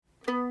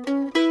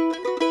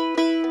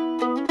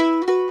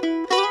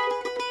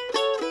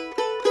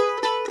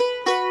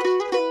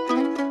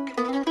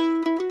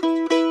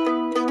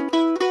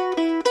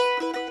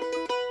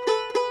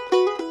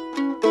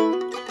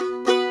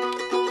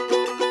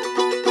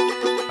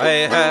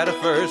I had a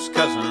first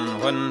cousin,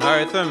 one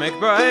Arthur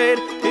McBride.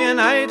 He and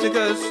I took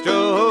a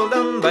stroll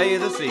down by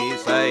the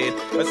seaside,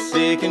 was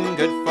seeking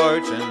good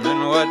fortune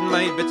and what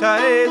might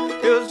betide.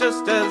 It was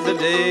just as the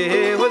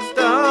day was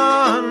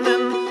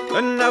dawning,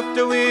 and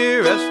after we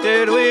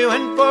rested we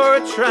went for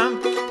a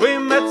tramp. We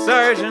met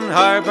Sergeant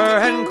Harper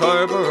and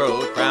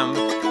Corporal Cramp,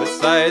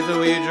 besides a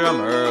wee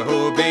drummer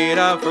who beat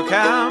off for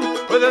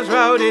camp with his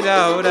rowdy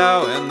dow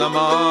dow in the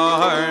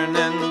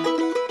morning.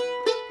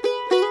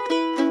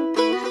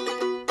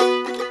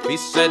 He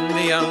said,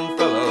 "Me young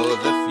fellows,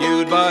 if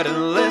you'd but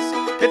enlist,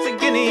 it's a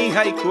guinea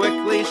I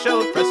quickly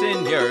shall press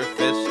in your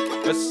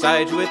fist,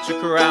 besides which a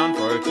crown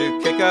for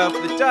to kick up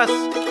the dust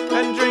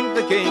and drink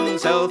the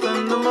king's health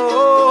in the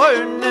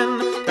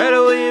morning. Had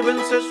we been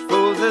such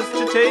fools as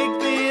to take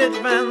the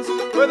advance,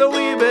 with a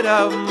wee bit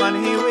of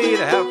money we'd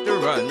have to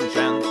run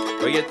chance,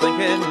 for you'd think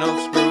it no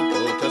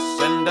scruple to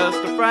send us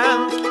to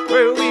France,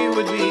 where we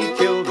would be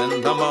killed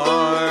in the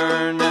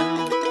morning."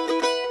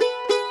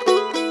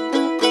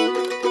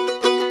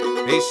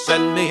 He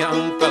said, "Me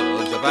young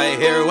fellows, if I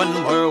hear one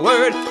more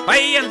word, I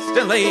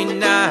instantly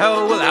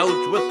now will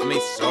out with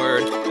me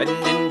sword, and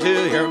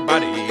into your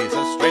bodies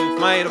a strength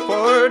might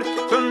afford.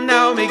 So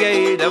now, me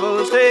gay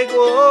devils, take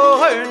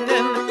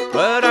warning."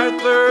 But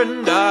Arthur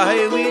and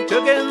I, we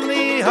took in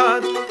the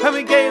odds, and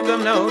we gave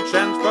them no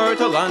chance for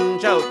to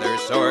lunge out their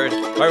sword.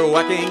 Our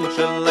whacking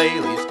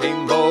shillelaghs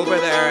came over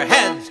their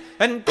heads,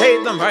 and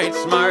paid them right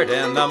smart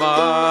in the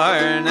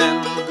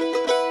morning.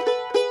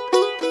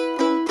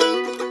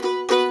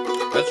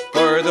 As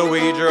for the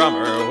wee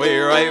drummer, we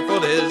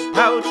rifled his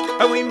pouch,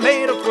 and we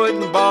made a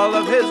football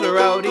of his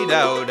rowdy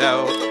dow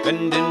dow,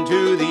 and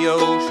into the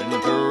ocean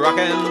to rock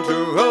and to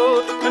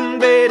roll,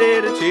 and bade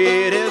it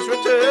await his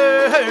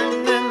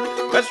returning.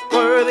 As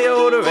for the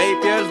old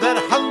rapiers that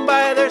hung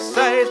by their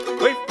sides,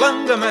 we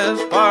flung them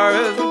as far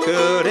as we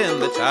could in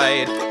the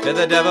tide. To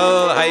the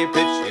devil I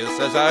pitch you,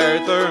 says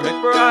Arthur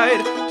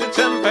McBride, to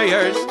temper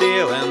your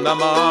steel in the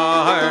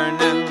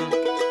morning.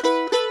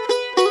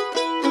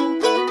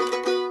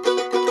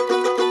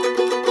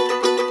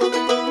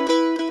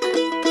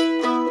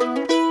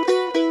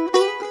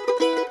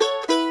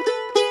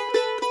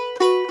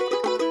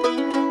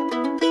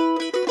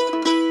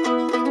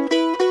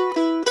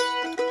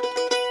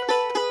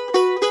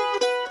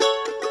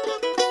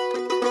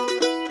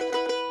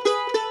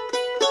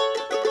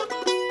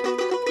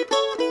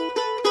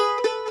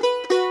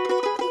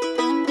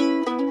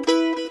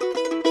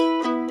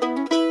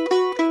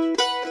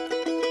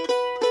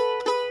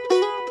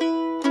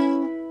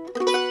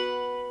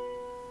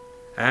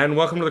 And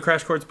welcome to the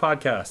Crash Chords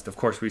Podcast. Of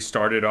course, we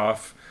started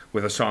off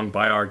with a song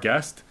by our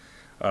guest.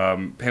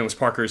 Painless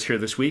Parker is here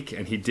this week,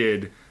 and he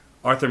did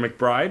Arthur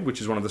McBride,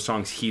 which is one of the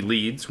songs he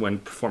leads when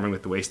performing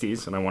with the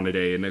Wasties, and I wanted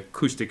an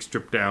acoustic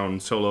stripped-down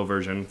solo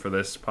version for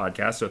this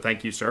podcast, so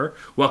thank you, sir.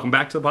 Welcome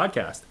back to the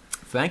podcast.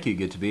 Thank you.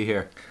 Good to be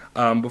here.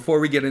 Before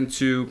we get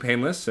into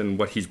Painless and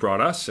what he's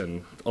brought us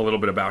and a little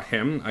bit about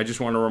him, I just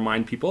want to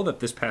remind people that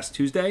this past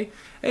Tuesday,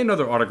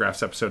 another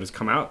Autographs episode has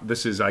come out.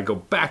 This is I go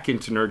back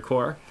into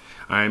Nerdcore.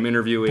 I'm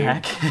interviewing...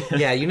 Back?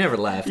 Yeah, you never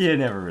left. You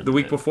never really The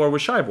week did. before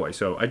was Shy Boy,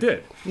 so I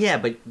did. Yeah,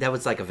 but that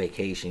was like a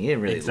vacation. You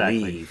didn't really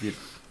leave.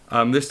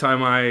 This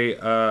time I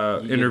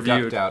You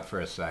interviewed... ducked out for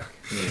a sec.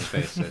 You need to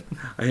face it.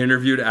 I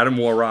interviewed Adam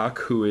Warrock,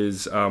 who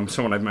is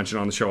someone I've mentioned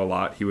on the show a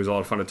lot. He was a lot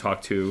of fun to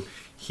talk to.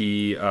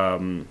 He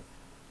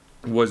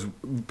was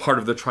part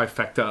of the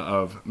trifecta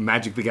of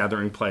Magic the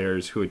Gathering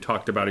players who had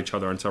talked about each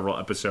other on several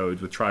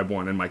episodes with Tribe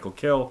One and Michael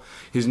Kill.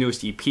 His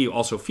newest EP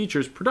also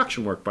features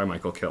production work by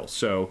Michael Kill,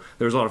 so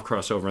there was a lot of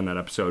crossover in that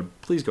episode.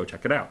 Please go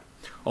check it out.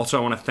 Also,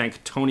 I want to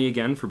thank Tony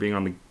again for being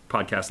on the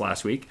podcast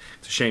last week.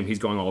 It's a shame he's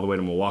going all the way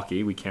to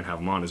Milwaukee. We can't have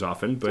him on as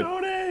often, but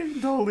Tony!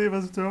 Don't leave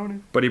us,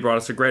 Tony. But he brought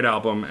us a great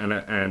album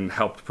and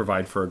helped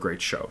provide for a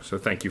great show, so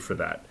thank you for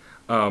that.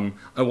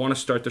 I want to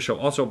start the show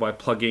also by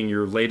plugging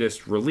your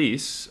latest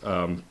release,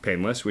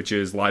 Painless, which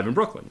is live in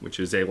Brooklyn,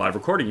 which is a live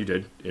recording you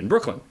did in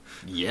Brooklyn.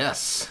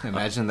 Yes,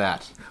 imagine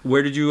that.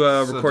 Where did you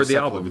record the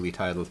album?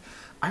 Titled.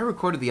 I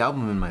recorded the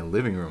album in my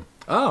living room.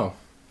 Oh,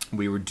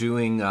 We were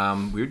doing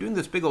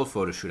this big old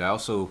photo shoot. I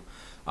also,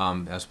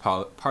 as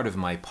part of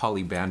my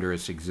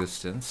polybanderous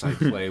existence, I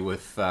play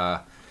with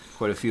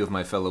quite a few of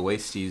my fellow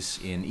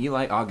Wasties in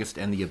Eli, August,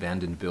 and the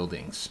Abandoned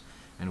Buildings,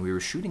 and we were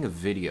shooting a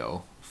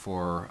video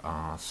for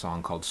a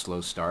song called Slow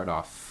Start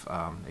off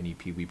an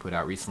EP we put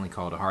out recently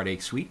called A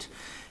Heartache Suite.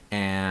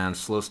 And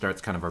Slow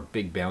Start's kind of our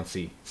big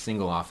bouncy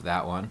single off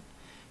that one.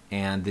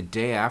 And the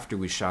day after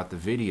we shot the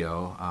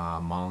video,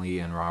 Molly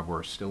and Rob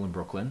were still in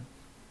Brooklyn.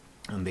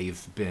 And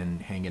they've been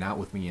hanging out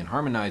with me and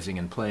harmonizing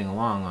and playing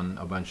along on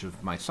a bunch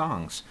of my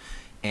songs.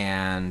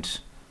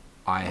 And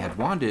I had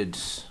wanted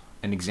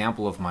an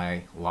example of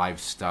my live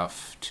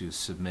stuff to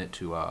submit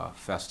to a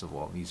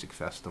festival, a music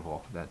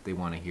festival, that they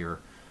want to hear.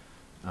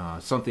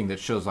 Something that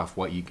shows off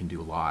what you can do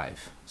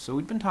live. So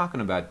we'd been talking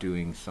about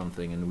doing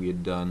something, and we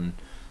had done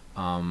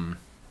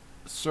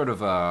sort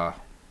of a...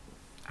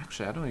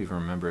 Actually, I don't even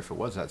remember if it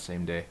was that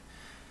same day.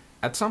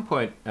 At some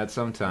point, at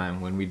some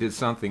time, when we did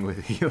something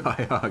with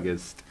Eli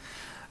August,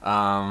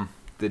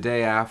 the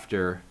day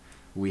after,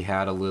 we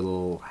had a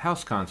little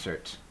house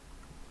concert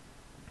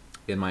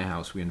in my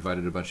house. We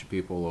invited a bunch of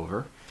people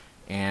over,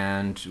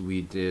 and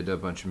we did a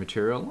bunch of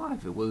material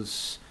live. It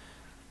was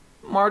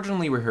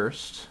marginally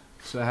rehearsed,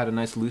 so it had a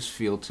nice loose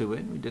feel to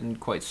it. We didn't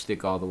quite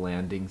stick all the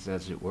landings,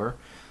 as it were.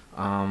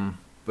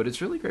 But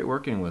it's really great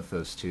working with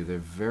those two. They're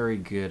very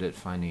good at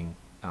finding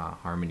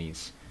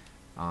harmonies.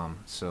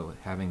 So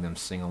having them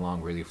sing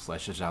along really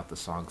fleshes out the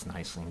songs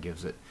nicely and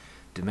gives it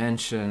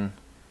dimension.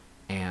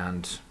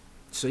 And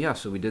so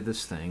we did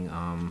this thing.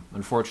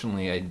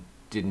 Unfortunately, I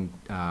didn't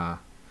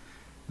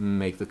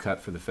make the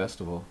cut for the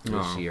festival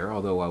this year,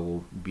 although I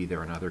will be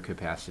there in other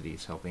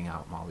capacities, helping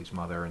out Molly's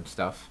mother and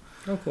stuff.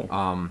 Oh, cool.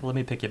 Let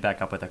me pick you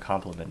back up with a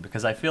compliment,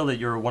 because I feel that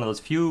you're one of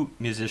those few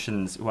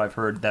musicians who I've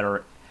heard that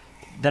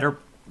are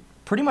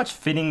pretty much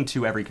fitting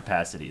to every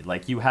capacity.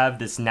 Like, you have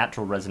this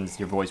natural resonance in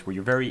your voice where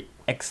you're very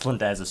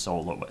excellent as a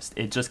soloist.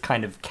 It just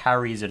kind of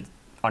carries it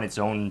on its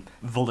own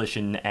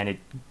volition, and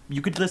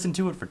you could listen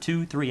to it for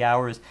 2-3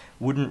 hours,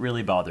 wouldn't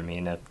really bother me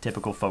in a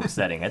typical folk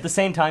setting. At the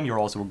same time, you're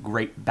also a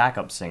great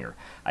backup singer.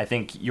 I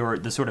think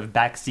the sort of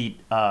backseat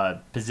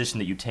position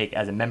that you take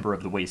as a member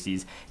of the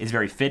Wasties is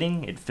very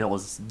fitting. It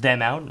fills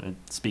them out. And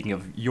speaking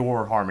of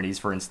your harmonies,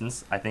 for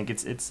instance, I think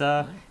it's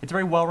a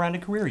very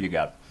well-rounded career you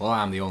got. Well,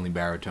 I'm the only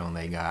baritone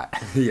they got.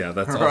 Yeah,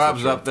 that's also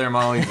Rob's true. up there,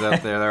 Molly's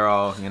up there. They're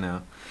all,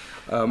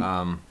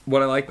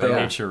 What I like The though,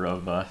 nature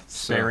of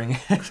sparing.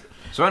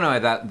 So anyway,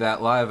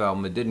 that live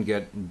album, it didn't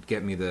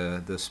get me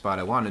the spot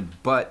I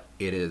wanted, but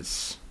it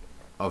is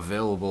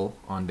available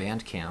on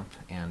Bandcamp,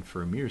 and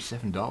for a mere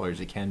 $7,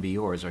 it can be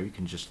yours, or you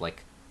can just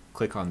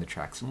click on the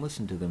tracks and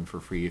listen to them for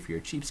free if you're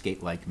a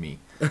cheapskate like me.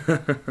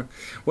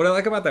 what I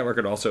like about that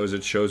record also is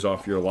it shows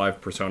off your live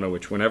persona,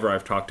 which whenever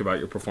I've talked about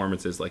your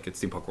performances, like at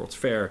Steampunk World's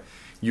Fair,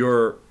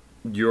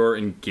 you're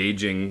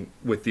engaging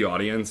with the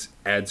audience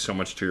adds so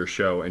much to your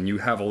show, and you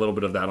have a little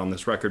bit of that on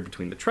this record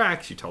between the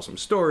tracks. You tell some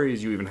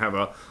stories. You even have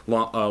a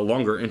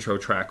longer intro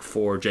track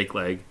for Jake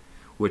Leg,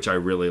 which I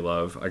really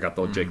love. I got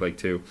the Jake Leg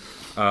too.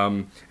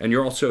 And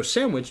you're also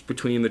sandwiched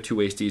between the two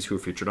Wasties who are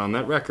featured on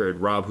that record,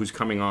 Rob, who's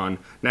coming on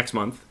next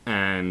month,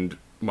 and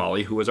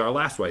Molly, who was our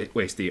last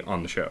Wastie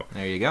on the show.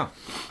 There you go.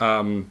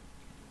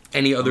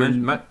 Any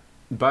other...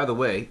 By the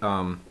way,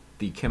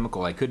 the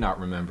chemical I could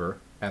not remember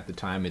at the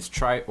time is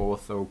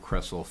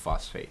triorthocressyl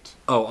phosphate.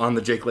 Oh, on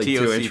the Jake Leg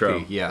 2 TOCP,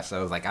 intro. yes.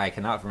 I was like, I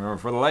cannot remember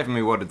for the life of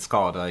me what it's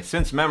called. I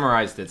since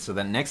memorized it, so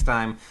that next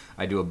time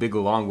I do a big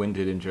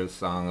long-winded intro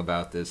song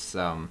about this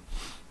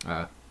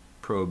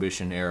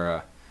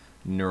Prohibition-era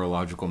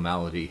neurological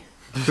malady,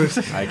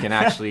 I can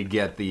actually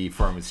get the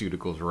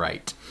pharmaceuticals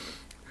right.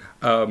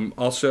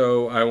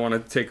 Also, I want to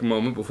take a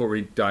moment before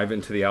we dive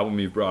into the album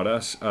you've brought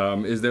us.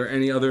 Is there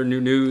any other new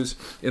news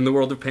in the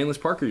world of Painless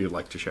Parker you'd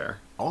like to share?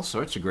 All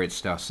sorts of great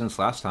stuff. Since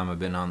last time I've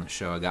been on the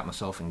show, I got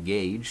myself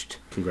engaged.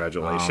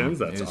 Congratulations,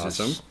 that's there's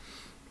awesome. This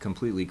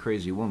completely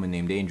crazy woman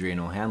named Adrienne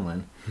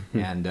O'Hanlon,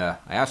 and I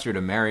asked her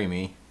to marry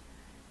me,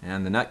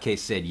 and the nutcase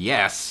said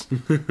yes.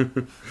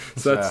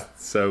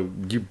 So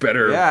you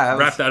better Yeah,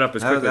 wrap that up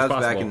as quickly as that was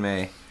possible. back in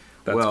May.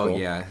 That's well, cool.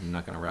 yeah, I'm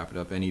not going to wrap it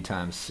up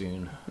anytime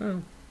soon.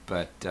 Oh.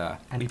 But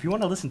And if you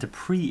want to listen to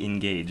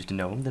Pre-Engaged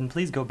Gnome, then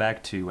please go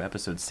back to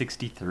episode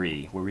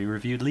 63, where we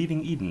reviewed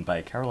Leaving Eden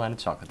by Carolina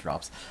Chocolate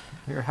Drops.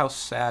 hear how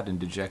sad and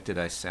dejected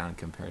I sound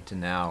compared to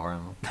now, where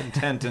I'm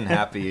content and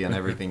happy and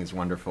everything is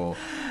wonderful.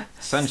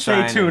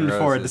 Sunshine. Stay tuned and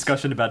for a roses.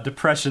 discussion about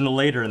depression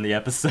later in the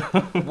episode.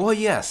 Well,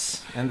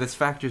 yes, and this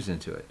factors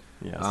into it.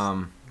 Yes.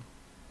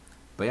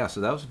 But yeah, so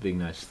that was a big,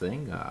 nice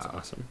thing. That's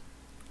awesome.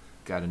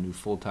 Got a new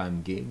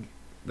full-time gig,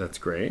 That's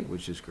great.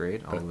 which is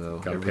great. But Although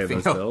gotta pay everything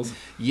those else- bills.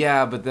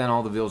 Yeah, but then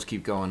all the bills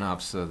keep going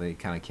up, so they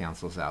kind of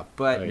cancels out.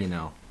 But Right.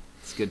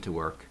 it's good to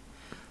work.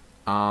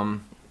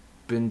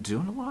 Been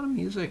doing a lot of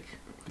music.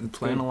 Been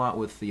playing good. a lot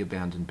with the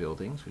Abandoned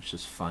Buildings, which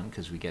is fun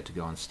because we get to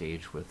go on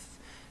stage with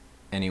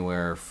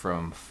anywhere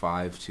from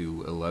 5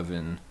 to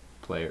 11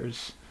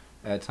 players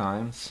at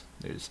times.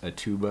 There's a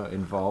tuba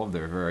involved.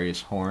 There are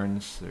various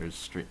horns. There's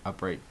straight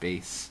upright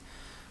bass.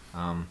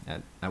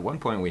 At one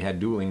point, we had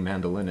dueling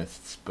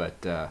mandolinists,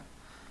 but the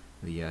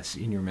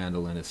senior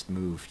mandolinist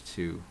moved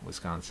to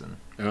Wisconsin.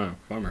 Oh,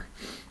 bummer.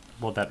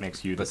 Well, that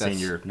makes you the But that's-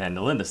 senior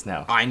mandolinist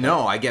now. I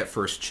know. I get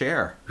first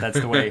chair. That's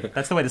the way.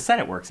 That's the way the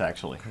Senate works,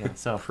 actually. Yeah,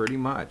 so Pretty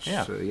much.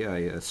 Yeah. So yeah, I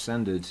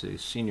ascended to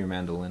senior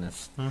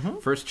mandolinist,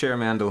 Mhm. first chair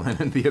mandolin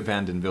in the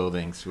Abandoned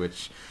Buildings,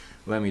 which,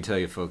 let me tell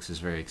you, folks, is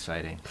very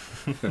exciting.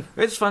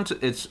 It's fun.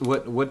 It's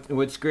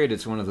what's great.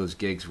 It's one of those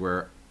gigs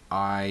where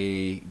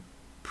I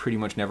pretty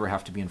much never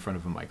have to be in front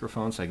of a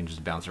microphone, so I can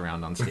just bounce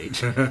around on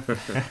stage,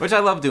 which I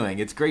love doing.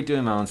 It's great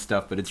doing my own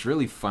stuff, but it's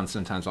really fun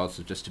sometimes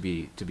also just to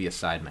be a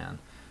sideman,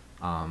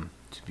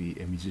 to be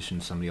a musician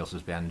in somebody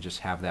else's band and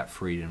just have that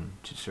freedom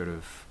to sort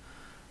of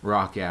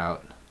rock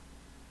out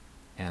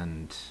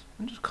and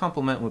just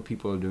compliment what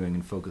people are doing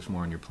and focus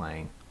more on your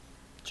playing.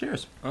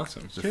 cheers.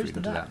 Awesome. There's a Cheers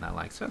freedom to to that. that, and I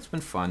like. So that's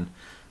been fun.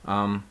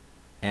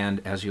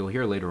 And as you'll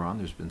hear later on,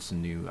 there's been some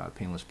new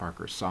Painless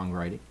Parker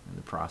songwriting in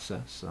the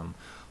process. I'm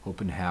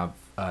hoping to have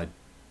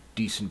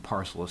decent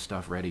parcel of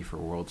stuff ready for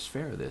World's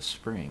Fair this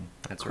spring.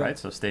 That's right.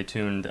 So stay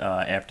tuned.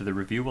 After the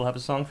review, we'll have a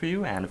song for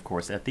you, and of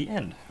course at the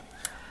end.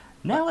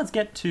 Now let's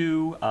get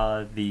to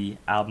the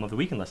album of the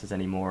week. Unless there's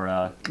any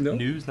more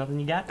news, nothing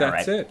you got.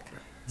 That's All right. it.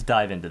 Let's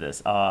dive into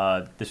this.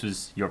 This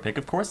was your pick,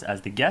 of course,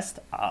 as the guest.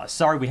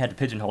 Sorry we had to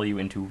pigeonhole you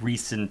into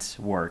recent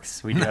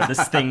works. We do have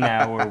this thing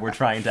now where we're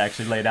trying to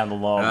actually lay down the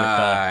law with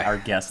our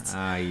guests.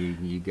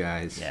 You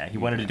guys. Yeah, he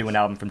wanted to do an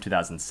album from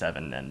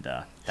 2007, and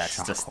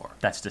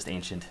that's just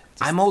ancient.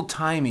 I'm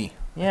old-timey.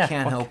 Yeah, I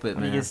can't help it,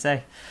 what man. do you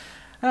say?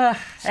 I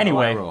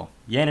Anyway, roll.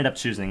 you ended up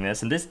choosing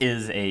this, and this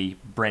is a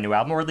brand new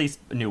album, or at least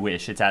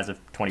newish. It's as of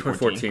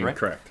 2014,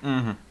 correct.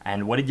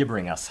 And what did you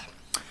bring us?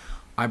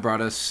 I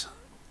brought us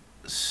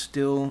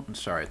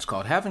it's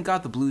called Haven't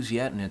Got the Blues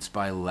Yet, and it's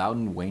by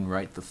Loudon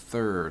Wainwright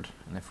III.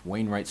 And if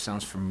Wainwright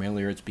sounds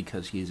familiar, it's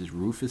because he is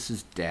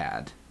Rufus's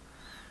dad,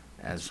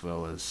 as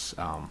well as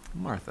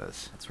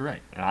Martha's. That's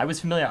right. And I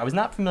was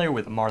not familiar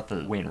with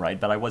Martha Wainwright,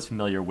 but I was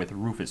familiar with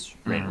Rufus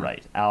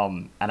Wainwright.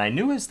 And I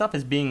knew his stuff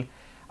as being,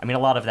 a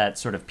lot of that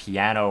sort of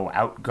piano,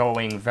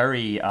 outgoing,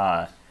 very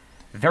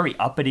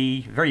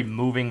uppity, very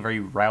moving, very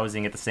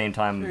rousing at the same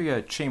time.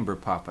 Very chamber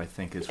pop, I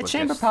think, is what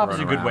Chamber gets pop is a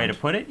thrown good way to around.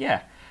 put it,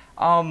 yeah.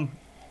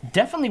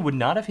 Definitely would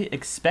not have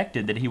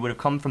expected that he would have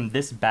come from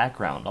this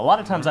background. A lot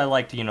of times I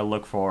like to,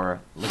 look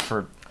for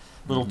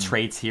little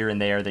traits here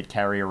and there that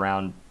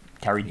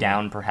carry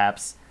down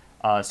perhaps,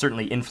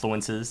 certainly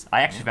influences.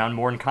 I actually found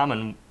more in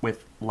common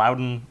with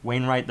Loudon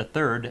Wainwright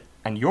III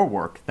and your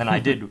work than I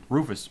did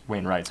Rufus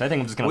Wainwright. So I think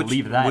I'm just going to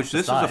leave that Which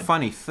this aside. is a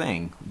funny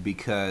thing,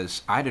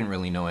 because I didn't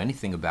really know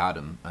anything about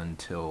him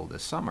until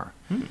this summer.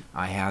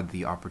 I had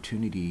the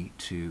opportunity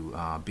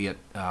to be at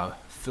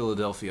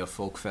Philadelphia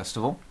Folk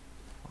Festival,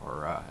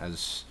 or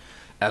as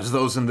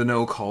those in the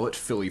know call it,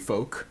 Philly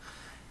Folk.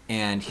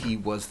 And he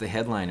was the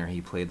headliner. He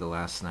played the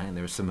last night, and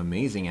there were some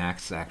amazing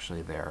acts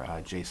actually there.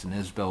 Jason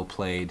Isbell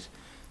played.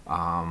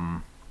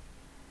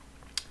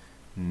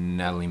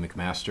 Natalie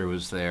McMaster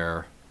was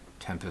there.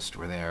 Tempest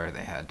were there.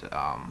 They had,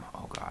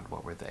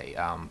 what were they?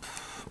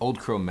 Old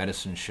Crow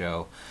Medicine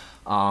Show.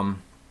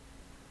 And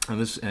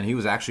he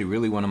was actually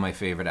really one of my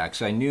favorite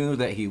acts. I knew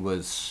that he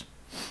was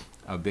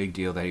a big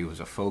deal, that he was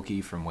a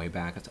folkie from way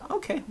back. I thought,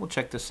 okay, we'll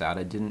check this out.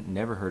 I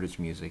never heard his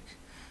music,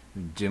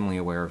 dimly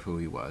aware of who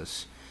he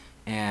was.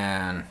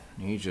 And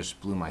he just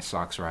blew my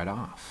socks right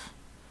off.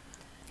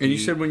 And you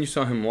said when you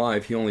saw him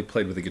live, he only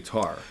played with a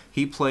guitar.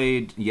 He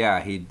played,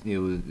 it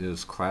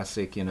was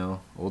classic,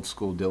 old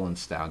school Dylan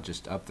style,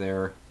 just up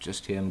there,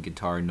 just him,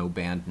 guitar, no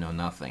band, no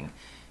nothing.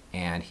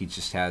 And he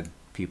just had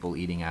people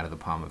eating out of the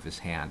palm of his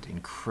hand.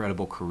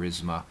 Incredible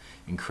charisma,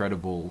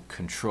 incredible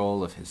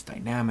control of his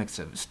dynamics,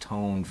 of his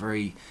tone,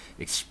 very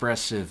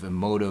expressive,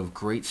 emotive,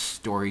 great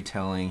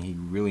storytelling. He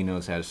really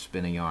knows how to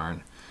spin a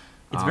yarn.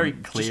 It's very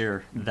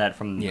clear that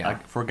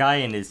for a guy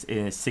in his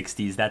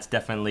 60s, that's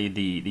definitely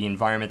the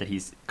environment that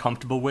he's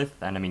comfortable with.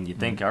 And you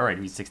think, all right,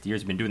 he's 60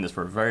 years, he's been doing this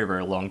for a very,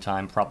 very long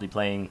time, probably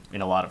playing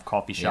in a lot of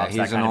coffee shops, he's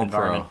that kind an of old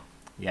environment. pro.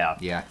 Yeah.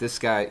 Yeah, this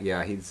guy,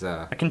 he's...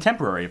 a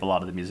contemporary of a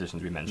lot of the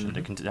musicians we mentioned,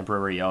 a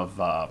contemporary of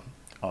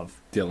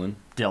Dylan,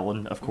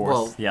 of course.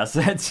 Well,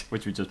 yes,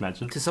 which we just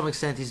mentioned. To some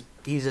extent,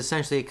 he's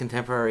essentially a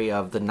contemporary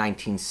of the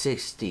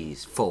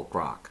 1960s folk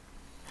rock.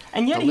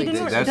 And yet he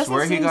didn't. That's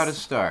where he got his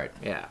start.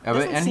 Yeah. It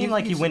doesn't seem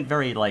like he went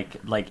very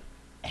like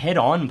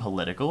head-on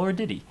political, or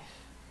did he?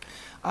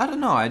 I don't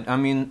know. I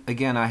mean,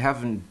 again, I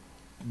haven't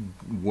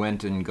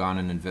went and gone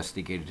and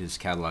investigated his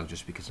catalog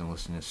just because I'm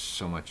listening to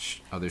so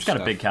much other He's stuff.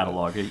 got a big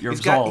catalog. You're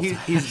He's got,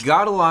 absolved. he's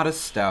got a lot of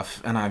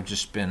stuff, and I've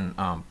just been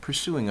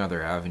pursuing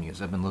other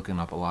avenues. I've been looking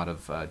up a lot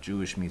of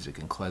Jewish music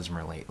in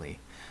klezmer lately.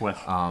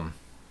 Well,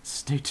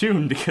 stay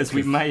tuned because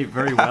we might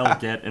very well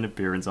get an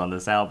appearance on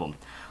this album.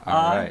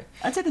 All right.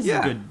 I'd say this is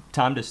a good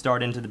time to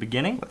start into the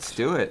beginning. Let's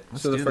do it.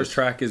 So the first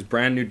track is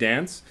Brand New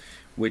Dance,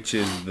 which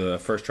is the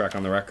first track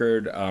on the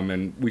record.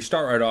 And we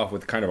start right off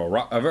with kind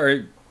of a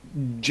very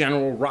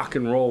general rock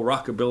and roll,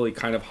 rockabilly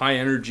kind of high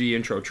energy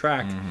intro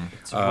track.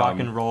 It's rock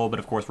and roll, but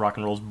of course rock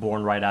and roll's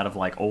born right out of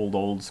like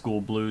old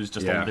school blues,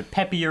 just a little bit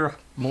peppier,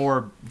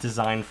 more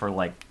designed for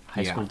like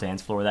high school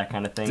dance floor, that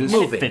kind of thing.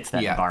 It fits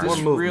that environment.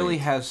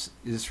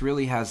 This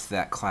really has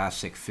that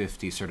classic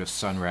 50s sort of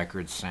Sun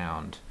Records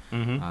sound.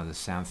 The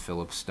Sam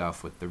Phillips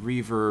stuff with the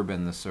reverb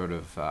and the sort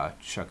of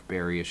Chuck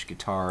Berry-ish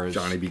guitars.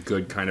 Johnny B.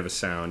 Good kind of a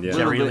sound, yeah.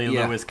 Jerry Lee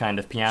Lewis kind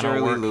of piano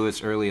Jerry work. Lee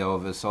Lewis, early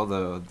Elvis, all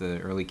the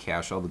early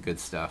Cash, all the good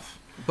stuff.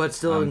 But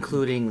still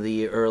including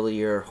the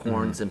earlier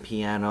horns and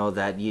piano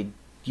that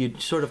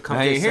you'd sort of come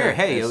to Here,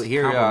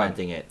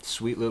 complimenting it.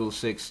 Sweet Little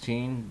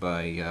 16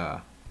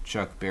 by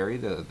Chuck Berry.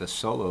 The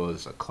solo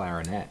is a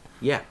clarinet.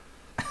 Yeah.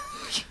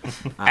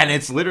 And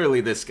it's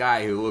literally this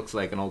guy who looks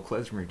like an old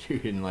klezmer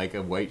dude in like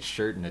a white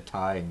shirt and a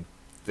tie and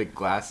thick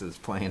glasses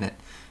playing it.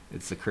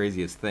 It's the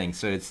craziest thing.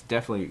 So it's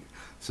definitely...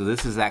 So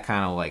this is that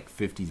kind of like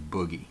 50s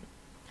boogie.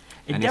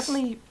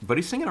 But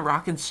he's singing a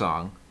rockin'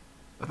 song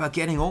about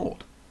getting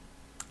old.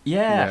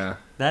 Yeah.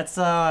 That's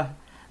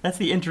That's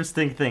the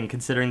interesting thing,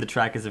 considering the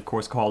track is, of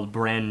course, called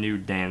Brand New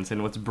Dance,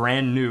 and what's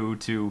brand new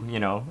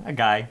to, a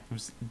guy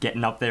who's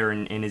getting up there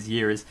in his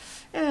years,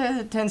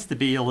 it tends to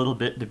be a little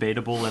bit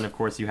debatable, and of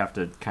course you have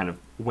to kind of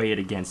weigh it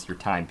against your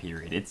time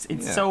period. It's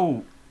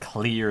so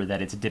clear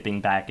that it's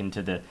dipping back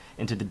into the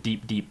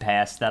deep, deep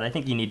past that I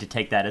think you need to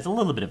take that as a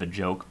little bit of a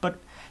joke, but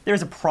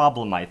there's a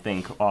problem, I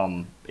think,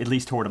 at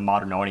least toward a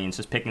modern audience,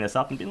 just picking this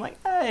up and being like,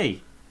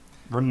 hey,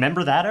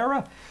 remember that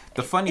era?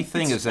 The funny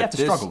thing is that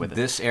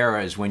this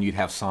era is when you'd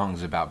have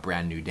songs about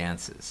brand new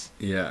dances.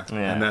 Yeah.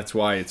 And that's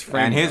why it's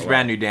framed. And his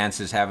brand new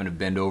dance is having to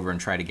bend over and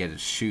try to get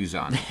his shoes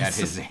on at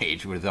his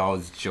age with all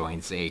his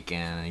joints aching.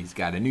 And he's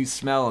got a new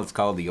smell. It's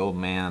called The Old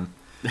Man.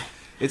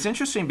 It's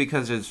interesting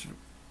because it's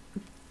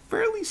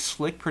fairly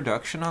slick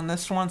production on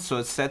this one, so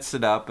it sets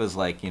it up as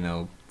like,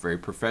 very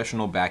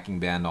professional backing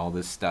band, all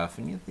this stuff,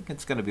 and you think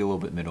it's going to be a little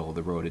bit middle of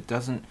the road. It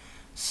doesn't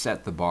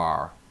set the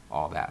bar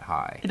all that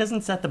high. It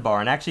doesn't set the bar,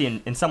 and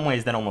actually in some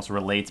ways that almost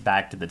relates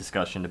back to the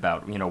discussion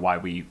about, why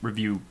we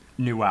review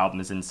new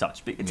albums and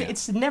such.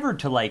 It's never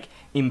to like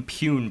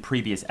impugn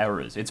previous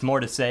eras. It's more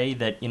to say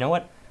that,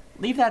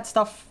 leave that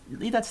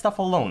stuff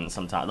alone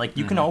sometimes. Like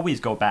you can always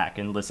go back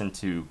and listen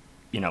to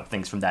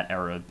things from that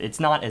era. It's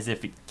not as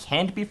if it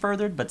can't be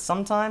furthered, but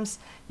sometimes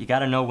you got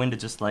to know when to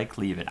just like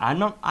leave it. I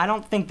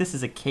don't think this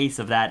is a case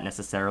of that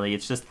necessarily.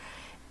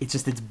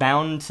 It's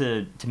bound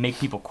to make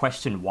people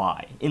question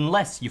why,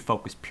 unless you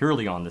focus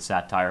purely on the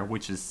satire,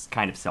 which is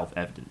kind of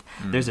self-evident.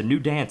 There's a new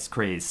dance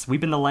craze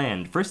sweeping the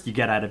land. First you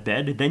get out of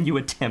bed, then you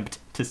attempt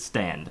to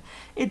stand.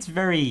 It's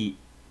very...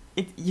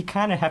 you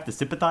kind of have to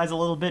sympathize a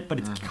little bit, but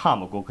it's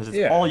comical because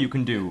it's all you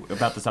can do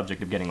about the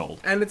subject of getting old.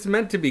 And it's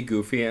meant to be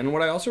goofy, and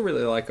what I also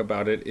really like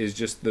about it is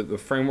just the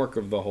framework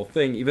of the whole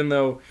thing. Even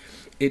though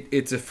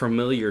it's a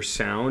familiar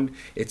sound,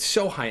 it's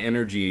so high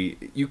energy,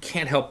 you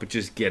can't help but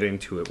just get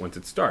into it once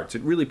it starts.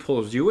 It really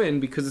pulls you in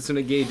because it's an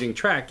engaging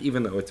track,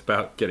 even though it's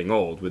about getting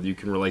old, whether you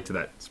can relate to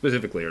that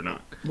specifically or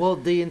not. Well,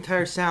 the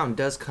entire sound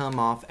does come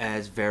off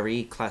as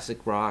very classic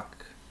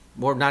rock,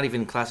 or not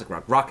even classic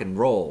rock and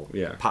roll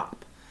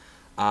pop.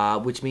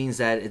 Which means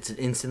that it's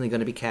instantly going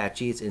to be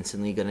catchy, it's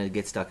instantly going to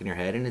get stuck in your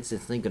head, and it's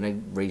instantly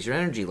going to raise your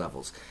energy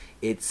levels.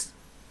 It's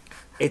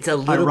a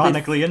little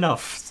ironically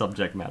enough,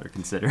 subject matter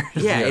considered.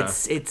 Yeah,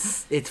 it's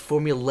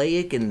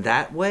formulaic in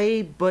that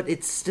way, but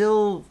it's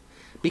still,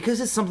 because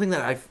it's something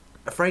that I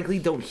frankly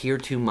don't hear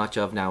too much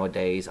of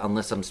nowadays,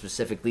 unless I'm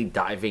specifically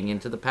diving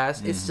into the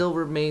past. It still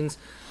remains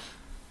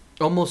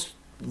almost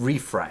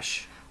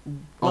refresh,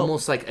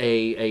 almost like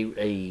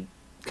a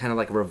kind of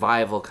like a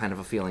revival kind of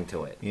a feeling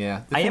to it.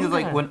 Yeah. The thing is,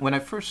 like, when I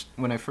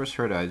first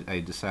heard it, I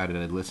decided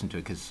I'd listen to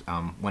it because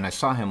when I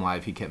saw him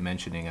live, he kept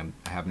mentioning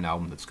I have an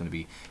album that's going to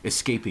be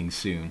escaping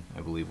soon,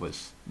 I believe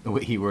was the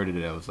way he worded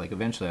it. I was like,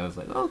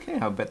 okay,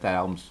 I'll bet that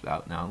album's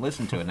out now and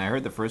listen to it. And I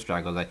heard the first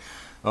track, I was like,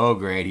 oh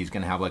great, he's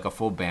going to have like a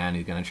full band,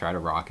 he's going to try to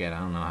rock it. I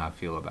don't know how I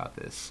feel about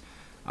this.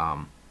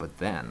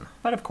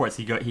 But of course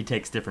he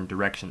takes different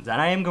directions.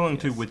 And I am going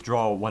to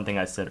withdraw one thing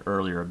I said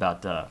earlier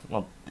about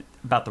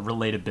about the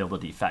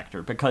relatability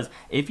factor, because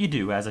if you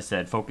do, as I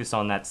said, focus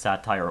on that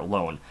satire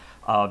alone.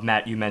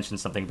 Matt, you mentioned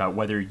something about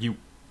whether you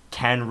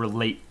can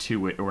relate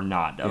to it or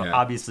not.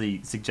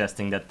 Obviously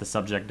suggesting that the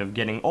subject of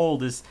getting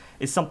old is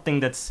something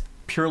that's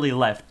purely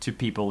left to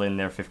people in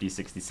their 50s,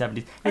 60s,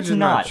 70s. It's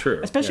not true.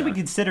 Especially we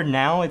consider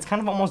now, it's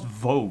kind of almost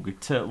vogue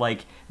to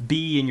like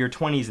be in your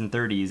 20s and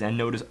 30s and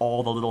notice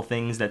all the little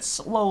things that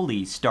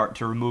slowly start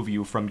to remove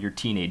you from your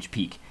teenage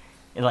peak.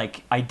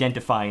 Like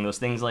identifying those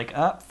things, like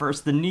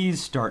first the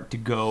knees start to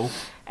go,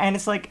 and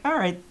it's like, all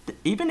right,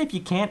 even if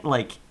you can't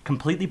like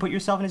completely put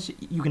yourself in it,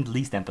 you can at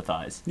least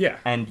empathize. Yeah,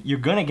 and you're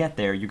gonna get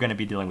there. You're gonna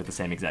be dealing with the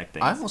same exact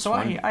things.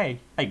 I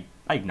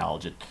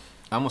acknowledge it.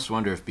 I almost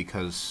wonder if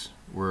because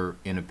we're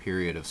in a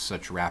period of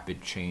such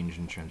rapid change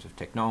in terms of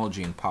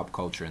technology and pop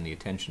culture, and the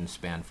attention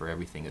span for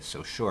everything is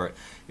so short,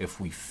 if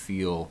we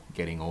feel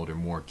getting older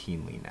more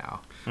keenly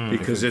now.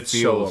 Because it's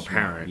so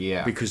apparent.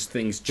 Yeah. Because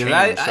things change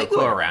I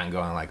go around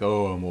going like,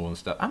 oh, I'm old and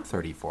stuff. I'm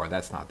 34.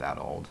 That's not that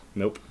old.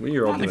 Nope. Well,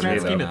 you're older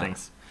than me, though.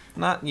 Things.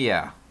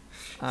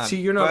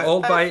 See, you're not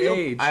old by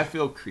age. I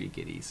feel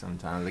creaky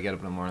sometimes. I get up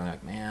in the morning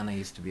like, man, I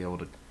used to be able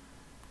to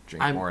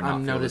drink more and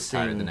not feel as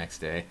tired the next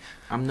day.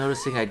 I'm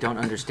noticing I don't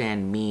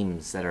understand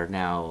memes that are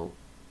now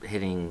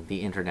hitting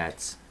the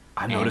internets.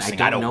 I'm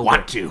noticing I don't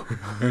want to.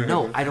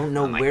 No, I don't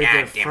know where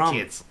they're from.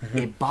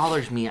 It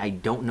bothers me. I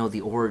don't know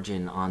the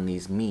origin on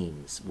these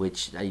memes,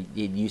 which it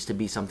used to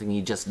be something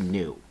you just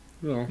knew.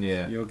 Well,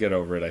 you'll get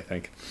over it, I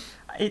think.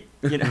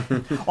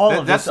 All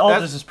of this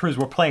just proves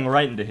we're playing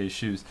right into his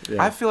shoes.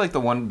 Yeah. I feel like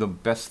the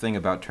best thing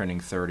about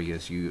turning 30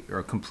 is you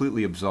are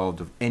completely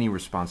absolved of any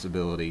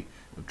responsibility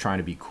of trying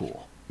to be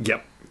cool.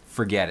 Yep.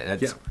 Forget it.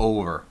 That's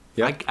over.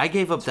 Yep. I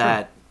gave up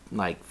that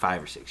like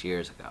 5 or 6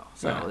 years ago,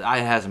 so it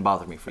hasn't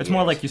bothered me for years. It's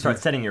more like you start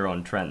setting your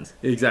own trends.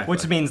 Exactly.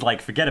 Which means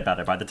like forget about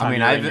it by the time.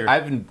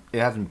 It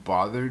hasn't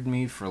bothered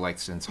me for like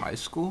since high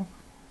school,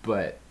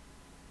 but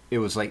it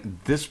was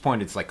like this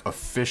point it's like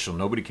official.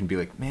 Nobody can be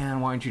like,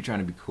 man, why aren't you trying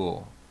to be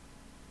cool?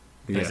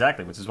 Yeah.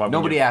 Exactly, which is why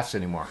Nobody we asks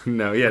anymore.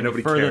 No, yeah,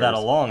 nobody further cares. that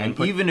along And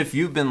put- even if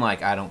you've been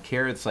like, I don't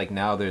care, it's like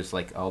now there's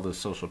like all the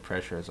social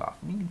pressure is off.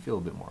 You can feel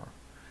a bit more.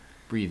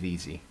 Breathe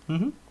easy.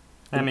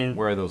 I mean,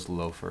 Wear those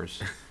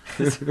loafers.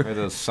 Wear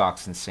those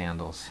socks and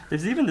sandals.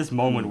 there's even this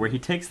moment where he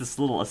takes this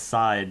little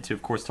aside to,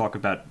 of course, talk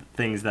about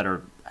things that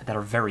are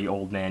very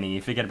old man-y.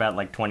 You forget about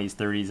like 20s,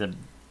 30s, and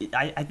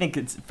I think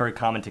it's very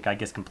common to, I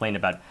guess, complain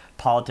about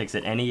politics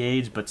at any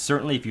age, but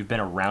certainly if you've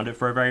been around it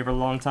for a very, very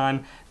long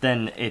time,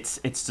 then it's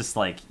just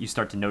like you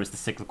start to notice the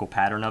cyclical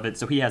pattern of it.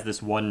 So he has this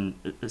one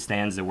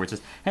stanza where it's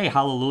just, hey,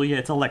 hallelujah,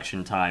 it's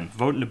election time.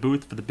 Vote in the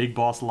booth for the big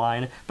boss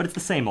line, but it's the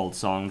same old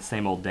song, the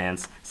same old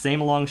dance, same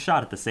long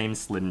shot at the same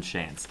slim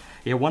chance.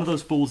 Yeah, one of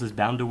those fools is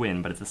bound to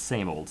win, but it's the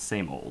same old,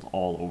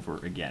 all over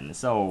again.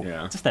 So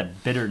Yeah. just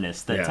that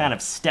bitterness that Yeah. kind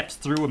of steps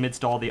through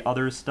amidst all the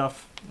other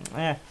stuff.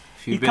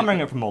 He's you've coming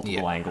been- at it from multiple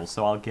yeah. angles,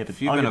 so I'll give it.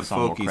 If you've I'll been give a the song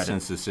more folkie credit.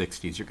 since the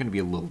 60s, you're going to be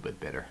a little bit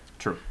bitter.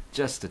 True.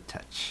 Just a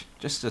touch.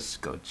 Just a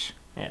scotch.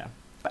 Yeah.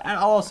 But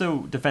I'll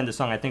also defend the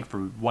song, I think, for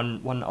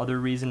one other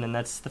reason, and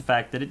that's the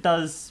fact that it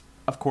does,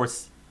 of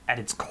course, at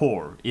its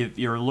core, if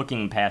you're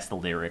looking past the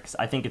lyrics,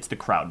 I think it's the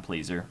crowd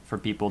pleaser for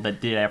people that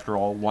did, after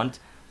all, want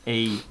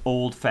a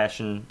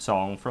old-fashioned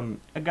song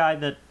from a guy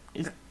that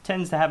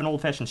tends to have an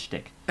old-fashioned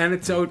shtick. And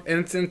it's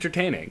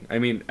entertaining. I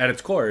mean, at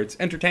its core, it's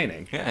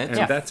entertaining. Yeah, and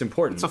it's- that's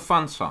important. It's a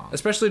fun song.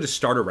 Especially to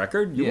start a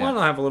record, you Yeah. want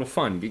to have a little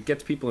fun. It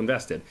gets people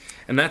invested,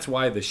 and that's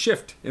why the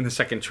shift in the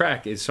second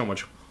track is so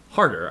much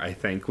harder. I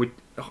think,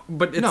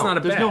 but it's no, not a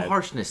there's bad. no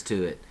harshness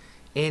to it.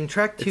 In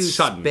track 2, It's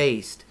sudden.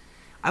 Spaced,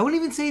 I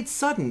wouldn't even say it's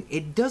sudden.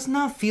 It does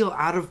not feel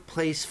out of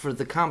place for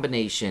the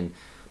combination,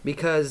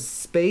 because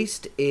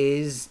Spaced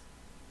is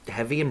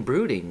heavy and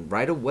brooding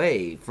right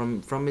away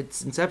from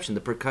its inception.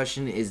 The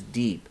percussion is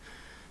deep.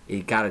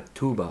 It got a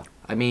tuba.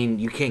 I mean,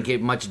 you can't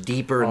get much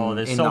deeper Oh, in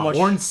there's the so much-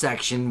 horn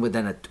section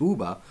than a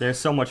tuba. There's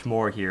so much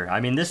more here. I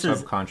mean, this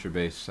is...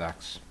 Subcontrabass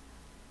sax.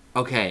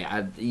 Okay,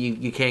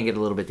 you can get a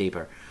little bit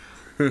deeper.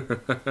 yeah,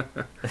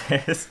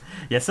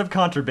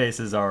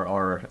 subcontrabasses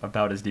are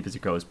about as deep as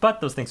it goes,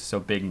 but those things are so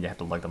big and you have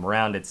to lug them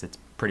around. It's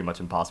pretty much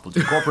impossible to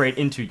incorporate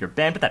into your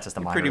band. But that's just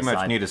a minor Pretty much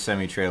aside. need a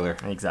semi-trailer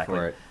Exactly.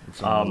 for it.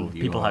 It's a little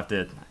People U-Haul. have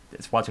to.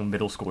 It's watching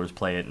middle schoolers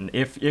play it, and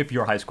if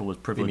your high school is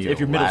privileged, need if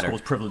your a middle ladder. school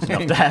is privileged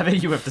enough to have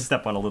it, you have to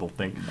step on a little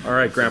thing. All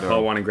right, Grandpa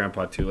 1 and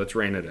Grandpa 2. Let's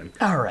rein it in.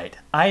 All right,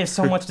 I have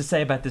so much to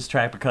say about this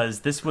track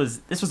because this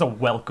was a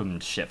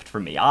welcomed shift for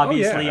me.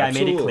 Obviously, I made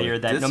it absolutely. clear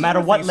that This no is matter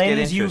where what things get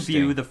lens you view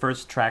interesting. the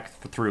first track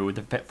through,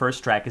 the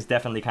first track is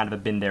definitely kind of a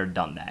been there,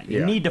 done that. You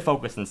Yeah. need to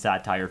focus on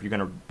satire if you're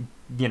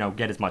gonna,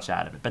 get as much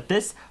out of it. But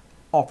this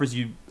offers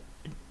you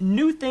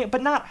new thing,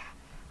 but not.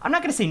 I'm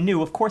not going to say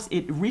new. Of course,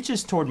 it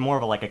reaches toward more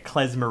of a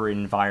klezmer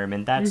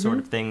environment, that sort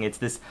of thing. It's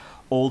this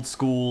old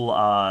school,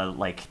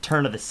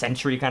 turn of the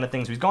century kind of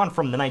thing. So he's gone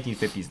from the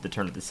 1950s to the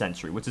turn of the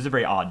century, which is a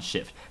very odd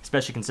shift,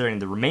 especially considering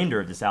the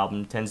remainder of this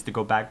album tends to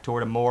go back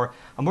toward a more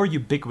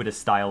ubiquitous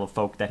style of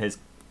folk that has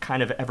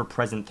kind of ever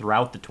present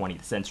throughout the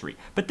 20th century.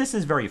 But this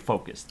is very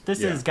focused.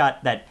 This Yeah. has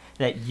got that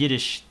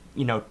Yiddish,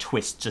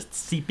 twist just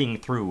seeping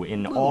through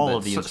in all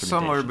of the instrumentation.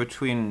 Somewhere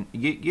between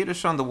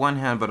Yiddish on the one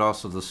hand, but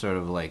also the sort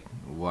of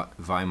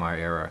Weimar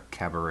era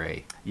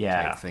cabaret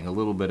type thing. A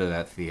little bit of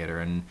that theater,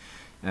 and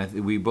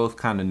we both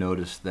kind of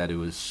noticed that it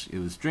was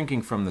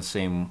drinking from the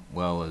same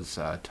well as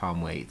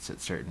Tom Waits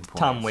at certain points.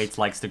 Tom Waits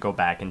likes to go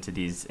back into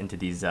these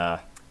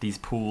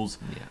pools.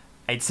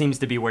 Yeah. It seems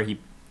to be where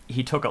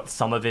he took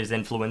some of his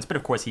influence, but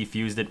of course he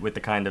fused it with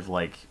the kind of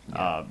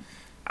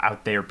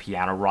out there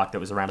piano rock that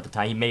was around at the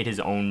time. He made his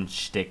own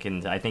shtick,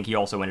 and I think he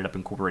also ended up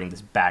incorporating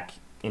this back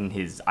in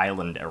his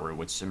island era,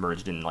 which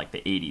emerged in the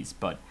 80s.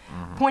 But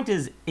point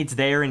is, it's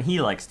there, and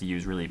he likes to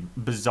use really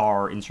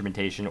bizarre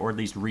instrumentation, or at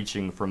least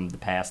reaching from the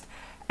past.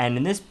 And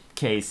in this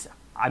case,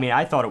 I mean,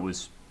 I thought it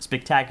was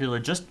spectacular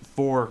just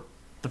for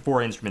the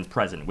four instruments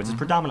present, which is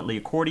predominantly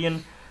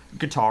accordion,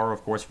 guitar,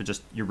 of course, for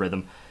just your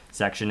rhythm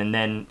section, and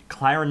then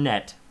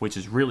clarinet, which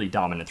is really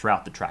dominant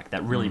throughout the track,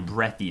 that really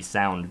breathy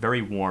sound,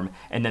 very warm,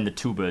 and then the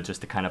tuba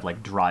just to kind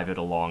of drive it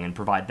along and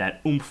provide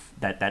that oomph,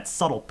 that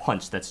subtle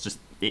punch that's just,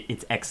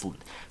 it's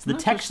excellent. So the Not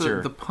just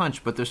texture... the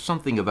punch, but there's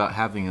something about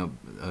having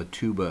a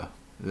tuba,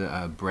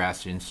 a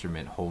brass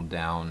instrument, hold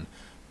down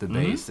the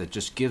bass that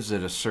just gives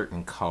it a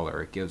certain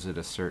color. It gives it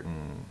a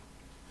certain...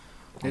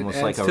 almost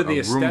adds like a to the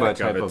Roomba aesthetic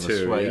type of of it, a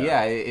too, sway.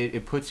 yeah. Yeah,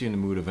 it puts you in the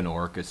mood of an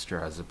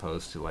orchestra as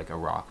opposed to a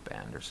rock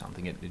band or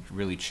something. It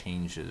really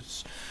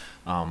changes.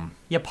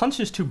 Yeah, punch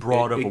is too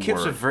broad of a It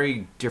gives word. a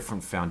very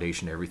different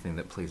foundation to everything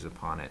that plays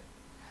upon it.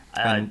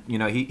 Uh,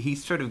 And he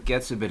sort of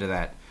gets a bit of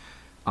that,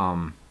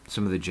 some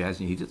of the jazz.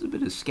 He does a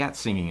bit of scat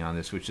singing on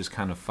this, which is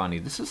kind of funny.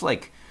 This is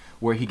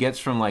where he gets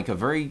from a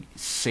very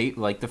safe.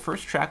 The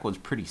first track was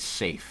pretty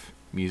safe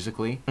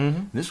musically.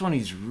 Mhm. This one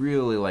he's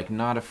really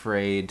not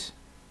afraid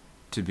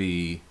to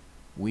be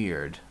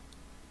weird.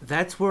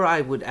 That's where I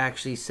would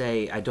actually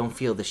say I don't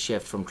feel the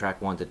shift from track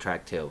 1 to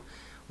track 2.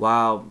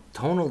 While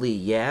tonally,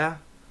 yeah,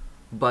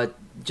 but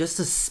just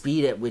the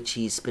speed at which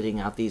he's spitting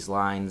out these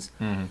lines,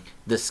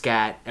 the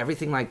scat,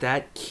 everything like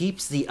that,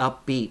 keeps the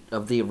upbeat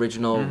of the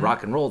original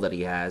rock and roll that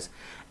he has,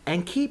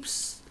 and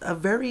keeps a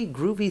very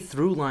groovy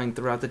through line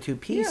throughout the two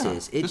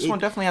pieces. This one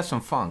definitely has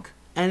some funk.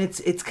 And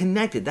it's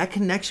connected. That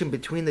connection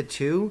between the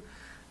two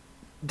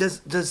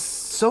does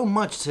so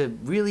much to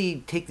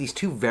really take these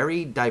two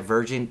very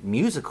divergent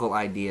musical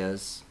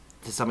ideas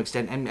to some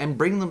extent and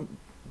brings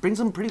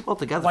them pretty well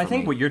together. Well, I for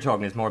think me. what you're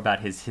talking is more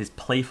about his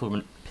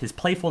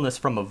playfulness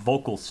from a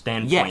vocal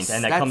standpoint, Yes,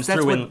 and that comes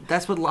through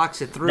that's what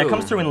locks it through. That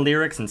comes through in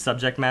lyrics and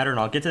subject matter, and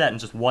I'll get to that in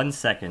just 1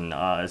 second.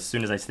 As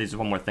soon as I say just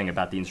one more thing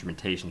about the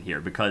instrumentation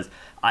here, because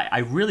I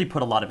really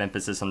put a lot of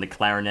emphasis on the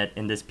clarinet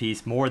in this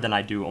piece, more than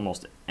I do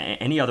almost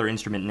any other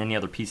instrument in any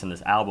other piece on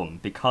this album,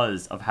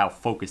 because of how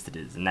focused it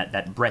is and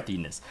that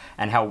breathiness,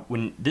 and how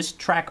when this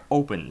track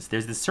opens,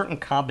 there's this certain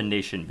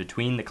combination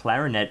between the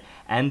clarinet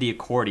and the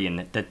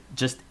accordion that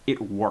just it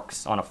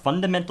works on a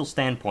fundamental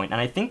standpoint, and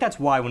I think that's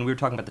why when we were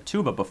talking about the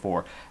tuba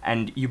before,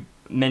 and you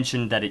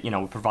mentioned that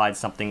it provides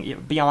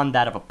something beyond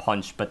that of a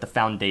punch, but the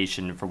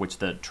foundation for which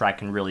the track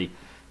can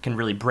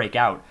really break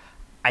out.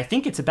 I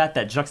think it's about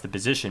that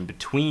juxtaposition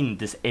between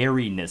this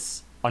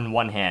airiness on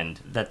one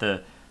hand that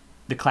the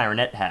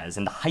clarinet has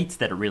and the heights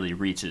that it really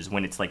reaches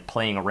when it's like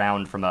playing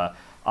around from a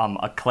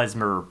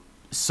klezmer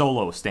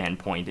solo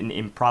standpoint, an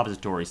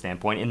improvisatory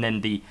standpoint, and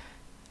then the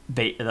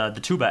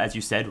tuba, as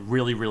you said,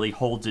 really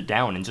holds it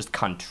down and just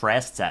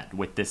contrasts that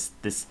with this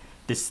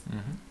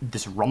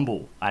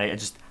rumble. I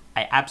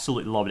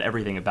absolutely loved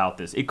everything about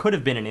this. It could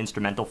have been an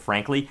instrumental,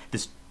 frankly.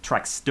 This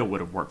track still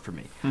would have worked for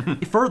me.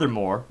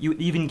 Furthermore, you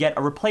even get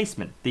a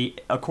replacement. The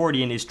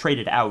accordion is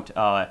traded out,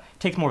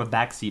 takes more of a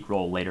backseat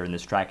role later in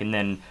this track, and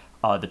then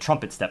the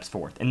trumpet steps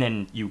forth. And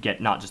then you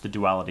get not just the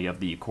duality of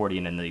the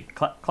accordion and the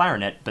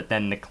clarinet, but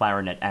then the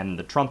clarinet and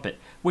the trumpet,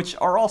 which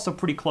are also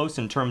pretty close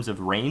in terms of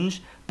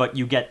range, but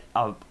you get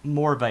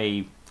more of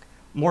a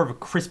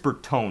crisper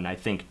tone, I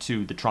think,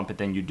 to the trumpet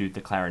than you do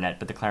the clarinet,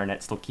 but the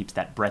clarinet still keeps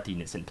that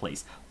breathiness in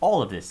place.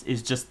 All of this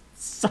is just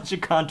such a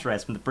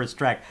contrast from the first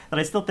track that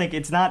I still think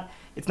it's not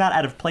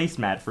out of place,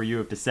 Matt, for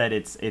you to have said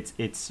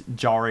it's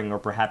jarring or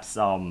perhaps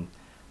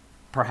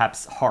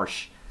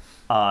harsh.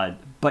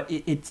 But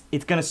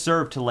it's going to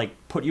serve to like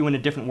put you in a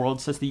different world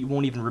such that you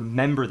won't even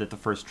remember that the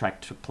first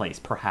track took place,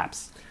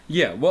 perhaps.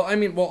 Yeah,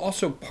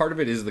 also part of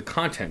it is the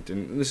content,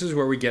 and this is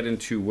where we get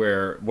into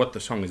what the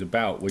song is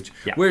about,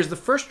 whereas the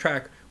first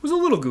track was a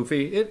little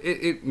goofy.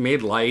 It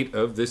made light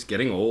of this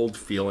getting old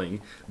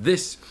feeling.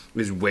 This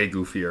is way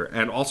goofier,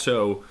 and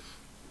also,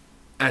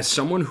 as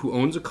someone who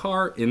owns a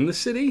car in the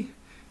city,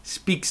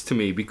 speaks to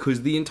me,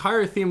 because the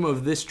entire theme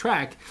of this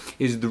track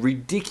is the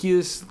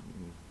ridiculous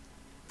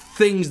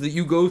things that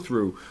you go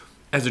through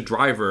as a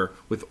driver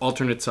with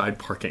alternate side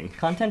parking.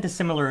 Content is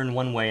similar in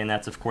one way, and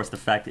that's, of course, the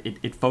fact that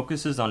he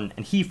focuses on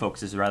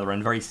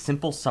very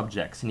simple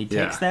subjects, and he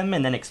takes them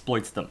and then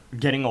exploits them.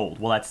 Getting old,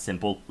 well, that's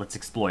simple, let's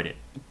exploit it.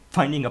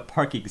 Finding a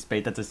parking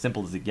space, that's as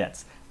simple as it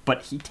gets.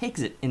 But he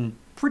takes it in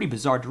pretty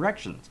bizarre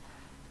directions.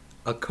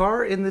 A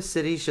car in the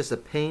city's just a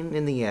pain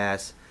in the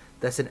ass.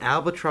 That's an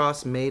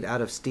albatross made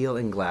out of steel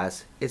and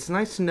glass. It's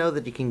nice to know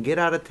that you can get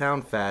out of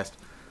town fast,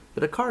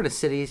 but a car in the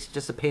city is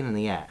just a pain in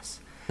the ass.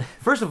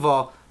 First of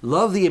all,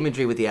 love the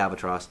imagery with the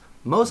albatross.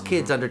 Most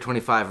kids under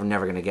 25 are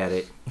never going to get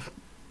it.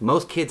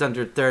 Most kids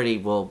under 30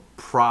 will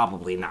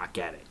probably not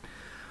get it.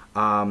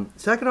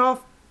 Second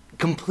off,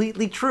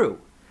 completely true.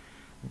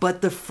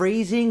 But the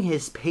phrasing,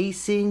 his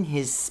pacing,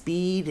 his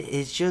speed,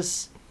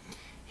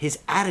 his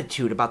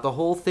attitude about the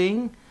whole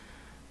thing,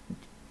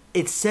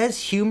 it says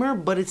humor,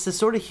 but it's the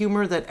sort of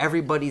humor that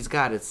everybody's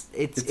got. It's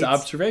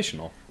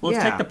observational. Well,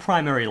 let's take the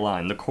primary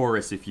line, the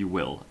chorus, if you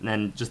will, and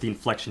then just the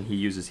inflection he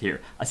uses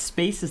here. A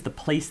space is the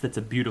place that's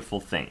a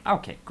beautiful thing.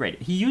 Okay,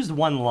 great. He used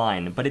one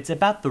line, but it's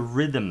about the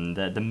rhythm,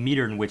 the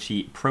meter in which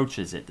he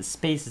approaches it. The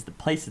space is the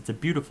place that's a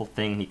beautiful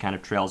thing. He kind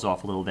of trails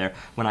off a little there.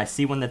 When I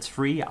see one that's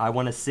free, I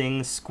want to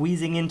sing,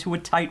 squeezing into a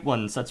tight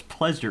one, such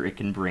pleasure it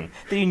can bring.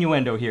 The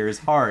innuendo here is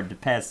hard to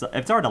pass.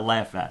 It's hard to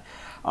laugh at.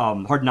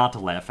 Hard not to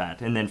laugh at.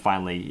 And then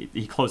finally,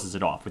 he closes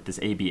it off with this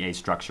ABA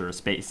structure. A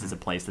space is a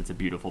place that's a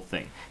beautiful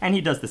thing. And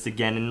he does this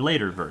again in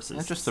later verses.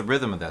 And just the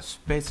rhythm of that.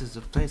 Space is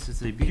a place,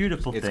 it's a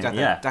beautiful thing. It's got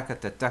yeah.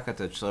 that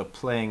dakata sort of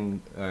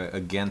playing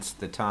against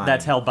the time.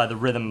 That's held by the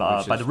rhythm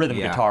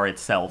guitar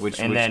itself. Which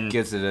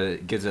gives it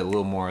a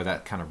little more of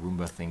that kind of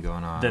Roomba thing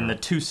going on. Then the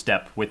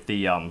two-step with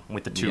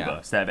the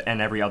tuba,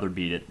 and every other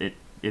beat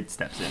it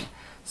steps in.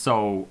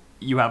 So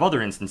you have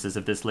other instances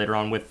of this later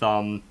on with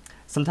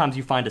sometimes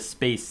you find a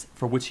space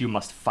for which you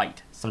must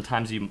fight.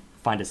 Sometimes you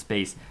find a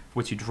space for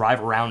which you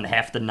drive around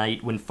half the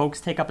night. When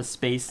folks take up a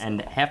space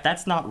and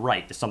that's not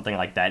right, something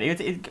like that.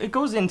 It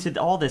goes into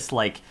all this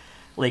like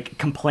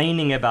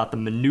complaining about the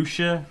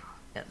minutia.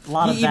 A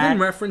lot of that. He even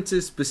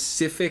references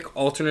specific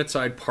alternate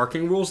side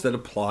parking rules that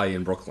apply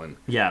in Brooklyn.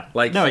 Yeah.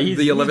 Like no, the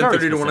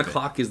 11:30 to 1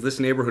 o'clock is this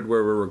neighborhood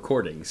where we're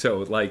recording. So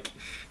like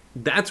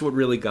that's what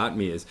really got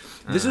me. Is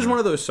this is one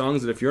of those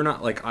songs that if you're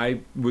not like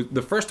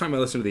the first time I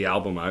listened to the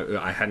album,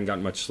 I hadn't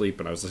gotten much sleep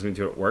and I was listening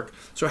to it at work.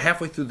 So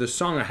halfway through the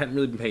song, I hadn't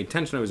really been paying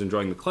attention. I was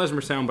enjoying the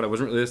klezmer sound, but I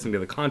wasn't really listening to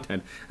the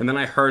content. And then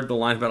I heard the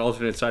line about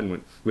alternate side and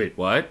went, "Wait,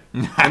 what?"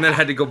 And then I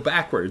had to go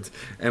backwards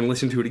and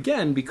listen to it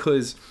again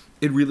because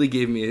it really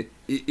gave me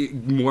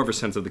more of a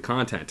sense of the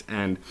content.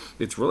 And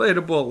it's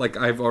relatable. Like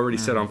I've already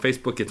said on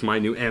Facebook, it's my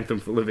new anthem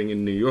for living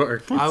in New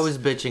York. I was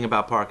bitching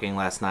about parking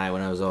last night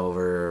when I was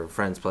over a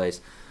friend's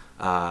place.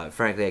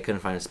 Frankly, I couldn't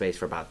find a space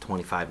for about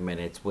 25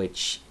 minutes,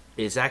 which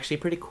is actually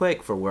pretty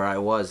quick for where I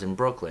was in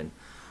Brooklyn.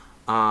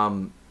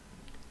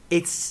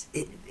 It's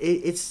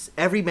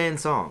every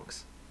man's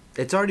songs.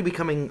 It's already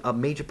becoming a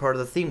major part of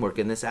the theme work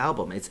in this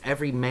album. It's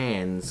every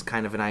man's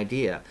kind of an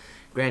idea.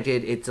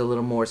 Granted, it's a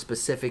little more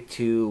specific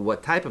to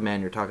what type of man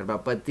you're talking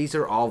about, but these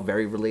are all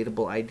very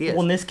relatable ideas.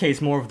 Well, in this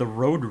case, more of the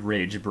road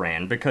rage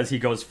brand, because he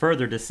goes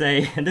further to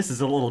say, and this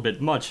is a little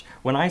bit much,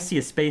 when I see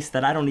a space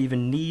that I don't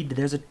even need,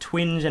 there's a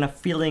twinge and a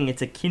feeling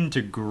it's akin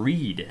to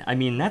greed. I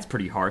mean, that's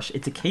pretty harsh.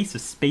 It's a case of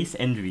space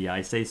envy,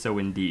 I say so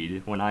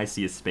indeed. When I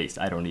see a space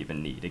I don't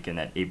even need. Again,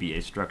 that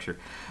ABA structure.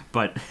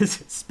 But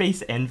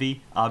space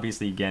envy,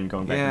 obviously, again,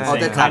 going back to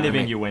the same kind of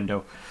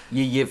innuendo.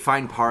 You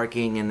find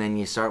parking, and then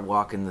you start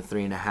walking the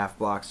 3.5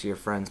 blocks to your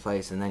friend's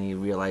place, and then you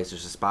realize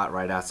there's a spot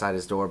right outside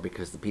his door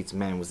because the pizza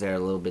man was there a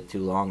little bit too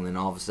long, and then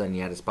all of a sudden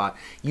you had a spot.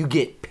 You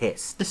get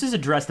pissed. This is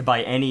addressed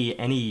by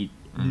any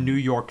New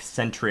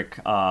York-centric,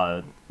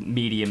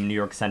 medium New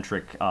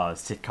York-centric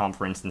sitcom.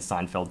 For instance,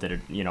 Seinfeld did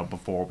it,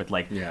 before with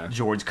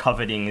George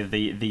coveting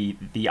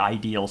the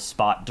ideal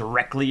spot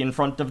directly in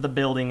front of the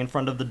building, in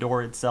front of the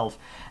door itself,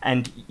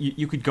 and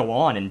you could go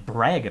on and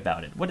brag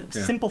about it. What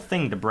a simple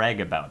thing to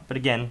brag about. But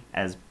again,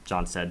 as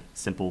John said,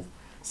 simple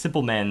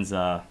man's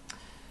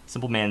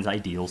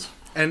ideals.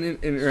 And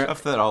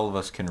stuff that all of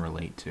us can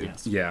relate to.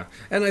 Yes. Yeah,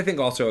 and I think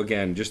also,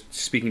 again, just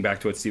speaking back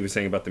to what Steve was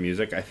saying about the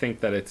music, I think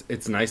that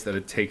it's nice that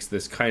it takes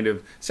this kind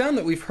of sound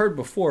that we've heard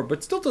before,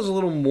 but still does a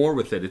little more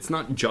with it. It's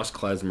not just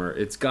klezmer.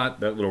 It's got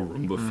that little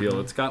Roomba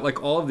feel. It's got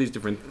all of these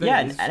different things. Yeah,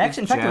 and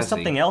actually, in fact, there was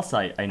something else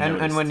I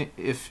noticed. And when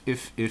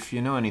if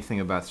you know anything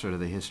about sort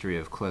of the history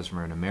of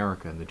klezmer in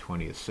America in the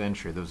 20th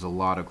century, there was a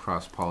lot of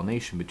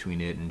cross-pollination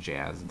between it and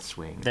jazz and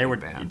swing.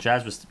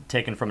 Jazz was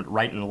taken from it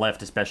right and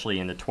left, especially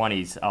in the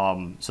 20s,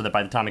 so that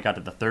by the time it got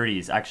to the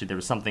 30s, actually there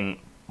was something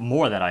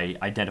more that I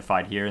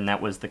identified here, and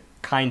that was the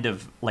kind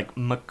of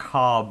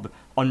macabre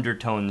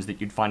undertones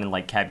that you'd find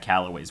in Cab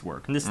Calloway's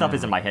work. And this stuff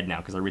is in my head now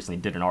because I recently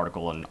did an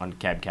article on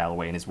Cab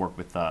Calloway and his work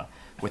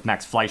with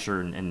Max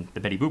Fleischer and the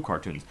Betty Boop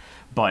cartoons.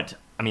 But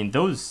I mean,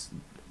 those,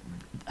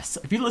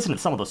 if you listen to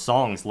some of those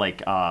songs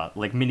like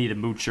Minnie the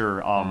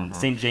Moocher,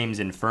 St. James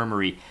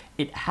Infirmary,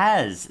 it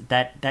has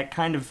that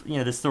kind of,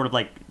 this sort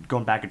of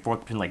going back and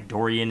forth between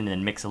Dorian and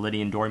then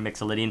Mixolydian, Dorian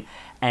Mixolydian,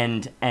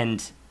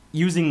 and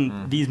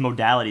using these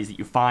modalities that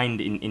you find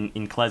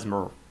in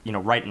klezmer,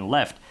 right and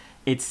left.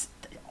 It's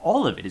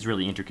all of it is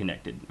really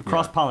interconnected.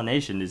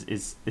 Cross-pollination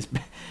is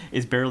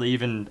barely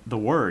even the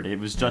word. It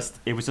was just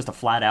a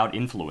flat-out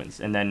influence,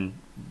 and then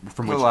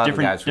from which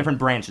different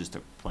branches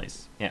took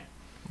place. Yeah.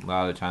 A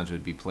lot of the times it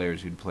would be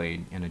players who'd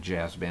played in a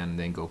jazz band and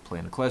then go play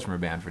in a klezmer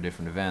band for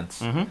different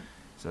events. Mm-hmm.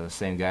 So the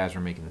same guys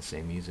were making the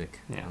same music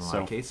in a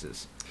lot of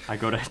cases. I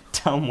go to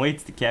Tom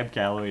Waits to Cab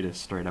Calloway to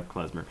straight up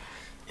klezmer.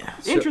 Yeah.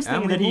 So,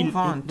 interesting that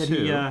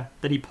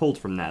he pulled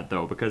from that,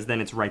 though, because then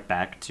it's right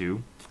back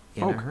to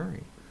In a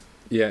Hurry.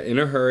 Yeah, In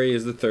a Hurry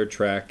is the third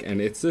track,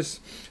 and it's this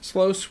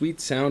slow,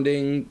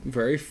 sweet-sounding,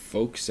 very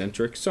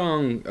folk-centric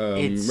song,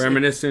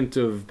 reminiscent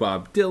of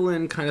Bob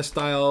Dylan kind of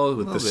style,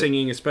 with the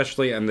singing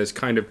especially, and this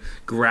kind of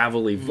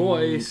gravelly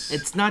voice.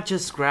 It's not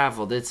just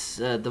graveled. It's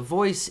the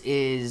voice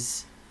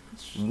is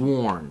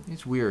worn.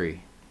 It's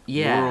weary.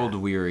 Yeah. World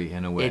weary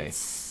in a way.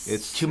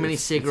 It's too many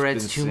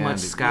cigarettes, too much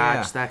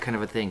scotch, that kind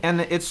of a thing.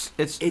 And it's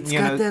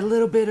got that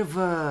little bit of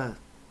a...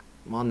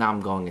 Well, now I'm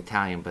going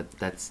Italian, but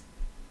that's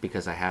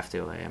because I have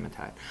to. I am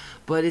Italian.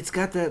 But it's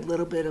got that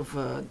little bit of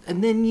a...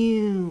 And then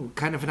you...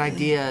 Kind of an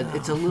idea.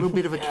 It's a little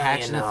bit of a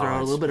catch in the throat,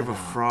 a little bit of a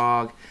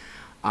frog.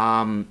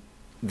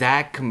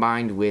 That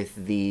combined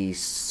with the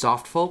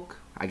soft folk,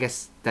 I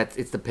guess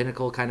it's the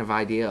pinnacle kind of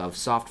idea of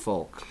soft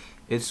folk.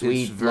 It's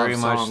very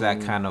much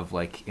that kind of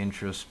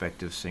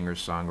introspective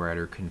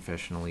singer-songwriter,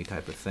 confessionally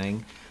type of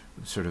thing.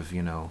 Sort of,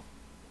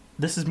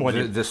 This is more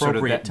the appropriate sort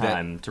of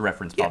time to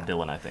reference Bob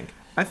Dylan, I think.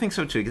 I think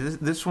so, too. 'Cause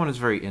this one is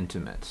very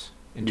intimate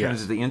in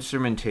terms of the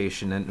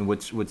instrumentation. And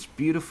what's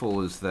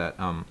beautiful is that,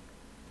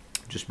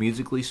 just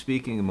musically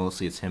speaking,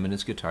 mostly it's him and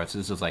his guitar. So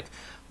this is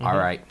all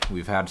right,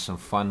 we've had some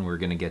fun. We're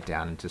going to get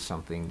down into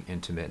something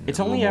intimate and it's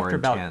a little only more after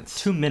intense.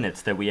 About 2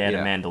 minutes that we add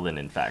a mandolin,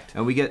 in fact.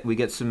 And we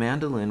get some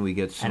mandolin, we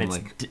get some it's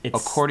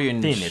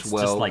accordion thin.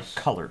 swells. It's just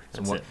colored.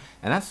 That's it.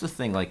 And that's the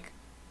thing,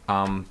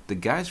 the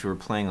guys who were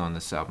playing on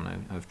this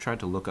album, I've tried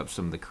to look up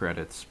some of the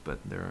credits, but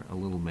they're a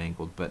little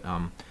mangled. But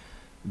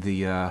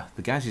the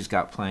guys he's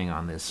got playing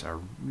on this are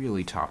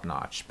really top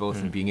notch,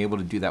 both in being able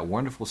to do that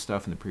wonderful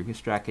stuff in the previous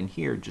track and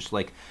here, just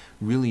like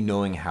really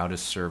knowing how to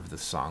serve the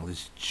song.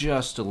 There's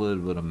just a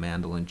little bit of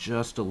mandolin,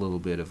 just a little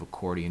bit of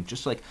accordion,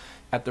 just like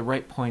at the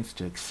right points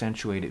to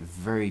accentuate it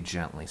very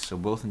gently. So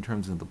both in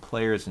terms of the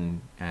players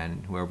and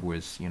whoever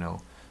was,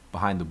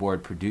 behind the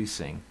board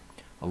producing,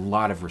 a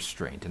lot of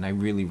restraint, and I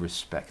really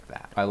respect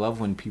that. I love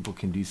when people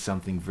can do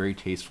something very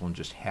tasteful and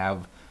just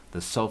have the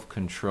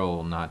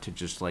self-control not to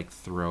just like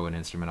throw an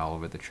instrument all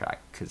over the track,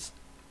 because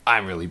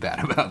I'm really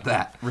bad about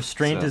that.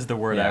 Restraint So, is the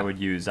word yeah. I would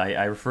use.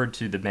 I referred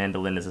to the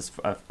mandolin as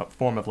a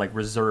form of like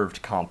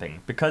reserved comping,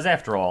 because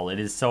after all, it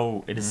is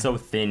so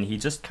thin. He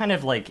just kind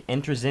of like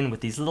enters in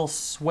with these little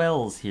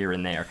swells here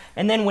and there,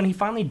 and then when he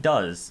finally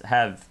does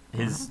have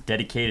his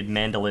dedicated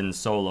mandolin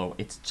solo,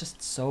 it's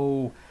just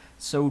so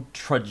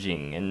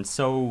trudging and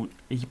so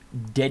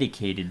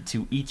dedicated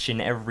to each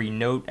and every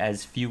note,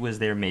 as few as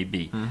there may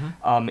be.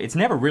 It's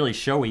never really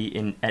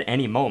showy at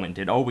any moment.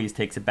 It always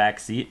takes a back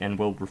seat and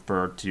will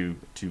refer to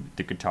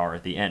the guitar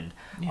at the end.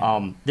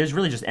 There's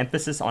really just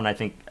emphasis on, I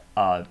think,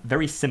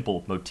 very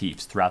simple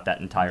motifs throughout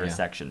that entire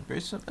section.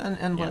 Very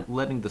and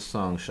letting the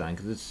song shine,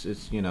 because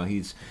it's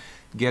he's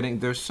getting,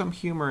 there's some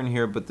humor in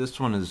here, but this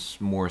one is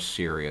more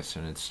serious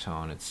in its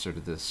tone. It's sort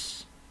of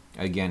this,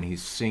 again,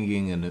 he's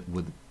singing and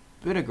with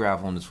bit of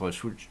gravel in his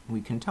voice, which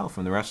we can tell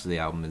from the rest of the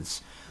album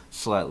is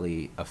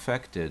slightly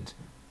affected,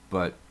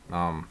 but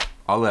I'll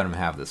let him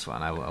have this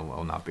one. I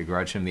will not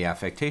begrudge him the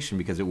affectation,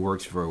 because it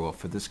works very well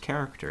for this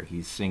character.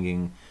 He's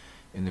singing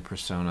in the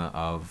persona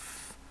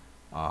of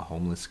a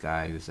homeless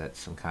guy who's at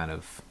some kind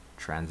of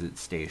transit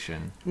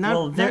station.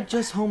 Not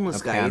just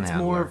homeless A guy. It's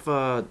more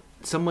panhandler. of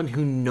someone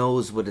who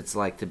knows what it's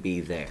like to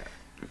be there.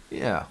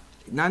 Yeah.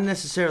 Not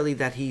necessarily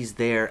that he's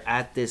there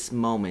at this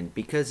moment,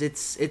 because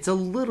it's a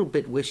little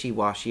bit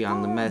wishy-washy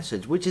on the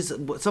message, which is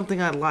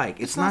something I like.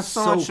 It's not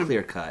so much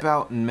clear-cut.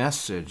 about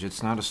message.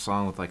 It's not a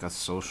song with like a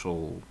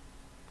social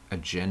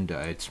agenda.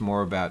 It's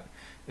more about,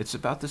 it's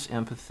about this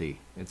empathy.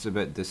 It's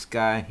about this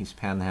guy, he's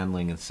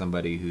panhandling, and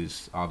somebody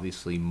who's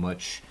obviously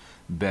much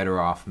better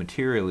off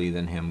materially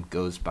than him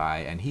goes by,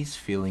 and he's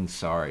feeling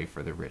sorry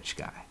for the rich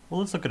guy. Well,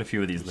 let's look at a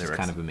few of these Which lyrics. is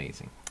kind of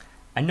amazing.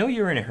 I know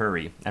you're in a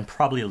hurry and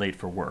probably late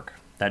for work.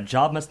 That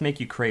job must make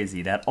you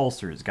crazy. That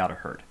ulcer's gotta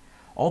hurt.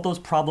 All those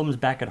problems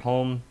back at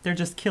home, they're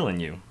just killing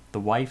you. The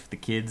wife, the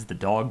kids, the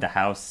dog, the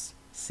house.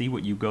 See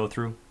what you go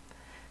through?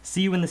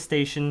 See you in the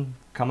station,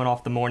 coming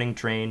off the morning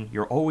train.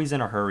 You're always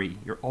in a hurry.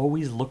 You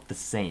always look the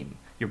same.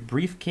 Your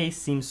briefcase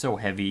seems so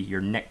heavy.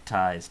 Your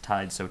neckties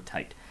tied so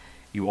tight.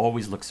 You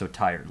always look so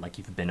tired, like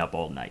you've been up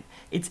all night.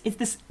 It's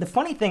this. The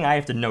funny thing I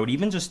have to note,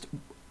 even just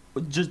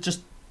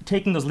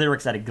taking those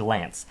lyrics at a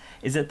glance,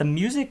 is that the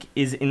music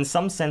is in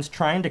some sense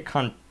trying to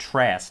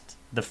contrast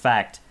the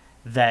fact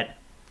that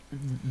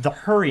the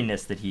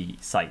hurriness that he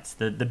cites,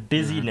 the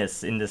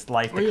busyness in this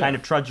life, the kind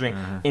of trudging,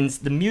 in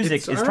the music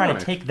It's is trying ironic.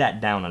 to take that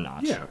down a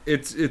notch. Yeah,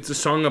 it's a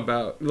song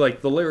about,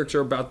 like, the lyrics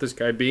are about this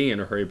guy being in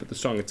a hurry, but the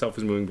song itself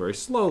is moving very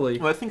slowly.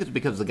 Well, I think it's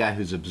because the guy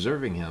who's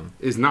observing him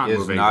Is not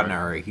moving not in very-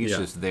 a hurry. He's yeah.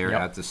 just there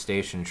Yep. at the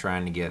station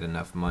trying to get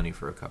enough money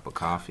for a cup of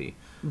coffee,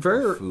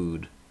 Very- or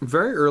food.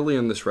 Very early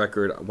in this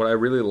record, what I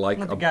really like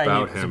The guy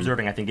about he's him...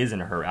 observing, I think, is in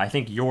a hurry. I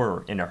think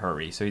you're in a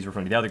hurry, so he's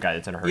referring to the other guy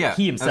that's in a hurry. Yeah,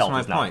 He himself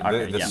that's is my not. point.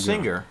 Okay, The yeah.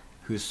 singer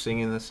who's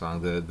singing the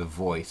song, the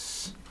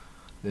voice,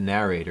 the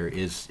narrator,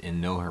 is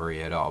in no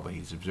hurry at all, but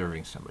he's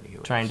observing somebody who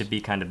Trying is. to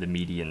be kind of the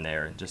median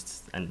there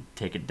and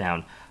take it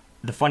down.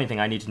 The funny thing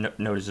I need to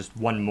note is just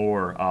one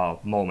more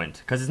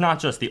moment, because it's not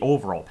just the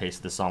overall pace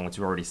of the song, which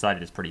we already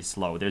cited is pretty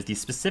slow. There's these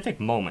specific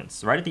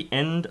moments right at the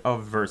end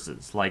of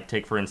verses, like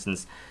take for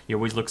instance, you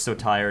always look so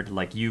tired,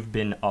 like you've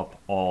been up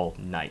all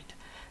night.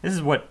 This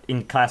is what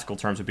in classical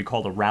terms would be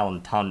called a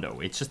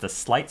rallentando. It's just a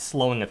slight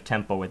slowing of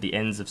tempo at the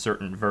ends of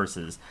certain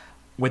verses,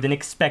 with an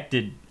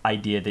expected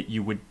idea that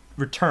you would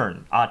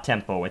return a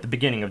tempo at the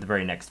beginning of the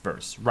very next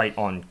verse, right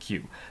on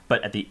cue.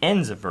 But at the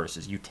ends of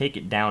verses, you take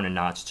it down a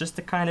notch just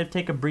to kind of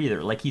take a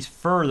breather, like he's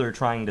further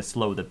trying to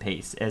slow the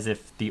pace, as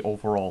if the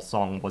overall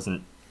song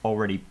wasn't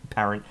already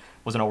apparent,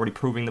 wasn't already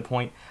proving the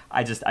point.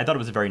 I thought it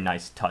was a very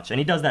nice touch, and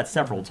he does that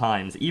several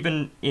times,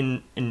 even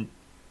in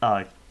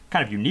kind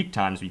of unique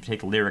times when you take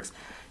the lyrics.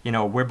 You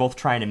know, we're both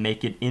trying to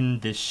make it in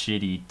this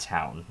shitty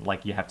town.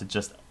 Like, you have to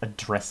just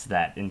address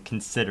that and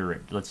consider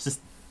it. Let's just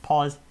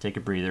pause, take a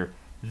breather,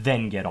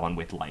 then get on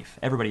with life.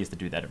 Everybody has to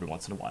do that every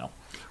once in a while.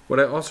 What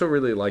I also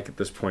really like at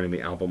this point in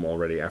the album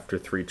already, after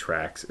 3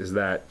 tracks, is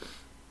that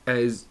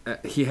as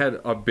he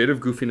had a bit of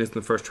goofiness in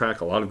the first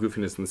track, a lot of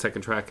goofiness in the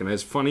second track, and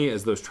as funny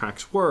as those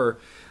tracks were,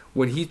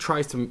 when he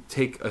tries to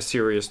take a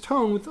serious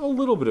tone with a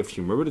little bit of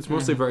humor, but it's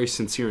mostly very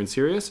sincere and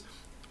serious,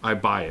 I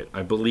buy it.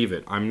 I believe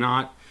it. I'm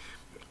not...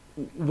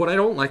 What I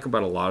don't like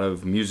about a lot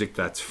of music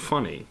that's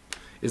funny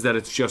is that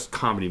it's just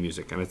comedy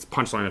music and it's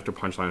punchline after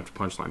punchline after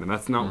punchline, and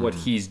that's not what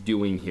he's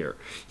doing here.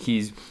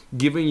 He's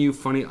giving you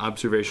funny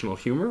observational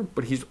humor,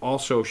 but he's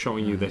also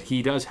showing you that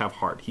he does have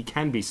heart. He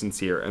can be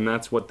sincere, and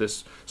that's what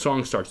this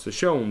song starts to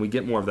show, and we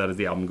get more of that as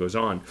the album goes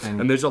on.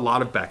 And there's a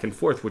lot of back and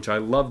forth, which I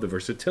love the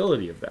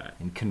versatility of that.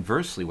 And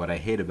conversely, what I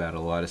hate about a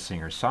lot of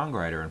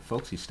singer-songwriter and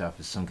folksy stuff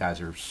is some guys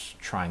are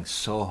trying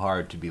so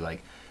hard to be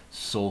like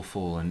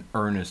soulful and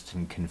earnest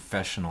and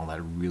confessional that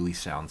it really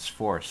sounds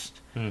forced.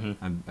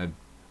 I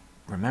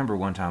remember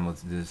one time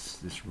with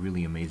this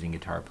really amazing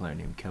guitar player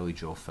named Kelly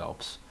Joe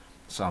Phelps.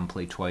 Saw him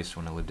play twice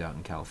when I lived out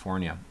in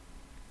California.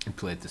 He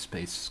played at this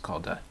place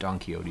called Don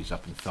Quixote's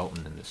up in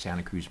Felton in the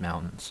Santa Cruz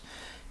Mountains.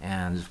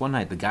 And this one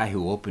night, the guy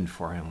who opened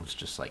for him was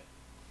just like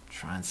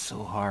trying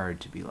so hard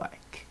to be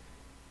like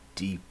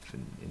deep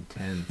and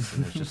intense,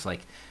 and it's just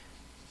like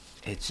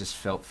it just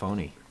felt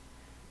phony.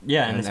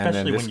 Yeah, and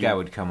especially then this when guy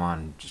would come on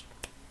and just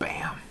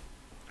bam.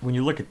 When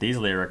you look at these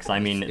lyrics, I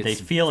mean, they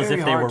It's feel as very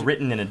if they were hard to-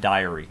 written in a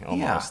diary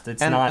almost. Yeah,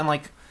 It's and, not and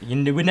like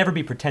it would never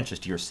be pretentious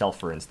to yourself,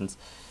 for instance.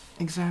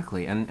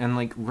 exactly, and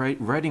like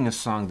writing a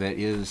song that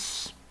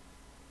is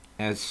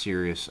as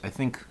serious. I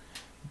think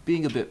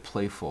being a bit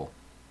playful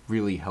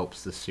really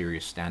helps the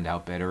serious stand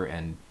out better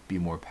and be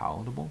more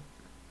palatable.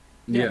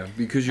 Yeah,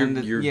 because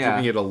you're yeah.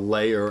 giving it a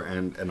layer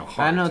and a heart.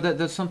 I know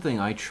that's something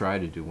I try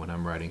to do when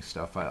I'm writing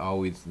stuff. I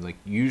always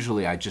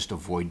usually I just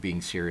avoid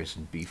being serious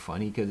and be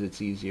funny because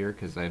it's easier.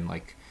 Because I'm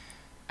like,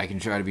 I can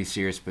try to be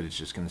serious, but it's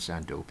just going to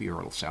sound dopey or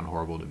it'll sound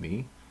horrible to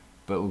me.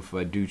 But if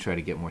I do try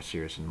to get more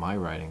serious in my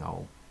writing,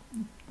 I'll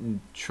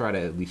try to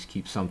at least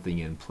keep something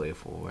in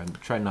playful and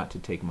try not to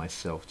take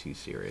myself too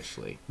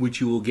seriously.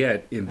 Which you will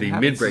get in the It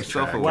happens mid-break to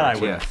track. self-aware. What I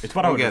would, Yes, it's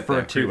what I we'll would get refer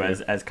there.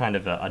 to as kind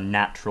of a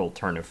natural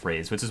turn of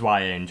phrase, which is why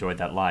I enjoyed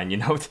that line. You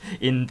know,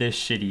 in this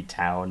shitty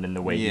town, and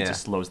the way he Yeah.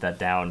 just slows that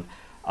down.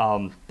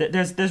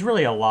 There's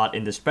really a lot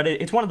in this, but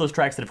it's one of those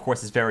tracks that, of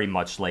course, is very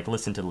much like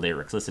listen to the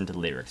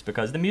lyrics,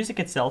 because the music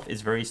itself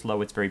is very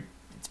slow. It's very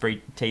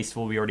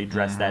tasteful. We already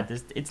addressed that.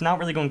 It's not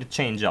really going to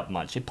change up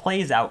much. It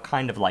plays out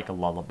kind of like a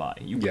lullaby.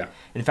 Yeah.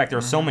 In fact, there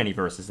are so many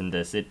verses in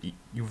this.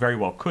 You very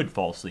well could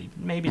fall asleep.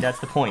 Maybe that's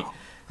the point.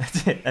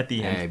 That's it at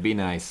the end. Hey, be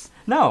nice.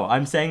 No,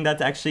 I'm saying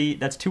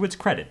that's to its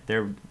credit.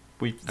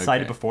 We've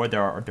cited Okay. before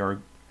there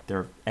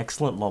are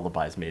excellent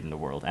lullabies made in the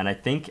world, and I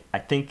think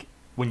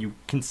when you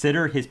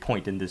consider his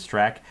point in this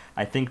track,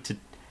 I think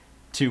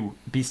to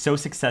be so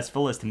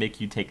successful as to make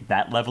you take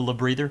that level of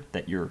breather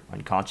that you're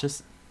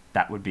unconscious,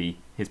 that would be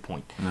his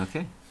point.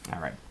 Okay. All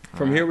right.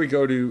 From here we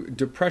go to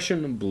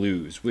Depression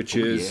Blues, which Oh,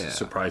 is, yeah.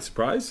 surprise,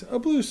 surprise, a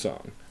blues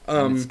song.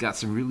 And it's got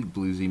some really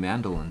bluesy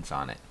mandolins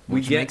on it, we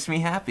which get- makes me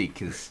happy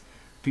because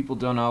people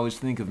don't always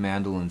think of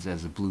mandolins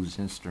as a blues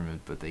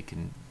instrument, but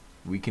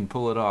we can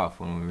pull it off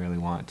when we really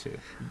want to.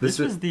 This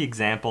was the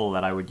example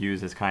that I would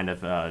use as kind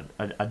of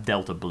a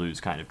Delta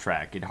blues kind of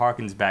track. It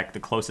harkens back the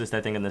closest,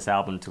 I think, in this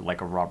album to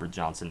like a Robert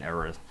Johnson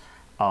era.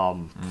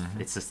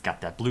 It's just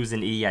got that blues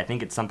in E. I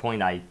think at some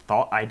point I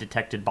thought I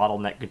detected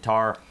bottleneck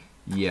guitar.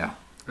 Yeah.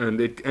 And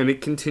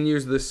it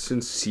continues this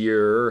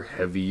sincere,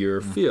 heavier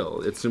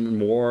feel. It's a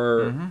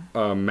more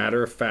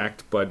matter of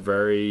fact, but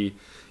very,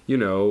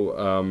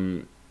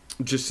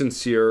 just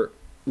sincere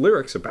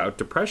lyrics about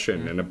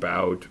depression and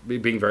about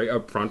being very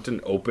upfront and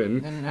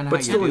open, And how but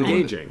you still deal with it.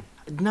 engaging.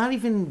 Not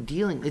even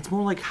dealing. It's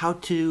more like how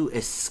to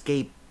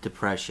escape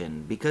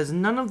depression, because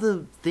none of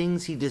the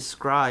things he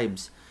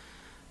describes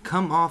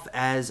come off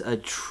as a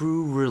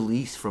true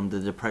release from the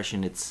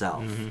depression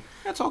itself.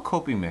 That's all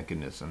coping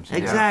mechanisms.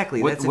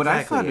 Exactly, that's what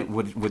exactly I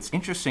thought. it. What's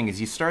interesting is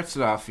he starts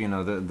it off. The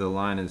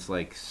line is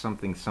like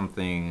something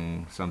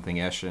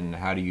Eschen.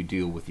 How do you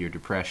deal with your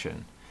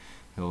depression?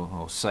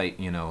 He'll cite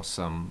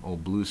some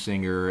old blues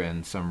singer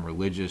and some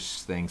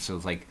religious thing. So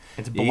it's like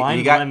It's you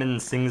Blind got-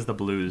 Lemon sings the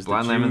blues.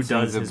 Blind the Jew Lemon does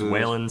sings the his blues.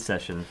 wailing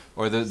session.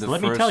 Or the So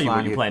let me first tell you what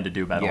line, you plan to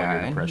do about all your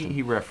and depression.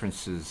 he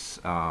references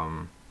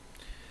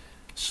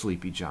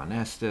Sleepy John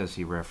Estes.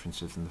 He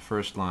references in the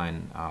first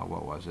line.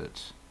 What was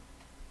it?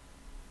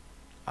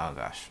 Oh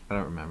gosh, I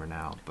don't remember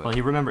now. But Well,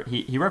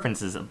 he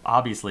references,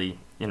 obviously,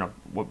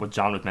 what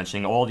John was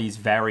mentioning, all these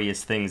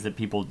various things that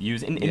people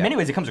use. In Yeah. many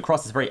ways, it comes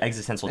across as a very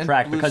existential and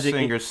track blues because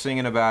singers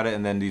singing about it,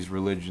 and then these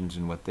religions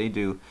and what they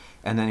do,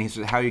 and then he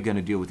says, "How are you going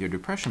to deal with your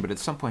depression?" But at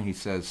some point, he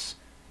says,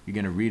 "You're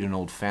going to read an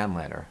old fan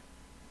letter,"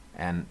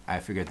 and I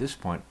figure at this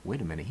point,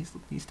 wait a minute,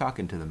 he's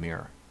talking to the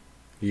mirror.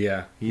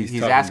 Yeah. He's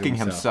talking to asking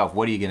himself,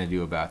 "What are you going to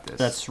do about this?"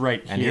 That's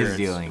right And here. he's It's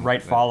dealing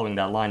right with- following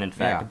that line. In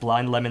fact, Yeah.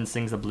 Blind Lemon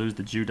sings the blues,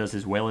 the Jew does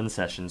his wailing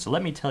session. So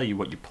let me tell you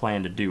what you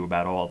plan to do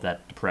about all of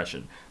that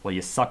depression. Well,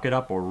 you suck it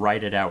up or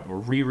write it out or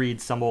reread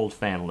some old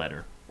fan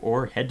letter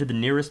or head to the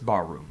nearest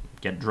bar room.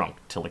 Get drunk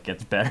till it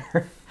gets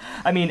better.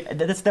 I mean,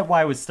 that's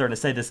why I was starting to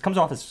say this comes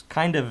off as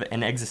kind of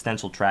an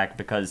existential track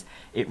because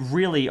it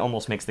really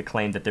almost makes the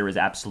claim that there is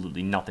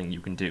absolutely nothing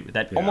you can do.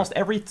 That Yeah. almost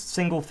every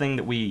single thing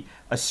that we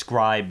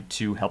ascribe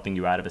to helping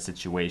you out of a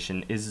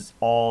situation is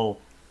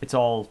all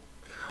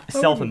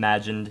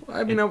self-imagined.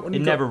 I mean, it I wouldn't it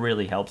go- never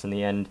really helps in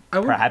the end. I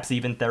would- Perhaps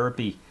even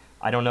therapy.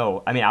 I don't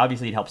know. I mean,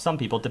 obviously it helps some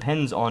people. It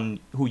depends on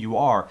who you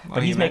are. But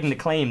Well, he's you making the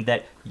mentioned- claim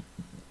that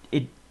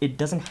it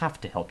doesn't have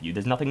to help you.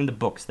 There's nothing in the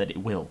books that it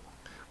will.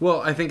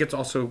 Well, I think it's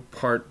also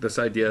part this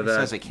idea It that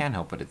says it can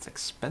help, but it's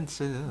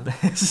expensive.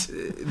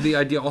 the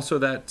idea also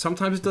that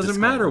sometimes it doesn't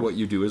Disclaimer. matter what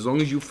you do as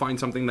long as you find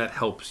something that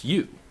helps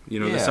you. You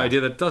know, this Yeah.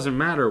 idea that doesn't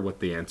matter what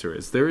the answer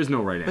is. There is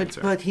no right answer.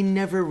 But he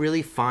never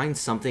really finds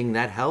something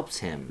that helps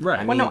him.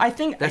 Right. I Well, no, I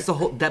think- that's the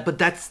whole.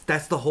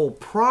 That's the whole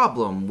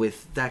problem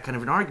with that kind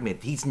of an argument.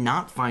 He's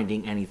not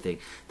finding anything.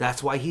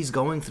 That's why he's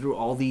going through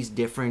all these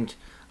different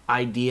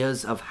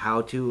ideas of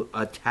how to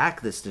attack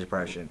this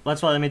depression.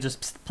 That's why let me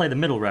just play the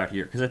middle route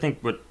here, because I think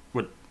what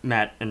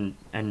Matt and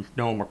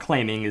Noam were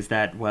claiming is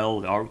that,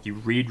 well, or you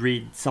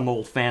read some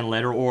old fan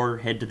letter or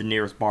head to the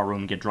nearest bar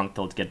room and get drunk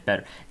till it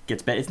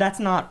gets better. That's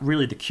not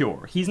really the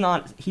cure. He's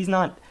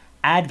not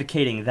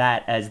advocating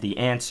that as the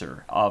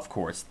answer, of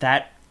course.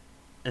 That,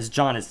 as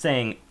John is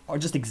saying, are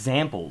just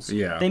examples.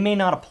 Yeah. They may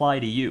not apply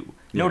to you.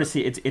 Yeah. Notice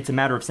it's a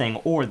matter of saying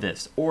or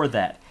this or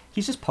that.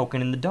 He's just poking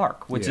in the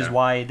dark, which is Yeah.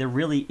 why there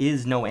really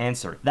is no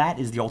answer. That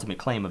is the ultimate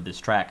claim of this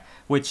track,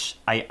 which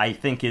I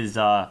think is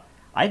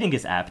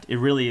apt. It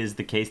really is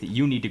the case that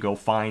you need to go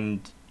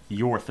find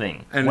your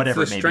thing, And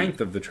whatever it's the it may strength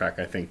be. of the track,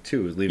 I think,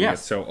 too, is leaving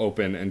Yes. it so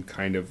open and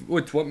kind of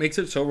what makes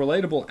it so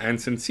relatable and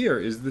sincere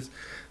is this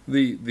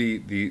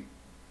the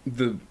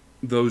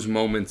those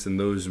moments and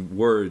those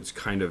words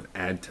kind of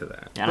add to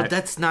that. And But I-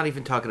 that's not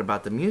even talking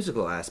about the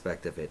musical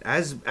aspect of it.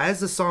 As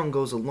the song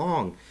goes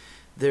along,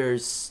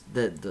 there's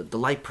the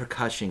light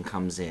percussion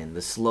comes in,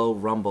 the slow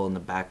rumble in the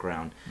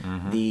background,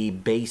 the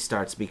bass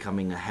starts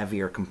becoming a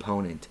heavier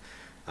component,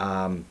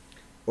 and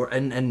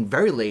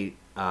very late,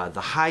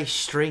 the high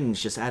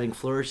strings just adding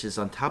flourishes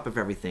on top of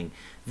everything.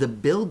 The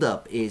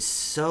buildup is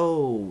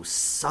so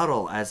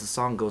subtle as the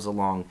song goes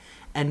along,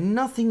 and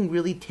nothing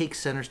really takes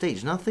center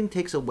stage. Nothing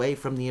takes away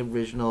from the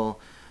original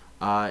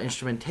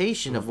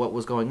instrumentation of what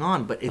was going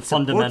on, but it supports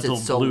fundamental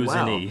it so blues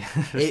well. in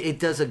It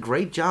does a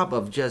great job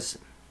of just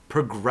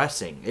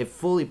progressing. It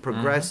fully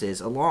progresses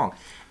along,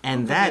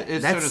 and It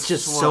sort that's of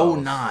just so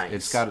swells. nice.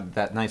 It's got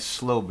that nice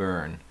slow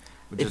burn.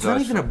 Which It's is not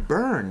always even a fun.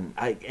 burn.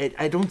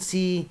 I don't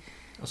see.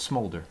 A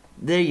smolder.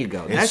 There you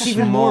go. It That's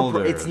even more.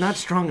 smolders. It's not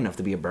strong enough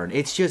to be a burn.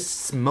 It's just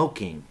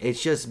smoking.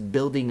 It's just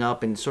building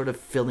up and sort of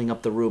filling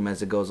up the room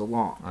as it goes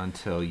along.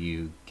 Until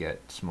you get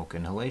smoke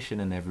inhalation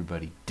and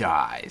everybody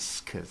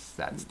dies, because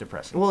that's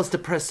depressing. Well, it's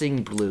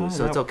depressing blues,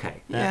 so it's no.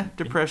 okay. Yeah,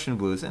 depression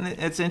blues, and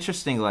it's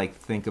interesting. Like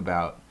think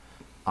about,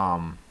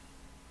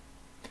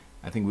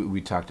 I think we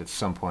talked at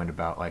some point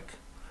about like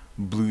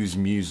blues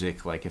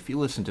music. Like if you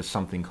listen to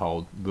something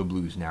called the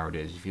blues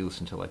nowadays, if you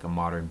listen to like a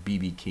modern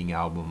B.B. King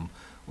album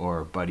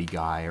or Buddy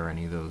Guy or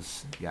any of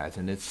those guys,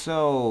 and it's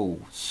so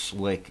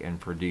slick and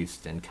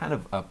produced and kind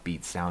of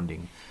upbeat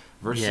sounding,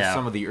 versus Yeah.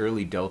 some of the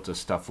early Delta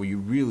stuff where you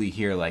really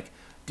hear like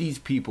these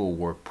people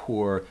were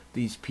poor,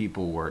 these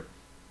people were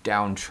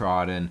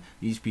downtrodden,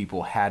 these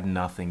people had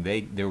nothing.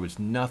 There was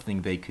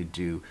nothing they could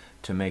do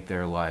to make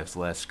their lives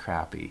less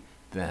crappy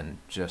than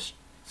just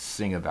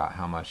sing about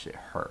how much it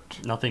hurt.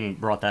 Nothing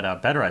brought that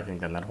out better, I think,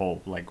 than that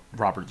whole like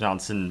Robert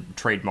Johnson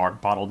trademark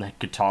bottleneck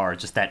guitar,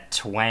 just that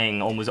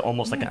twang,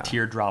 almost like Yeah. a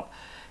teardrop.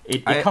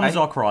 It I- comes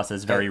I- across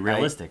as very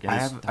realistic, and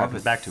I it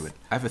harkens back to it.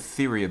 I have a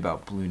theory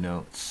about Blue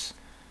Notes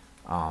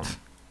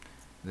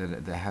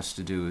that has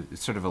to do.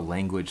 It's sort of a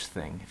language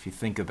thing. If you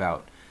think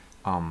about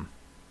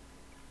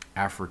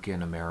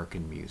African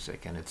American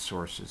music and its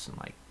sources, and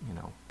like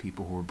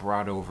people who were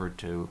brought over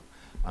to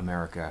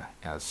America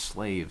as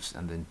slaves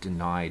and then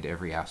denied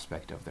every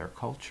aspect of their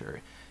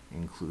culture,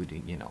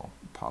 including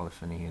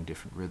polyphony and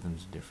different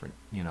rhythms, different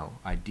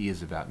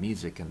ideas about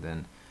music, and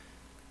then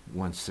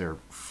once they're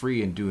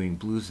free and doing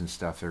blues and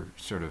stuff, they're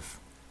sort of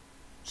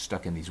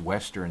stuck in these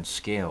Western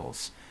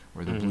scales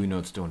where the blue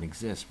notes don't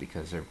exist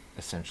because they're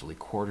essentially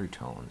quarter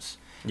tones.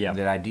 Yeah.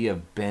 That idea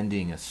of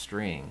bending a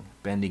string,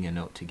 bending a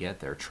note to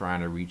get there,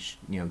 trying to reach,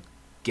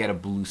 get a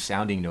blue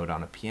sounding note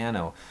on a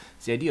piano.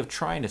 It's the idea of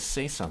trying to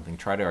say something,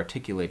 try to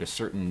articulate a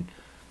certain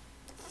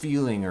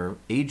feeling or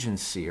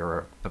agency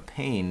or a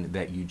pain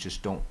that you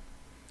just don't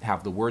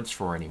have the words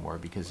for anymore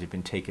because they've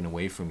been taken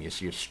away from you.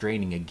 So you're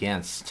straining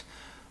against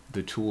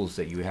the tools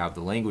that you have,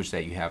 the language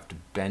that you have to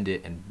bend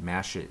it and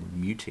mash it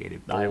and mutate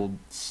it,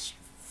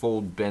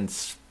 fold, bend,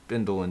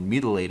 spindle, and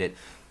mutilate it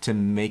to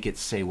make it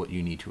say what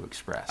you need to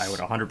express. I would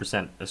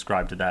 100%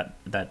 ascribe to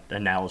that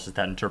analysis,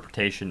 that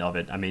interpretation of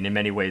it. I mean, in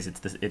many ways,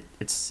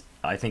 it's.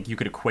 I think you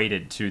could equate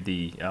it to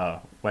the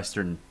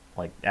Western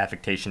like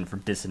affectation for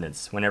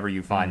dissonance. Whenever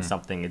you find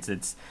something, it's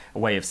a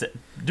way of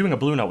doing a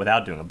blue note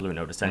without doing a blue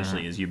note.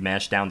 Essentially, is you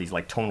mash down these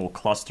like tonal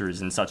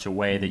clusters in such a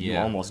way that you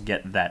Yeah. almost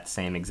get that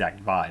same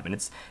exact vibe. And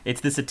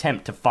it's this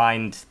attempt to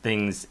find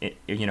things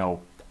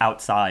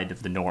outside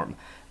of the norm.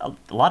 A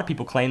lot of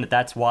people claim that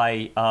that's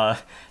why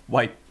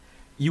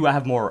you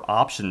have more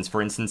options,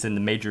 for instance, in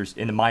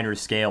the minor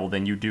scale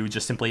than you do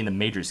just simply in the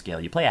major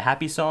scale. You play a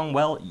happy song,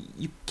 well,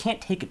 you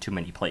can't take it too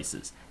many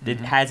places.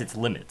 It has its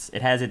limits.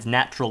 It has its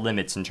natural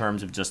limits in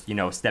terms of just,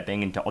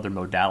 stepping into other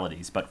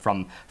modalities. But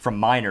from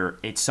minor,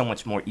 it's so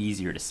much more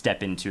easier to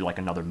step into like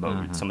another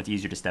mode. It's so much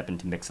easier to step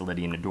into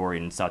Mixolydian and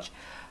Dorian and such.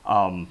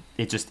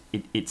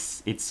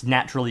 It's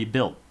naturally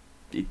built.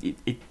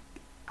 It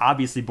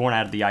obviously born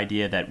out of the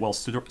idea that, well,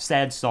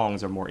 sad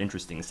songs are more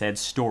interesting. Sad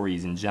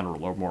stories in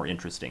general are more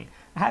interesting.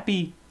 A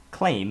happy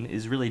claim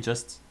is really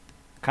just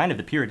kind of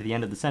the period at the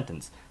end of the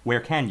sentence. Where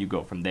can you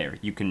go from there?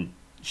 You can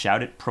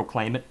shout it,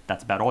 proclaim it.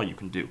 That's about all you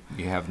can do.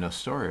 You have no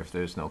story if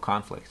there's no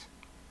conflict.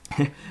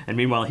 And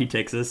meanwhile, he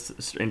takes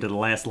us into the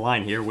last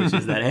line here, which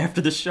is that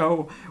after the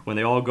show, when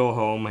they all go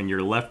home and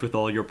you're left with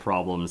all your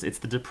problems, it's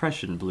the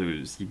depression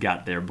blues you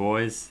got there,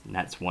 boys. And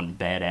that's one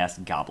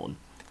badass goblin.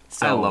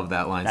 So I love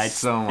that line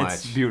so much.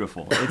 It's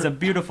beautiful. It's a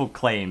beautiful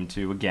claim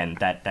to, again,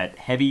 that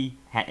heavy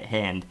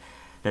hand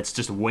that's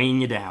just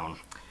weighing you down.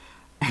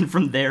 And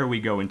from there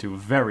we go into a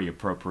very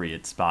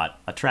appropriate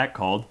spot, a track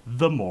called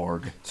The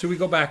Morgue. So we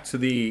go back to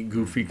the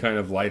goofy kind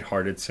of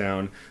lighthearted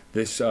sound.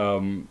 This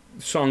song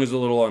is a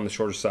little on the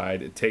shorter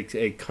side. It takes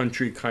a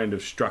country kind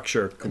of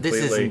structure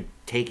completely. This isn't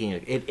taking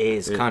it. It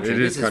is country.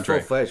 It is country.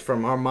 Full-fledged.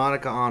 From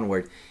harmonica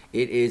onward,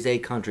 it is a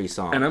country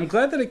song. And I'm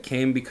glad that it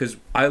came because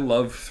I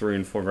love 3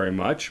 and 4 very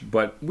much,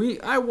 but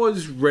I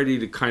was ready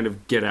to kind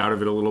of get out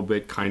of it a little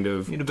bit, kind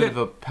of. Need a bit of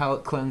a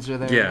palate cleanser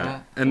there.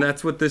 Yeah, and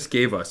that's what this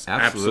gave us.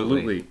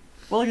 Absolutely.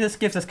 Well, this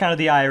gives us kind of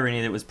the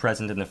irony that was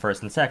present in the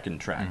first and second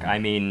track. I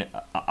mean,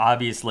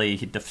 obviously,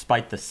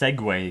 despite the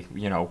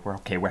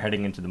segue, we're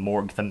heading into the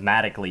morgue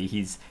thematically.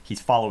 He's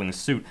following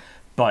suit,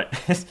 but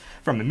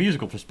from a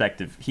musical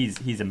perspective,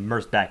 he's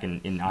immersed back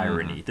in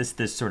irony.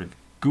 This sort of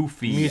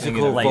goofy,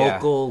 musical,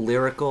 vocal,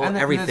 lyrical, and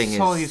everything this is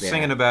whole, he's there.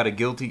 singing about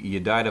you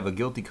died of a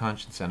guilty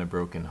conscience and a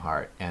broken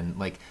heart,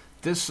 and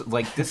this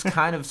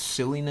kind of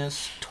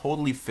silliness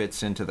totally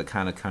fits into the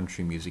kind of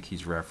country music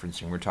he's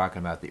referencing. We're talking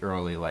about the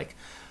early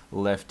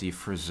Lefty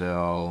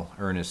Frizzell,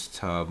 Ernest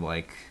Tubb,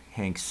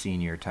 Hank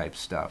Sr. type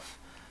stuff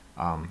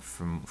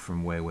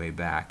from way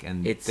back,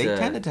 and they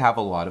tended to have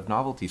a lot of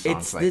novelty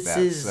songs like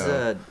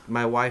that.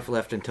 My wife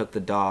left and took the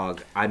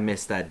dog. I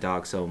miss that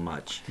dog so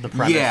much. The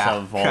premise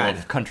of all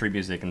of country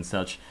music and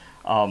such.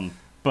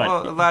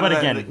 But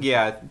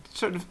again,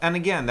 sort of, and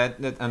again, that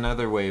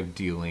another way of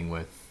dealing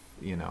with,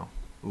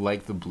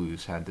 like the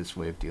blues had this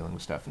way of dealing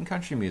with stuff. In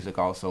country music,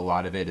 also a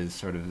lot of it is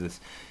sort of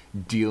this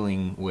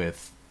dealing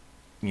with,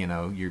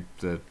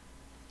 the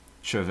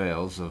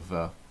travails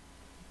of,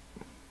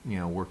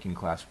 working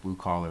class blue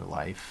collar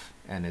life,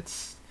 and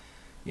it's,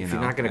 if you're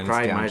not going to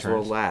cry, you might as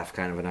well laugh,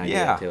 kind of an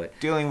idea to it.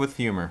 Dealing with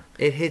humor.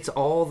 It hits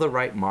all the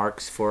right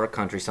marks for a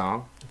country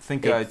song. I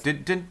think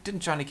didn't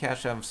Johnny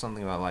Cash have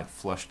something about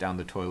flush down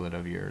the toilet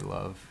of your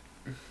love?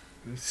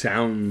 It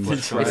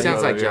sounds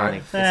like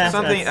Johnny.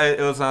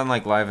 It was on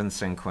Live in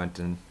San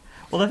Quentin.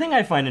 Well, the thing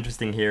I find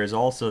interesting here is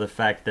also the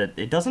fact that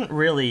it doesn't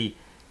really,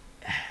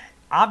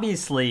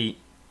 obviously,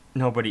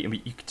 nobody,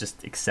 you could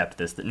just accept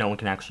this, that no one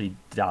can actually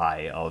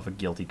die of a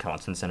guilty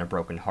conscience and a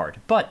broken heart.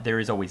 But there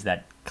is always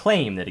that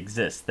claim that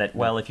exists that,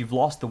 well, if you've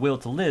lost the will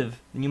to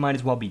live, then you might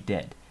as well be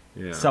dead.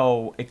 Yeah.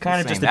 So it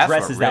kind of just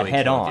addresses that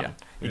head on. Yeah.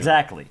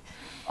 Exactly.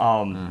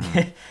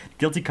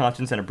 Guilty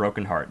conscience and a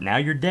broken heart. Now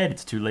you're dead.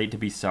 It's too late to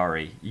be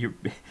sorry. You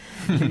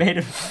made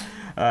it.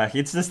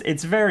 It's a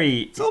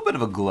little bit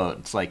of a gloat.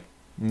 It's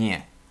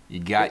yeah. You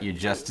got your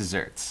just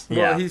desserts.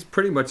 Well, he's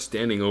pretty much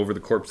standing over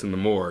the corpse in the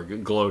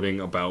morgue, gloating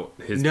about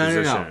his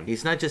position. No.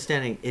 He's not just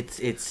standing.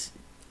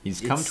 He's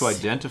come to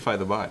identify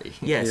the body.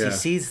 Yes, he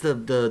sees the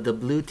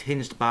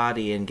blue-tinged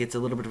body and gets a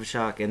little bit of a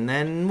shock. And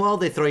then,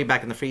 they throw you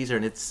back in the freezer,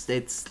 and let's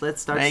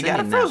start singing. You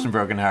got a frozen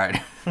broken heart.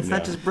 It's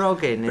not just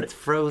broken; it's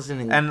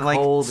frozen and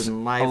cold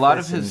and lifeless. A lot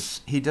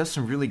of he does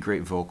some really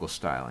great vocal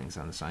stylings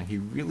on the song. He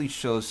really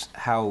shows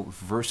how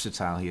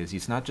versatile he is.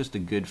 He's not just a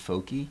good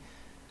folkie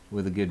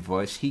with a good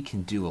voice. He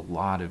can do a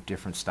lot of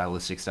different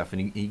stylistic stuff,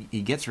 and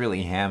he gets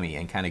really hammy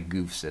and kind of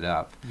goofs it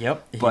up.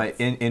 Yep. But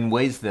in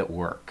ways that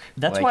work.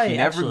 That's why he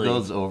never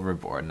goes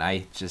overboard, and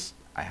I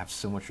have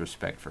so much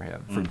respect for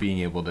him for being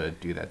able to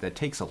do that. That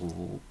takes a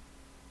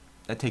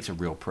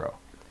real pro.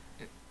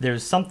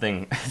 There's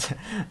something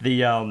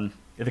the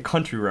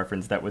country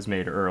reference that was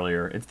made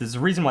earlier. There's a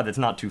reason why that's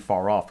not too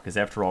far off, because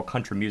after all,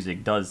 country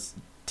music does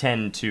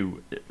tend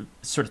to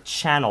sort of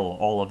channel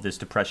all of this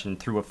depression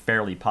through a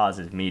fairly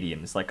positive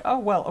medium. It's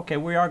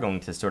we are going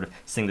to sort of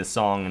sing the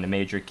song in a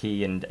major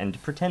key and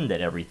pretend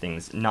that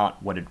everything's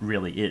not what it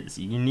really is.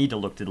 You need to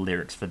look to the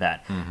lyrics for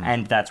that. Mm-hmm.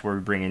 And that's where we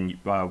bring in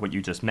what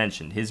you just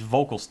mentioned. His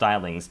vocal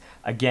stylings,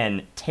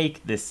 again,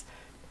 take this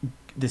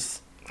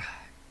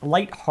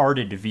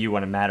lighthearted view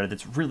on a matter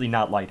that's really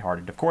not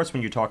lighthearted. Of course,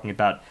 when you're talking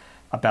about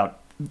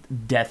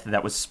death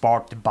that was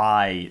sparked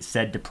by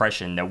said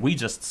depression that we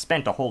just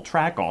spent a whole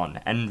track on,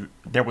 and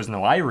there was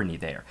no irony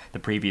there. The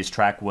previous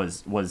track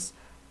was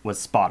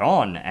spot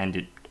on, and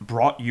it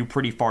brought you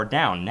pretty far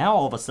down. Now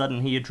all of a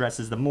sudden he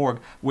addresses the morgue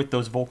with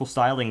those vocal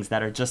stylings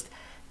that are just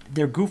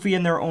they're goofy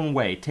in their own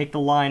way. Take the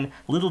line,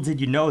 "Little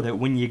did you know that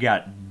when you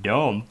got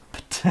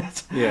dumped,"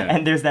 Yeah.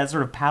 and there's that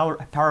sort of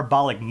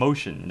parabolic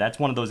motion. That's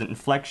one of those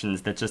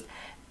inflections that just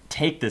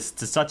take this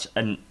to such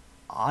an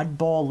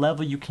oddball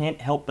level. You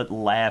can't help but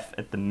laugh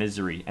at the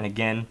misery. And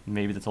again,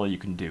 maybe that's all you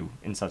can do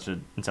in such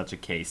a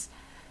case.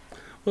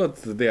 Well,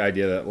 it's the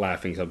idea that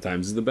laughing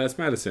sometimes is the best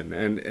medicine,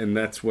 and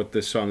that's what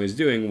this song is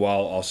doing,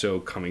 while also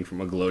coming from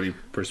a gloaty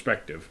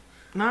perspective.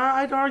 No,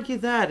 I'd argue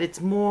that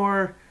it's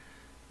more.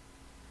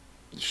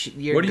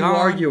 You're What are you gone.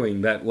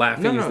 arguing? That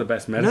laughing is the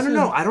best medicine?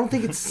 No. I don't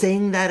think it's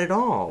saying that at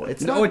all.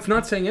 It's No, not. it's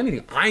not saying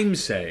anything. I'm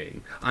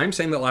saying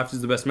that laughter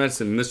is the best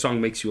medicine, and this song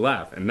makes you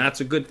laugh, and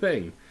that's a good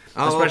thing.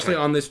 Oh, Especially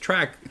okay. on this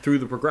track through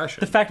the progression.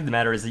 The fact of the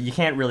matter is that you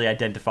can't really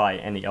identify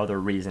any other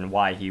reason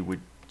why he would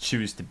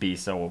choose to be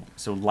so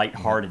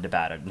lighthearted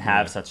about it and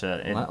have such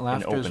an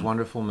Laughter is open.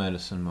 wonderful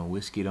medicine, but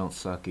whiskey don't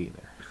suck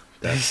either.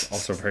 That's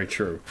also very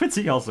true. Which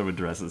he also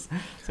addresses.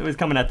 So he's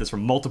coming at this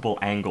from multiple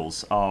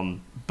angles.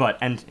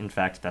 And in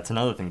fact, that's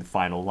another thing the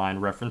final line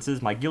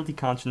references. My guilty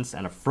conscience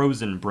and a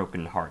frozen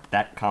broken heart.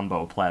 That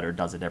combo platter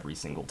does it every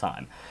single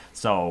time.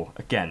 So,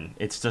 again,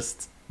 it's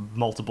just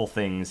multiple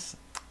things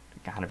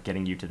kind of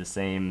getting you to the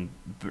same...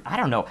 I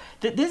don't know.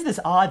 There's this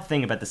odd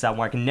thing about this album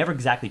where I can never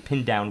exactly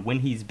pin down when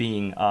he's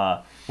being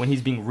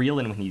real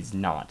and when he's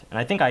not. And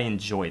I think I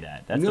enjoy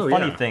that. That's the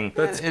funny thing.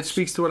 It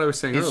speaks to what I was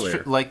saying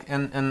earlier.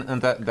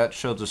 And that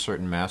shows a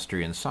certain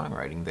mastery in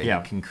songwriting, that Yeah.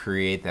 you can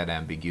create that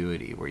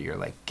ambiguity where you're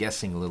like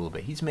guessing a little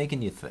bit. He's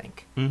making you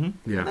think.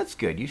 Mm-hmm. Yeah. And that's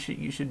good. You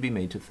should be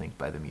made to think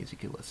by the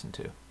music you listen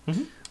to.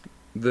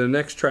 The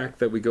next track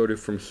that we go to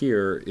from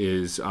here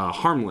is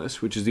Harmless,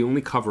 which is the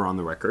only cover on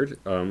the record.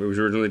 It was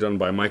originally done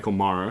by Michael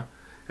Mara,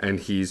 and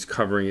he's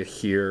covering it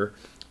here.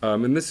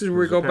 And this is where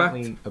we go back.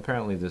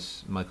 Apparently,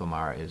 this Michael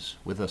Mara is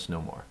with us no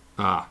more.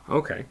 Ah,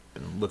 okay.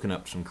 Been looking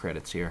up some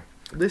credits here.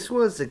 This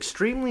was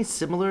extremely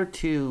similar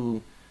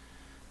to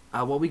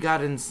what we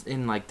got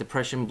in like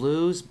Depression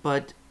Blues,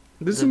 but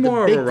This the is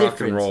more of big a rock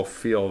difference- and roll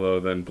feel, though,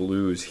 than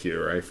blues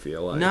here, I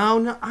feel like.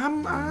 No,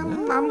 I'm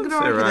gonna say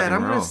argue rock that. and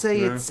I'm gonna roll. say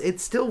Yeah.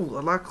 it's still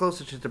a lot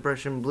closer to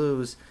Depression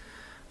Blues,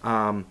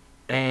 and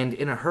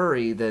In a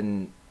Hurry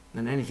than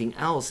anything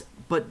else.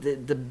 But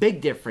the big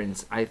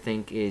difference, I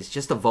think, is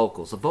just the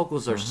vocals. The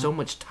vocals are so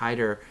much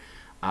tighter,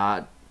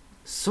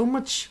 so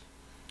much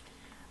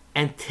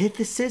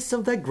antithesis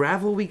of that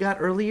gravel we got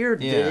earlier.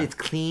 Yeah. It's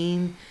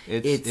clean.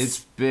 It's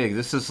big.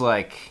 This is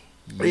like,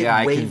 It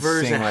I can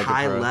wavers sing at like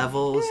high a pro.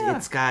 levels. Yeah.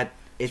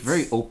 It's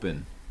Very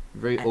open.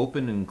 Very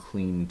open and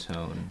clean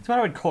tone. It's what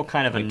I would call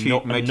kind of a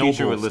My noble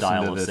teacher would listen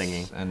style to of this,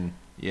 singing. and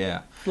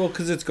yeah, Well,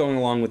 because it's going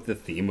along with the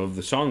theme of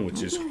the song,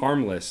 which is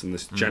harmless and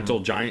this gentle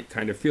giant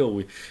kind of feel.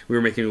 We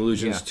were making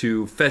allusions Yeah.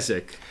 to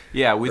Fezzik.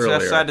 yeah. We Earlier.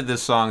 decided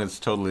this song is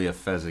totally a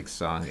Fezzik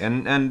song,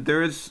 and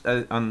there is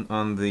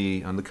on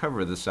the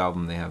cover of this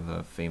album they have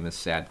a famous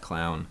sad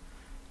clown,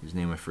 whose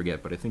name I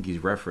forget, but I think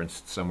he's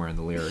referenced somewhere in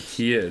the lyrics.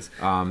 He is.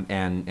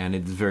 And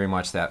it's very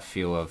much that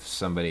feel of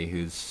somebody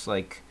who's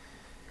like,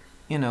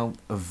 you know,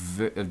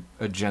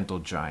 a gentle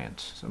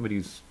giant, somebody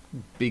who's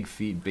big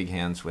feet, big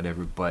hands,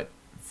 whatever, but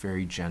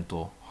very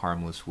gentle,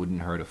 harmless,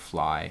 wouldn't hurt a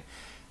fly,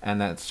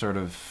 and that sort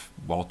of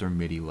Walter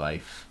Mitty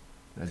life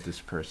that this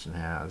person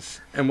has.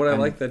 And what I And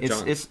like that it's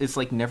John... it's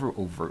like never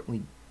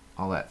overtly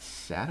all that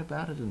sad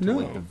about it until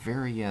like No. the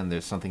very end.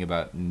 There's something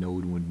about no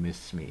one would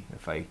miss me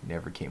if I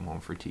never came home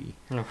for tea.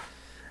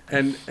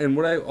 And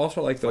what I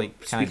also like, though,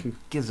 Like kind speaking...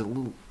 of gives a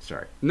little.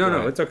 Sorry. No, Go no,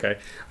 ahead. it's okay.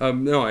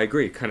 No, I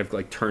agree. It kind of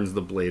like turns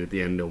the blade at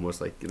the end, almost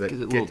like that.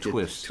 Gives it a little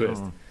twist.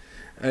 Oh.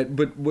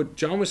 But what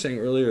John was saying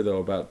earlier, though,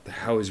 about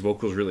how his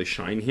vocals really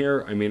shine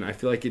here, I mean, I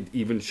feel like it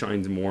even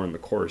shines more in the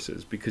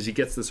choruses because he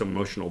gets this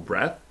emotional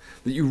breath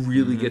that you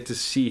really get to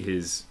see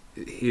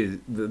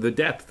the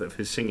depth of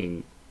his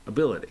singing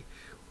ability,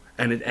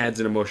 and it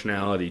adds an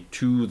emotionality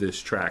to this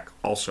track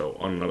also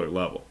on another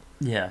level.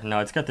 Yeah, no,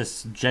 it's got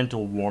this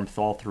gentle warmth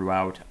all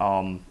throughout.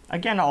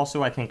 Again,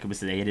 also, I think it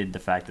was aided the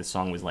fact the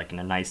song was like in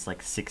a nice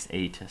like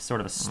 6/8,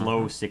 sort of a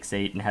slow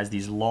 6/8, and has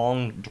these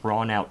long,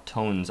 drawn-out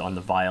tones on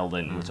the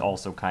violin, which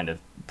also kind of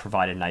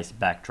provide a nice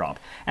backdrop.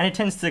 And it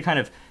tends to kind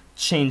of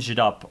change it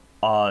up,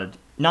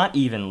 not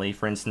evenly.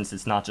 For instance,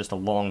 it's not just a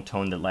long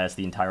tone that lasts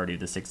the entirety of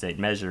the 6/8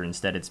 measure.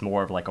 Instead, it's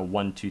more of like a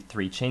 1, 2,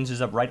 3,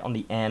 changes up right on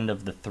the end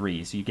of the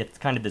 3. So you get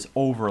kind of this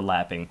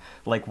overlapping,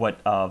 like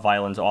what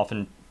violins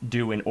often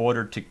do in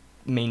order to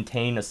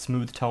maintain a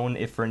smooth tone.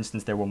 If, for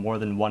instance, there were more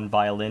than one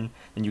violin,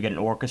 then you get an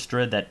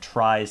orchestra that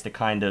tries to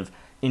kind of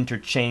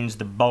interchange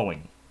the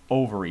bowing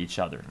over each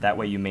other. That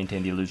way you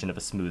maintain the illusion of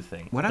a smooth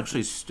thing. What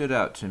actually stood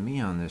out to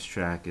me on this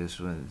track is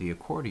when the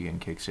accordion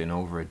kicks in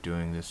over it,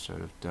 doing this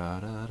sort of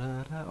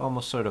da-da-da-da,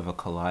 almost sort of a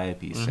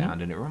calliope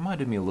sound, and it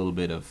reminded me a little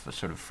bit of a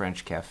sort of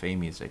French cafe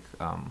music,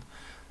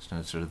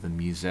 sort of the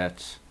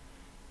musette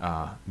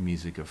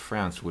music of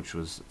France, which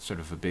was sort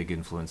of a big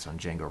influence on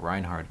Django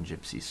Reinhardt and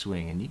Gypsy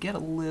Swing, and you get a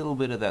little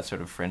bit of that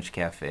sort of French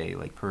cafe,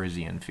 like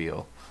Parisian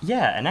feel.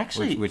 Yeah, and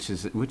actually... Which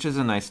is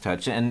a nice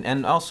touch,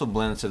 and also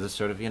blends to this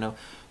sort of, you know,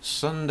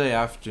 Sunday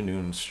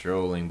afternoon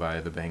strolling by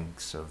the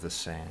banks of the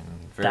Seine.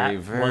 That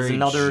was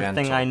another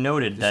thing I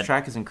noted. This That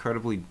track is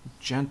incredibly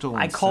gentle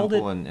and I called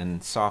simple it-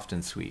 and soft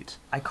and sweet.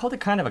 I called it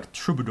kind of a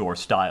troubadour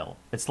style.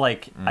 It's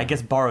like, I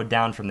guess, borrowed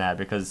down from that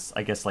because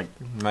I guess, like,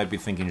 You might be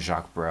thinking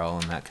Jacques Brel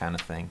and that kind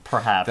of thing.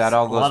 perhaps That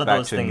all a lot goes of back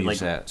those to things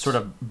like Musette. sort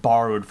of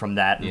borrowed from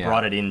that and Yeah.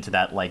 brought it into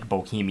that like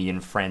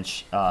bohemian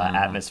French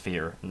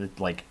atmosphere.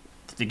 Like,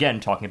 again,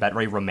 talking about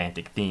very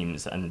romantic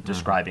themes and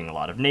describing a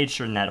lot of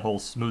nature and that whole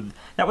smooth.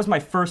 That was my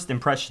first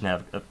impression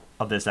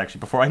of this actually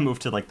before I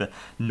moved to like the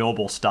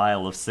noble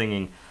style of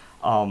singing.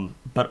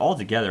 But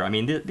altogether, I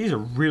mean, these are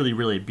really,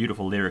 really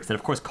beautiful lyrics that,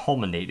 of course,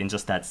 culminate in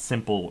just that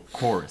simple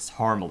chorus,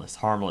 harmless,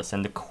 harmless,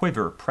 and the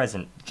quiver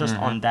present just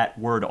on that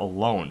word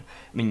alone.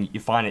 I mean, you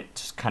find it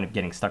just kind of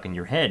getting stuck in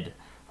your head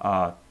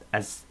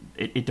as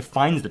it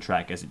defines the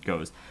track as it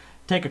goes.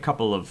 Take a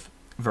couple of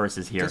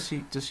verses here.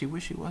 Does he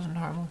wish he wasn't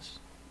harmless?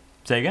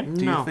 Say again?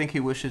 Do No. you think he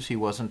wishes he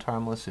wasn't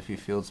harmless if he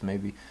feels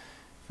maybe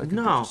if I could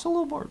No. be just a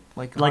little more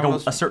like Like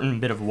harmless? a certain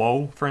bit of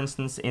woe, for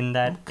instance, in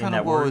that kind in that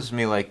of word. woes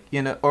me, like,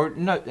 you know, or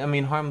not. I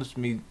mean, harmless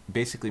me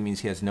basically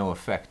means he has no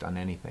effect on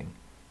anything.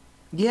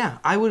 Yeah,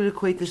 I would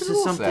equate this Which to is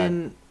a little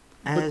something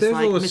as there's a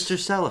like little Mr.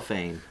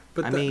 Cellophane.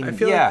 But I the- mean, I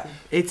feel Yeah, like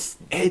it's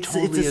It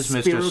totally it's is a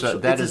Mr. spiritual, Cell-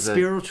 that it's is a a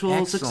spiritual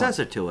excellent-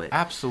 successor to it.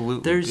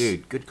 absolutely, There's-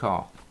 dude. Good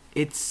call.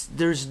 It's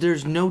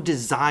there's no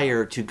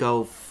desire to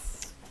go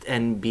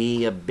and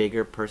be a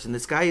bigger person.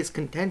 This guy is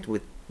content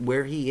with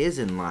where he is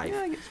in life.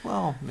 Yeah, I guess,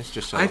 well,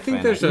 Mr. Cellophane. I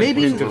think there's a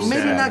Maybe hint of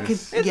maybe not.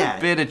 sadness. Con- yeah.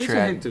 a bit of There's a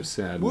track. hint of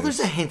sadness. Well, there's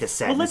a hint of Well,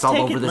 sadness let's all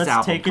take over it. this Let's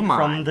album. take it Come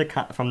from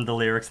on. from the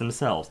lyrics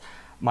themselves.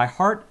 My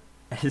heart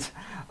is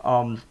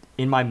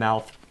in my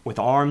mouth with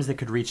arms that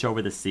could reach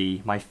over the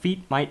sea. My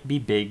feet might be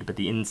big, but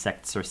the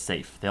insects are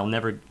safe. They'll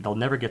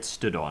never get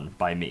stood on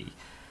by me.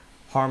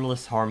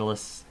 Harmless,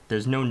 harmless.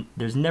 There's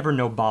never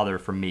no bother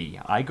for me.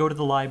 I go to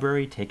the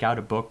library, take out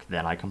a book,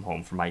 then I come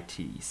home for my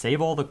tea.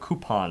 Save all the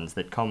coupons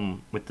that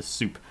come with the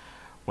soup.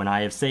 When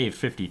I have saved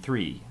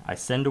 53, I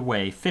send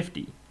away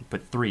 50 and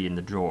put 3 in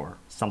the drawer.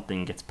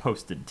 Something gets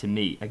posted to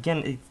me. Again,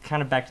 it's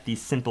kind of back to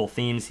these simple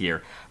themes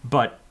here,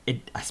 but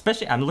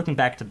especially I'm looking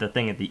back to the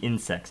thing at the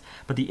insects,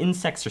 but the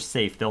insects are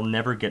safe. They'll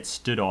never get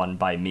stood on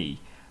by me.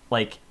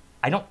 Like,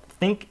 I don't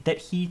think that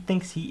he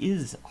thinks he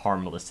is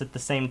harmless at the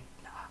same.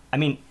 I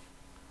mean,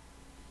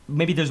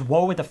 maybe there's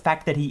woe with the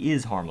fact that he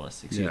is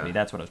harmless. Excuse Yeah. me,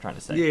 that's what I was trying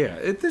to say.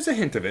 Yeah, there's a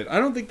hint of it. I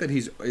don't think that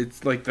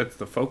it's like that's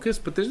the focus,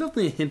 but there's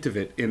definitely a hint of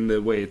it in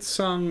the way it's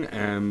sung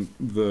and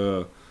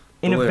the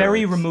In a lyrics.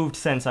 very removed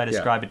sense, I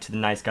describe it to the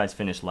nice guys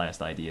finish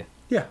last idea.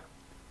 Yeah,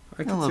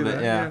 I can little see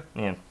bit, that.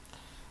 yeah. Yeah.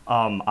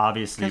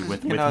 Obviously 'Cause,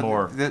 with you know,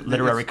 more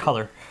literary it's-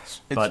 color,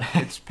 but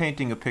It's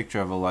painting a picture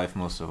of a life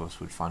most of us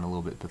would find a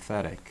little bit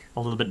pathetic. a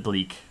little bit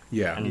bleak.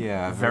 Yeah. And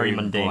Yeah, very very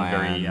mundane,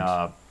 very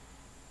bland.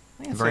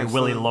 very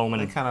Willy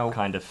Loman Kind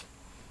kind of.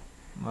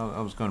 Well, I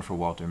was going for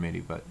Walter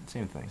Mitty, but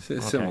same thing.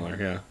 Similar,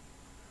 yeah.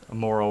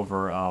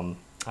 Moreover,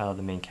 the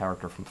main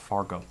character from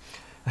Fargo.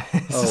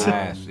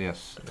 Oh,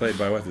 Yes. played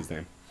by what's his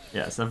name?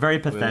 Yes, a very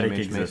pathetic William H.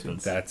 Macy.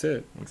 existence. That's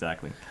it.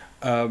 Exactly.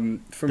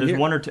 From There's here,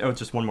 one or two. Oh,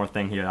 just one more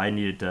thing here. I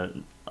needed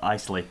to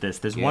isolate this.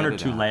 There's one or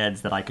Get it two out.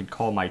 lads that I could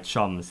call my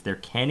chums. They're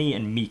canny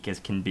and meek as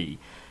can be.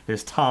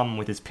 There's Tom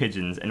with his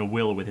pigeons, and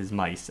Will with his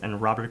mice,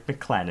 and Robert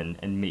McClellan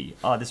and me.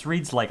 This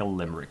reads like a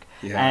limerick.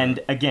 Yeah. And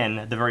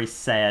again, the very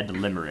sad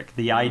limerick.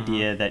 The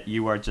idea that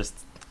you are just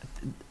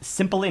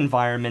simple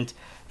environment,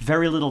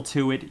 very little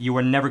to it. You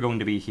are never going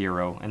to be a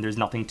hero, and there's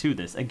nothing to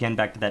this. Again,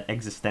 back to that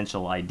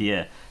existential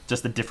idea.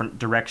 Just a different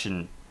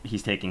direction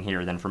he's taking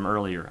here than from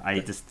earlier. I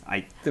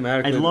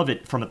Thematically- love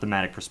it from a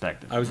thematic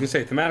perspective. I was gonna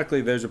say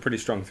thematically, there's a pretty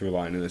strong through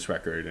line in this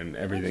record, and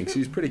everything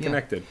seems pretty Yeah.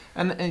 connected.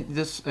 And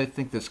this, I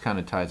think, this kind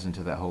of ties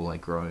into that whole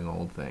like growing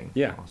old thing.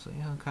 Yeah. Also,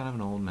 I'm kind of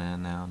an old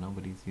man now.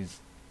 He's,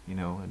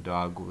 a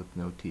dog with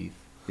no teeth,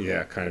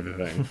 Yeah, kind of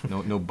a thing.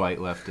 no bite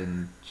left,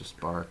 and just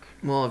bark.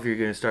 Well, if you're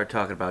going to start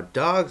talking about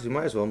dogs, we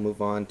might as well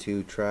move on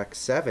to track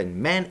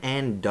 7, Men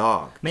and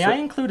Dog. May I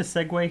include a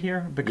segue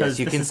here because Yes,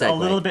 you this can is a segue.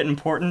 little bit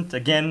important.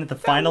 Again, the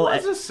final.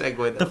 That was a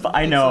segue. the fi-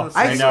 I know,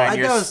 I know. I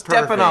You're know it's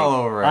stepping perfect. all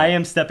over it. I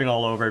am stepping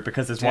all over it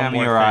because there's one Damn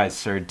more your thing. eyes,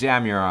 sir.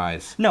 Damn your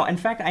eyes. No, in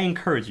fact, I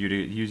encourage you to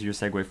use your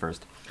segue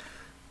first.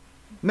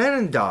 Men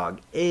and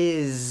Dog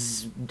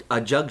is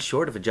a jug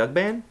short of a jug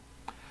band.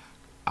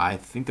 I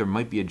think there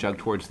might be a jug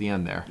towards the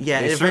end there.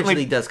 Yeah, They it certainly-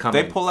 eventually does come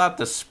They in. pull out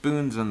the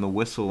spoons and the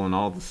whistle and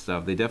all the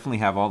stuff. They definitely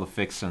have all the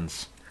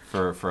fixins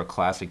for a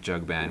classic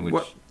jug band, which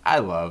What- I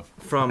love.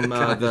 From Can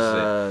I just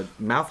the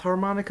mouth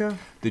harmonica?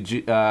 The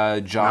jaw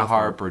Mouth harp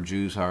harp. or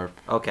Jew's harp.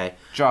 Okay.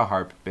 Jaw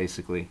harp,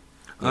 basically.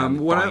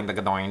 What I-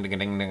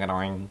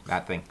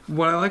 That thing.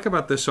 What I like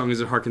about this song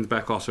is it harkens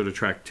back also to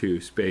track 2,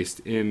 Spaced,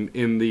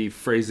 in the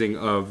phrasing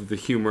of the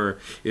humor.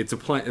 It's a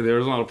play.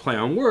 There's a lot of play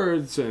on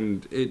words,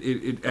 and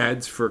it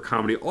adds for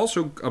comedy.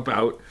 Also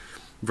about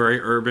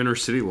very urban or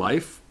city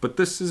life, but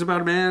this is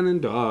about a man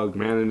and dog,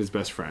 man and his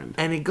best friend.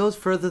 And it goes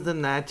further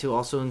than that to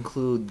also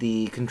include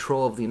the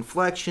control of the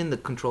inflection, the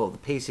control of the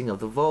pacing of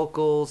the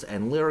vocals,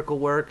 and lyrical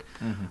work.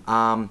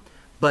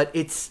 But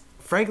it's,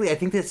 frankly, I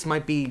think this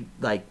might be,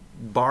 like,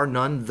 bar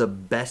none, the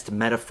best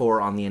metaphor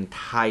on the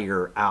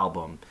entire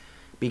album.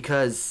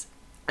 Because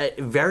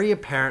very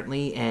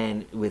apparently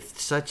and with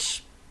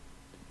such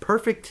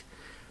perfect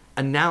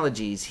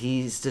analogies,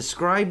 he's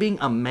describing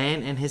a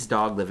man and his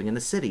dog living in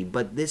the city.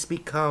 But this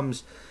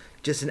becomes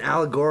just an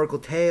allegorical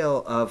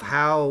tale of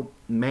how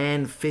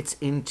man fits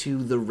into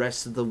the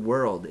rest of the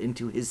world,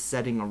 into his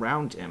setting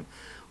around him.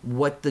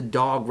 What the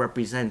dog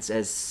represents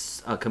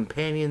as a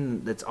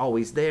companion that's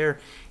always there,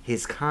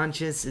 his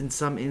conscience in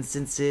some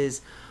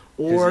instances,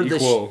 or His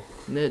equal.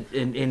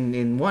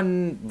 in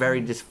one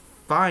very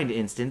defined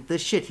instant, the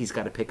shit he's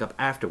got to pick up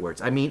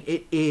afterwards. I mean,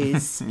 it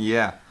is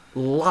Yeah.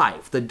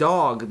 life. The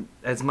dog,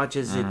 as much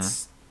as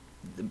it's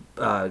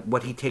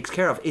what he takes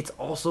care of, it's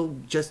also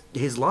just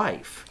his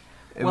life.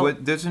 Well,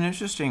 there's an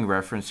interesting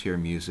reference here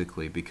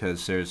musically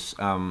because there's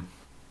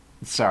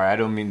sorry, I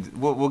don't mean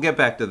we'll get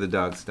back to the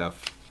dog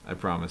stuff, I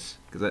promise,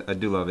 because I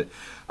do love it.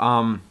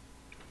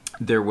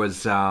 There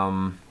was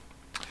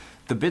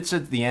the bits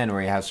at the end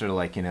where he has sort of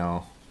like, you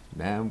know,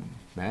 man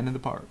in the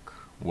park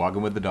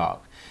walking with the dog.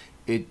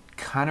 It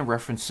kind of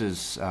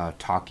references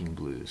Talking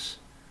Blues,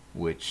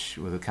 which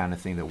was the kind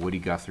of thing that Woody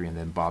Guthrie and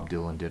then Bob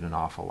Dylan did an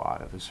awful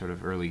lot of, a sort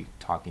of early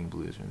Talking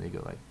Blues, when they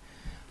go like,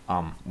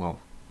 well,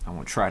 I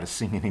won't try to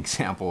sing an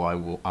example. I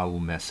will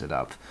mess it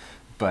up,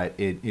 but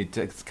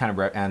it's kind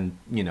of, and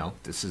you know,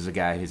 this is a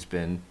guy who's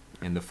been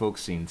in the folk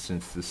scene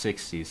since the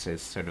 '60s. So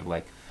it's sort of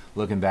like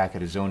looking back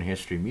at his own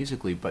history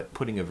musically, but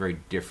putting a very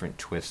different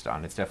twist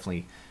on. It's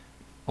definitely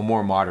a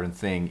more modern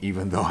thing,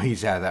 even though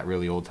he's had that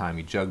really old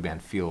timey jug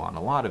band feel on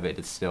a lot of it.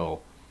 It's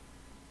still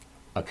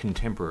a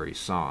contemporary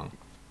song,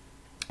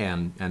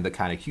 and the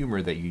kind of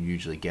humor that you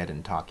usually get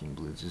in Talking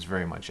Blues is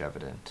very much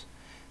evident.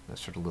 The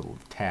sort of little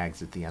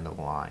tags at the end of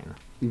the line.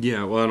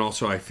 Yeah, well, and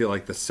also I feel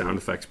like the sound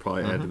effects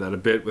probably add to that a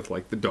bit with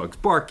like the dogs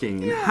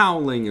barking and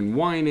howling and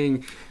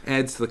whining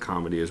adds to the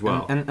comedy as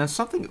well. And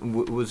something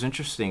was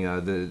interesting.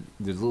 The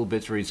little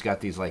bits where he's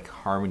got these like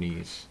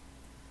harmonies,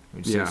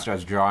 which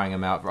starts drawing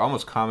them out for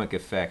almost comic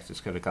effect. It's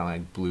kind of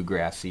like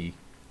bluegrassy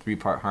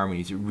 3-part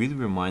harmonies. It really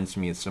reminds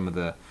me of some of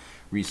the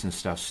recent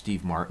stuff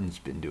Steve Martin's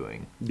been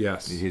doing.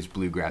 Yes, his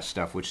bluegrass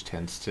stuff, which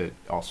tends to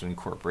also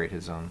incorporate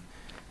his own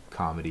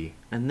comedy.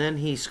 And then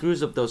he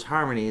screws up those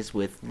harmonies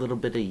with a little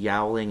bit of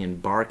yowling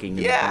and barking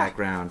in the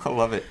background. I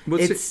love it.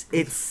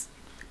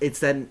 It's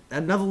that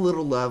another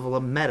little level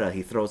of meta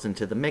he throws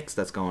into the mix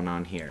that's going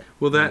on here.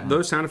 Well,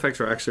 those sound effects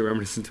are actually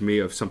reminiscent to me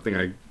of something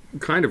I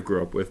kind of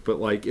grew up with,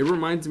 but like it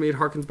reminds me, it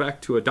harkens back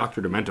to a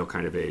Dr. Demento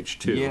kind of age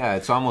too. Yeah,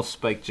 it's almost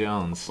Spike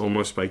Jones.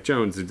 Almost Spike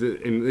Jones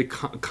in the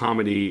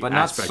comedy, but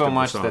not aspect so of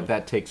much the song.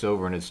 that takes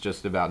over and it's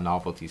just about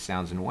novelty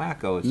sounds and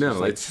wacko. It's no, just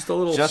like, it's just a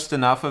little, just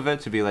enough of it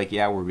to be like,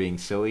 yeah, we're being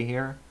silly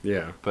here.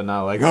 Yeah, but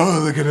not like,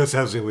 oh, look at us,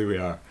 how silly we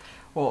are.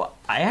 Well,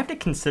 I have to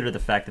consider the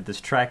fact that this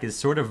track is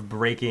sort of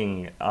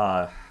breaking.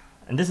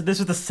 And this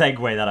is the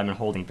segue that I'm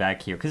holding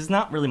back here, because it's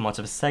not really much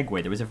of a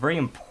segue. There was a very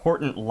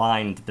important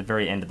line at the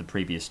very end of the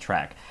previous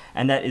track,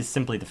 and that is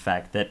simply the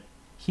fact that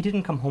he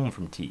didn't come home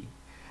from tea.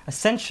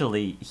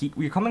 Essentially,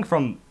 we're coming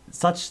from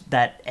such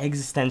that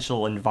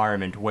existential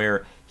environment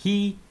where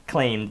he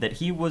claimed that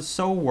he was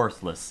so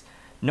worthless,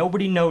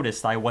 nobody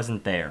noticed I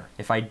wasn't there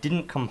if I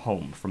didn't come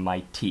home from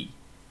my tea.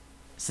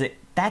 So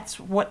that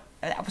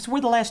was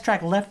where the last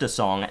track left a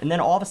song, and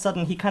then all of a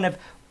sudden he kind of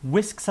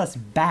whisks us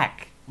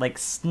back, like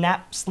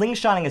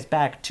slingshotting us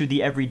back to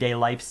the everyday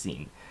life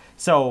scene.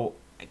 So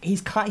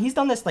he's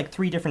done this like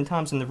 3 different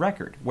times in the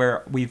record,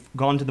 where we've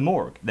gone to the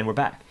morgue, then we're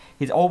back.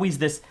 He's always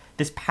this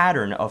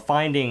pattern of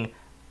finding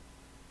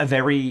a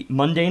very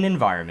mundane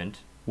environment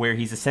where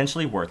he's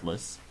essentially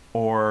worthless,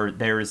 or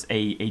there's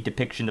a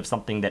depiction of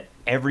something that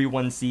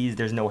everyone sees.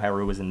 There's no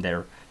heroism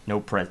there,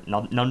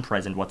 none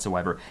present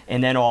whatsoever,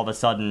 and then all of a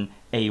sudden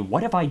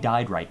what if I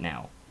died right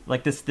now?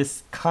 Like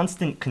this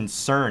constant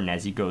concern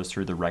as he goes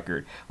through the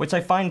record, which I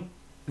find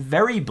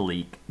very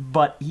bleak,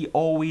 but he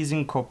always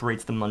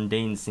incorporates the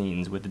mundane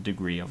scenes with a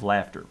degree of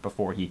laughter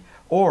before he,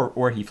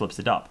 or he flips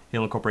it up.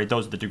 He'll incorporate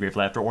those with a degree of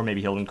laughter, or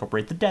maybe he'll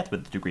incorporate the death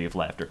with a degree of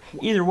laughter.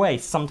 Either way,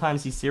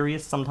 sometimes he's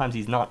serious, sometimes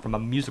he's not from a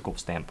musical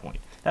standpoint.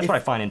 That's what I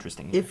find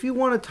interesting. If you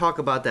want to talk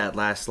about that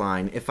last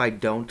line, if I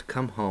don't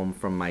come home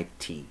from my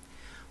tea,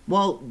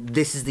 well,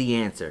 this is the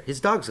answer. His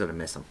dog's going to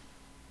miss him.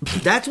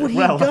 That's what he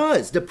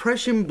does.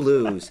 Depression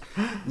blues.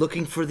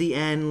 Looking for the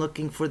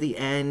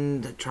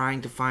end,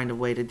 trying to find a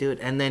way to do it,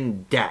 and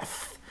then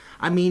death.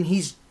 I mean,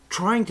 he's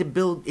trying to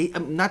build,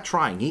 not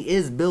trying, he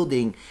is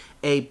building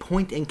a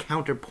point and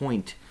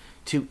counterpoint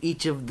to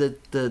each of the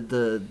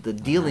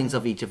dealings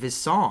of each of his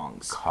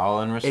songs.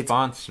 Call and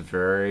response,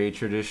 very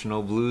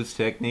traditional blues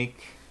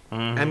technique.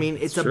 Mm-hmm. I mean,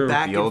 it's true. a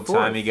back the and old forth.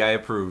 timey guy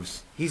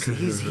approves. He's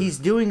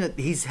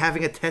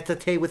having a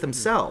tete-a-tete with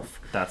himself.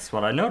 That's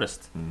what I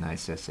noticed.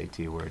 Nice SAT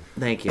word.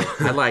 Thank you.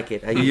 I like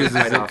it. I use it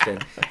quite often.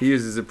 He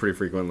uses it pretty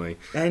frequently.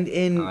 And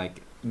in I like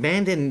it.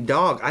 Band and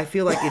Dog, I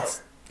feel like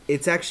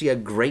it's actually a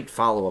great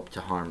follow-up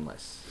to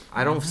Harmless.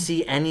 I don't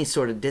see any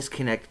sort of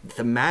disconnect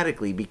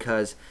thematically,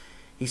 because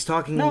He's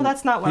talking. No,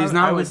 that's not what He's I,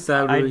 not I what was.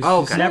 that I was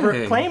Okay. never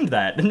saying. claimed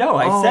that. No,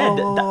 I said.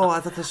 Oh, I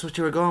thought that's what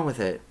you were going with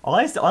it. All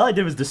I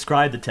did was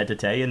describe the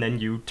tete-a-tete, and then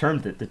you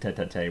termed it the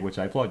tete-a-tete, which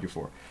I applaud you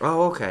for.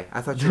 Oh, okay. I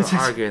thought you were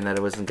arguing that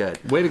it wasn't good.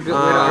 Way to go,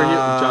 way to argue,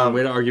 John.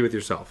 Way to argue with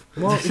yourself.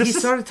 Well, he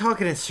started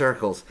talking in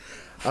circles.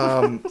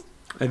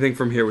 I think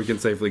from here we can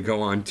safely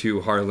go on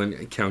to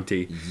Harlan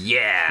County.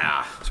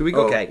 Yeah. So we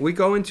go Okay. we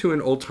go into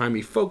an old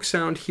timey folk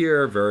sound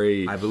here.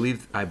 Very I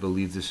believe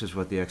this is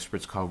what the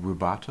experts call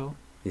rubato.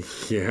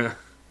 yeah.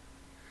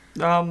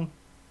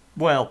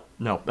 Well,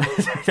 no, I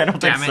don't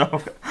think Damn it.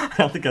 so. I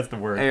don't think that's the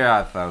word. Yeah,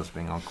 I thought I was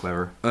being all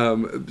clever.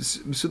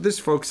 So this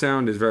folk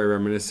sound is very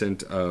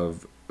reminiscent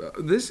of.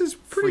 This is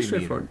pretty Free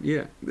straightforward.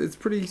 Yeah, it's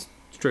pretty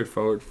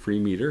straightforward. Free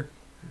meter.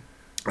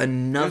 There's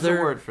Another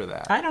a word for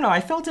that. I don't know. I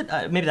felt it.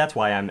 Maybe that's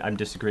why I'm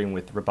disagreeing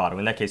with Roboto.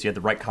 In that case, you had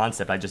the right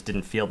concept. I just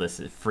didn't feel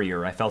this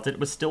freer. I felt it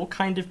was still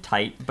kind of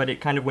tight, but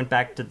it kind of went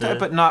back to the.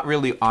 But not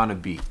really on a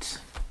beat.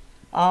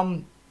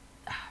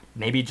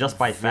 Maybe just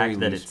by the Very fact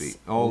that loose it's beat.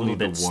 a Only little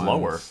bit the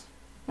slower. ones.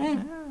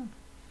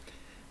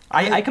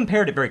 I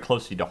compared it very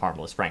closely to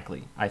Harmless,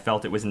 frankly. I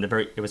felt it was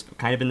it was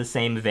kind of in the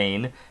same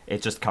vein.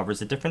 It just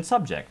covers a different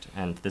subject,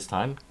 and this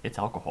time it's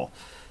alcohol.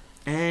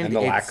 And the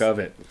lack of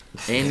it.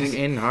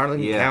 in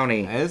Harlan Yeah.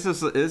 County. And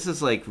this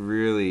is like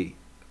really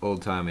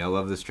old timey. I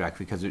love this track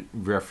because it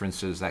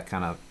references that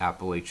kind of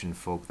Appalachian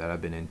folk that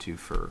I've been into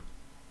for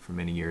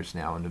many years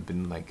now, and have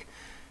been like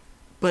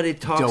But it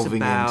talks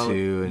delving about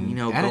into and- you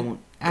know and it- going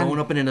and- going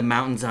up into the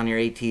mountains on your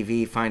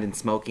ATV, finding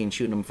Smokey and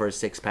shooting him for a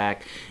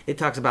 6-pack. It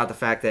talks about the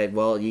fact that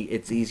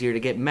it's easier to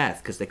get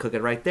meth because they cook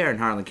it right there in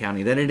Harlan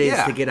County than it is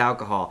Yeah. to get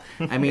alcohol.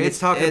 I mean, it's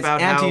talking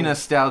about how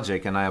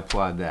anti-nostalgic, and I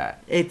applaud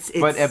that. it's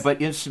But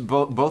it's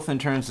both in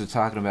terms of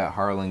talking about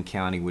Harlan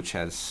County, which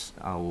has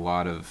a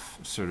lot of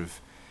sort of,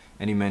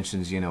 and he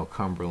mentions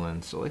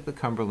Cumberland, so like the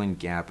Cumberland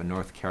Gap in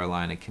North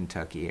Carolina,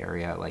 Kentucky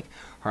area, like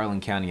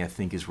Harlan County, I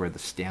think is where the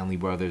Stanley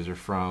Brothers are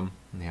from.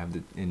 And they have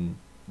in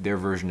their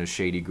version of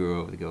Shady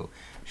Grove, they go,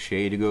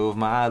 Shady Grove,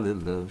 my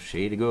little love,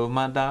 Shady Grove,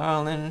 my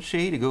darling,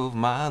 Shady Grove,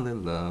 my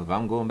little love,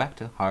 I'm going back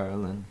to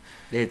Harlan.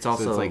 it's So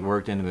also it's like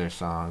worked into their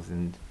songs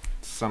and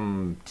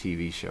some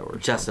TV show or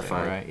justified.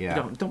 something, right?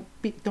 Yeah.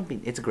 Don't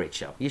be. It's a great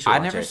show. You should.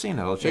 I've watch never it. seen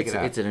it. I'll check it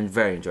out. It's a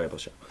very enjoyable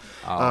show.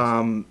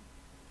 Awesome.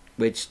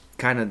 Which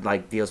kind of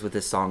like deals with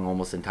this song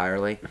almost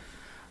entirely.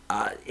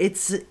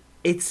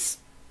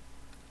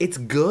 It's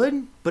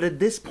good, but at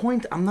this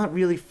point, I'm not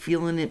really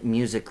feeling it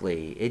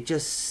musically. It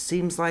just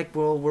seems like,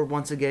 well, we're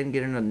once again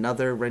getting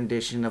another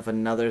rendition of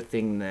another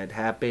thing that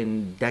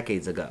happened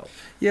decades ago.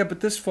 Yeah,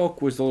 but this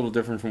folk was a little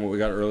different from what we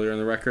got earlier in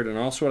the record. And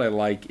also what I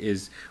like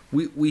is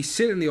we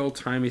sit in the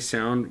old-timey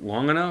sound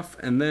long enough,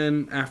 and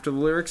then after the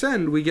lyrics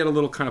end, we get a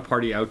little kind of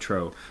party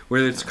outro,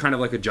 where it's kind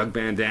of like a jug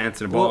band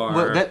dance in a bar.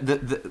 Well,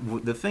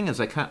 the thing is,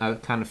 I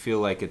kind of feel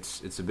like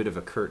it's a bit of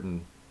a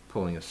curtain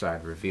pulling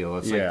aside reveal.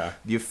 It's Yeah. like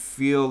you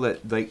feel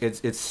that like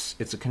it's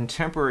a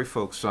contemporary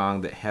folk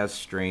song that has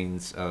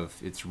strains of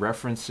it's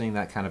referencing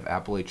that kind of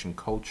Appalachian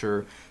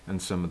culture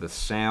and some of the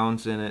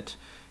sounds in it,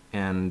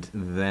 and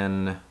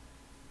then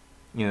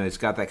it's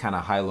got that kind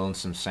of high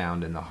lonesome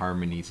sound in the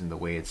harmonies and the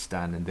way it's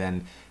done, and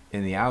then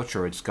in the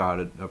outro it's got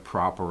a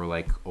proper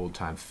like old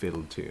time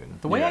fiddle tune.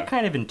 The way I Yeah.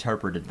 kind of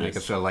interpreted Like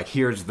this, so, like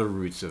here's the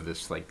roots of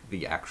this, like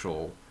the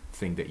actual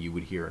thing that you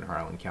would hear in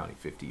Harlan County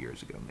 50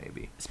 years ago,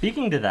 maybe.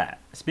 speaking to that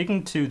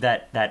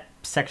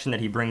section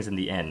that he brings in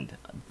the end,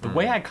 the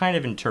way I kind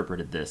of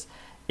interpreted this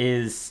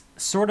is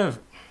sort of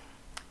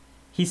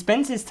he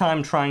spends his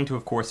time trying to,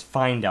 of course,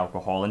 find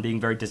alcohol and being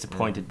very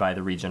disappointed by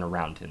the region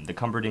around him. The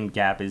Cumberland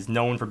Gap is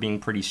known for being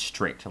pretty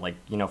strict. Like,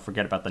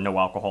 forget about the no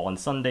alcohol on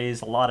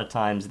Sundays. A lot of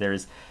times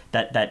there's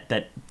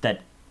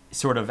that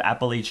sort of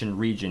Appalachian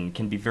region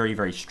can be very,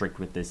 very strict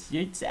with this.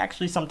 It's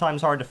actually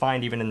sometimes hard to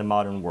find even in the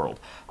modern world.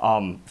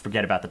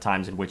 Forget about the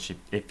times in which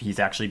if he's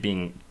actually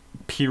being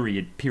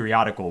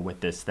periodical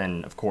with this,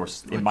 then of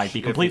course it might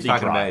be completely If he's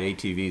talking dry. about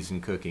ATVs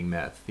and cooking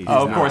meth. He's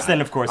Oh, of not. course.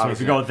 Then, of course, if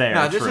Obviously we go not. there,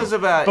 No, this true. is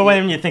about. But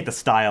when you think the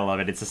style of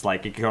it, it's just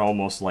like it can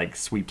almost like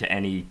sweep to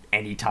any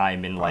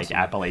time in like Possibly.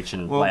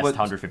 Appalachian Well, last but-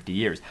 150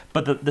 years.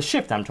 But the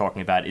shift I'm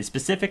talking about is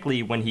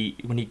specifically when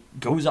he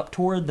goes up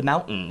toward the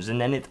mountains, and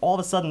then it's all of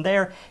a sudden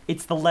there,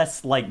 it's the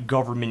less like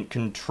government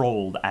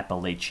controlled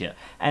Appalachia,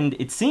 and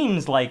it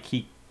seems like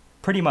he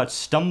pretty much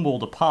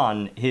stumbled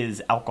upon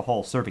his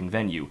alcohol serving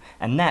venue,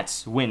 and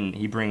that's when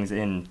he brings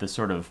in the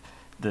sort of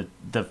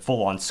the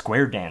full on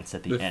square dance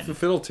at the The end.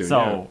 fiddle tune,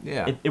 So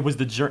yeah. it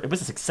was it was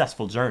a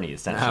successful journey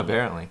essentially.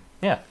 Apparently.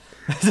 Yeah.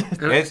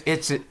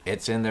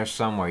 It's in there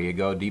somewhere. You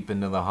go deep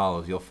into the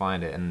hollows, you'll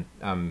find it.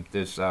 And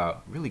there's a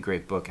really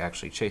great book,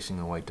 actually, Chasing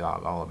the White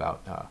Dog, all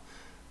about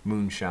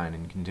moonshine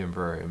in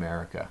contemporary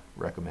America.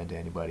 Recommend to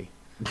anybody.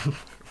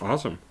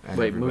 Awesome. And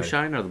Wait, everybody.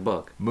 Moonshine or the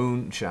book?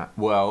 Moonshine.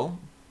 Well,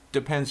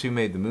 depends who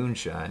made the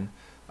moonshine.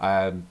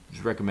 I'm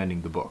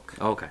recommending the book.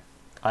 Okay.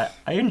 I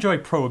enjoy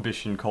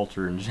prohibition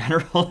culture in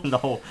general and the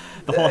whole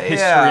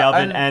history of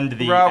it and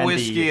the raw and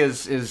whiskey the,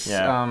 is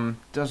yeah.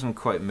 Doesn't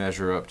quite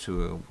measure up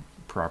to a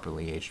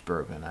properly aged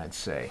bourbon, I'd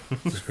say.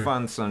 It's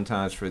fun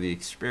sometimes for the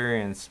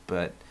experience,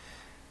 but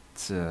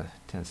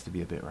tends to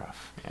be a bit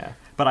rough. Yeah,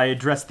 but I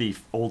addressed the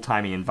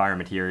old-timey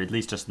environment here, at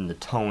least just in the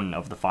tone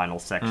of the final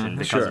section,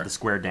 because Sure. of the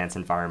square dance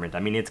environment. I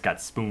mean, it's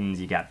got spoons,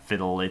 you got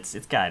fiddle, it's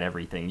got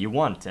everything you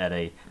want at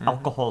a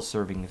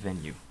alcohol-serving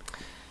venue.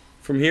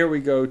 From here, we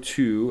go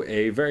to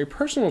a very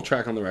personal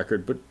track on the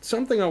record, but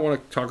something I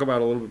want to talk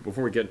about a little bit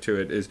before we get to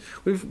it is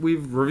we've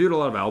reviewed a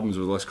lot of albums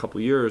over the last couple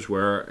of years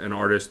where an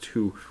artist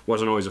who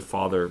wasn't always a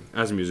father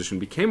as a musician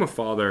became a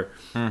father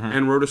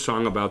and wrote a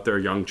song about their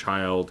young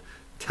child,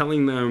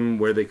 telling them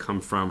where they come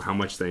from, how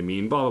much they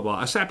mean, blah, blah,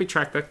 blah. A sappy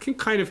track that can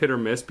kind of hit or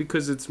miss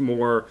because it's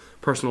more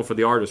personal for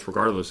the artist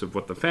regardless of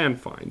what the fan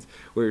finds.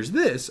 Whereas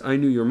this, I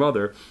Knew Your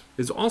Mother,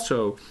 is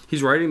also,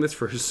 he's writing this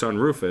for his son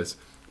Rufus.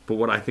 But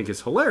what I think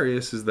is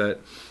hilarious is that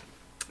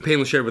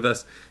Painless shared with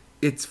us,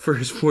 it's for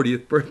his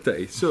 40th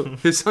birthday. So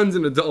his son's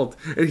an adult,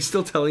 and he's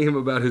still telling him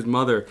about his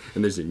mother,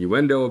 and there's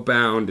innuendo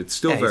abound. It's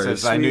still He very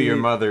says, sweet. I knew your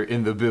mother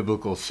in the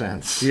biblical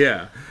sense.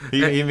 Yeah.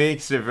 He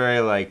makes it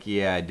very like,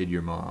 yeah, I did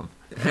your mom.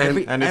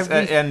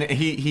 And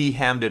he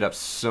hammed it up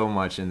so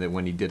much, and that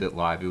when he did it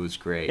live, it was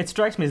great. It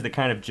strikes me as the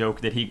kind of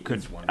joke that he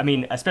could, I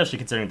mean, especially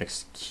considering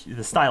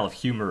the style of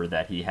humor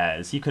that he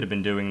has, he could have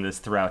been doing this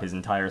throughout his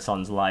entire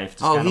son's life.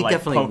 Just He like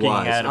definitely poking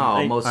was. at him.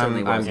 Oh, most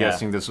certainly I'm was.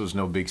 guessing this was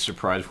no big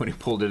surprise when he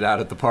pulled it out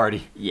at the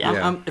party.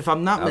 Yeah. If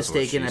I'm not That's what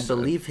mistaken, she I said.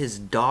 believe his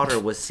daughter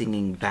was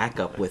singing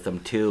backup with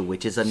him too,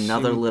 which is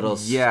another little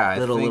I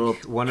little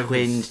think one of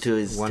twinge his, to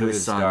his one to of his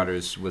his son.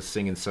 daughters was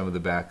singing some of the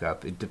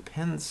backup. It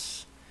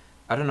depends.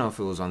 I don't know if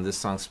it was on this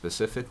song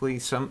specifically.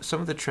 Some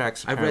of the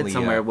tracks. I Apparently, read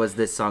somewhere it was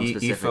this song Efo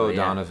specifically.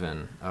 yeah.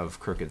 Donovan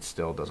of Crooked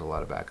Still does a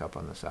lot of backup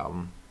on this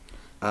album.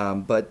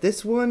 But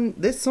this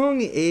song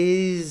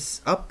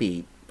is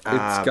upbeat.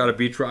 It's got a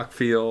beach rock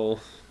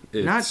feel.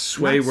 It's not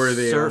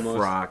sway-worthy surf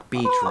almost. rock,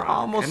 beach rock.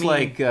 Almost I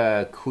mean,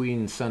 like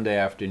Queen Sunday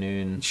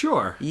Afternoon.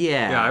 Sure.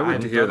 Yeah, Yeah, I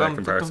would I'm- hear that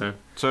comparison.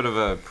 Sort of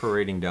a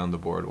parading down the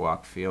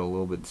boardwalk feel, a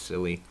little bit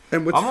silly.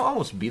 And what's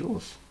Almost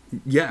Beatles.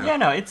 yeah. Yeah,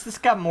 no, it's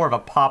got more of a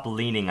pop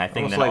leaning, I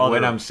think, Almost than like other.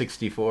 When I'm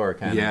 64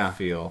 kind Yeah. of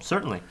feel.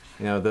 Certainly.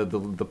 You know,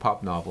 the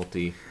pop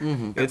novelty.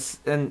 Mhm. It's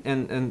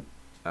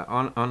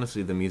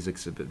honestly, the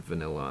music's a bit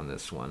vanilla on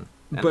this one.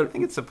 And But- I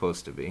think it's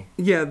supposed to be.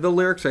 Yeah, the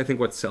lyrics I think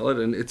what sell it,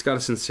 and it's got a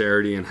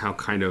sincerity and how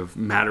kind of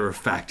matter of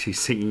fact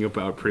he's singing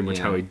about pretty much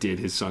Yeah. how he did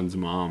his son's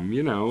mom.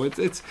 You know, it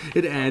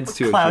adds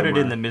to it. Clouded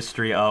in the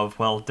mystery of,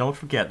 well, don't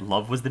forget,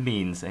 love was the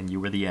means and you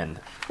were the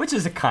end. Which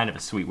is a kind of a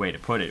sweet way to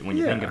put it when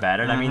you Yeah. think about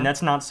it. I mean,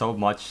 that's not so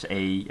much a, I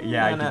did your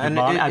and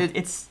mom.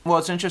 it's well,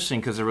 it's interesting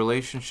because the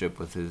relationship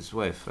with his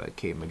wife,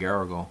 Kate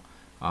McGarrigle,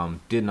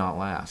 did not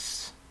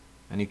last,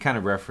 and he kind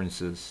of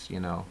references, you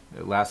know,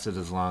 it lasted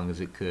as long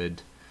as it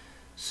could.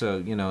 So,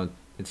 you know,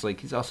 it's like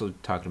he's also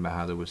talking about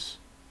how there was,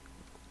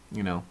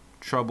 you know,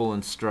 trouble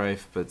and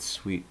strife, but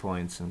sweet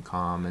points and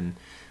calm, and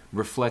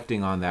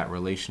reflecting on that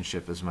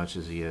relationship as much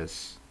as he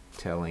is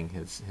telling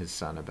his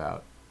son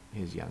about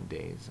his young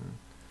days.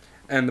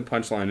 And the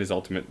punchline is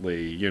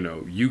ultimately, you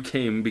know, you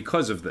came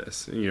because of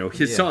this. You know,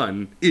 his Yeah.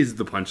 son is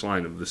the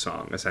punchline of the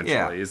song, essentially,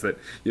 Yeah. is that,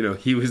 you know,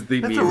 he was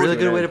the That's a means really to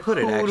good an way to end. put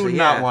it. Who Actually, would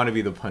yeah. not want to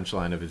be the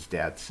punchline of his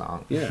dad's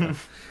song? Yeah.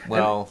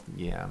 Well,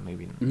 yeah,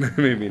 maybe not.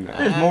 Maybe not.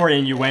 There's more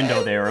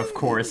innuendo there, of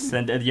course,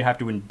 and you have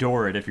to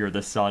endure it if you're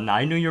the son.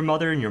 I knew your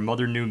mother, and your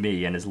mother knew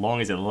me, and as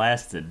long as it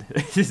lasted,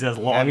 is as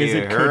long Have as you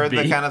it heard could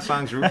be. the kind of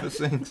songs Rufus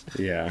sings?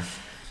 Yeah.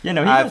 You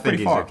know, he I goes think pretty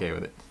he's far. okay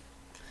with it.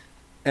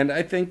 And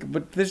I think,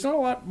 but there's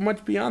not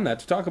much beyond that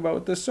to talk about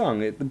with this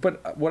song.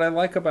 But what I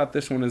like about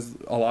this one is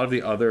a lot of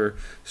the other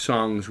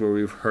songs where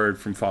we've heard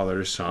from father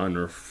to son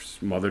or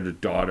mother to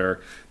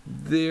daughter,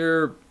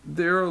 they're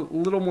a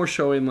little more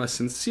showy and less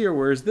sincere,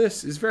 whereas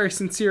this is very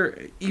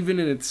sincere even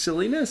in its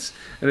silliness,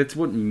 and it's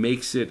what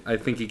makes it, I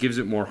think it gives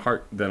it more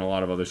heart than a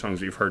lot of other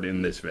songs we've heard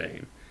in this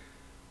vein.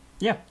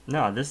 Yeah,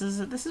 no, this is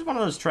one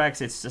of those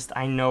tracks. It's just,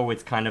 I know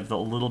it's kind of a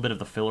little bit of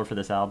the filler for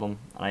this album.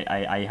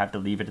 I have to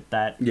leave it at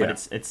that. Yeah.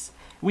 But it's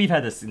we've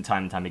had this in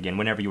time and time again.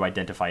 Whenever you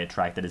identify a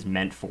track that is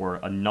meant for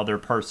another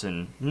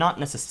person, not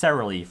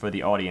necessarily for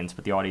the audience,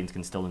 but the audience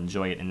can still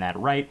enjoy it in that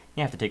right,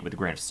 you have to take it with a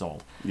grain of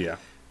salt. Yeah.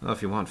 Well,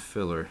 if you want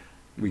filler,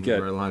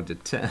 We're allowed to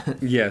 10.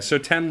 Yeah, so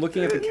 10,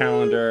 looking at the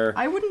calendar.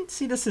 I wouldn't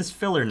see this as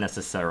filler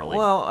necessarily.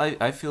 Well,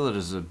 I feel it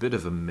as a bit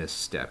of a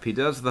misstep. He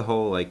does the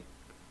whole, like,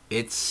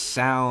 it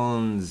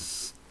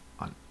sounds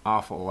an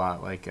awful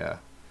lot like a...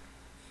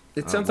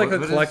 It sounds like a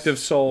what is- collective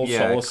soul, yeah,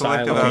 soul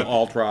collective asylum,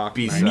 alt rock.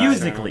 B-side.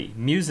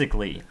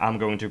 musically, I'm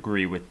going to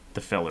agree with the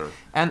filler.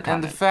 And the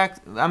comment.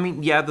 fact, I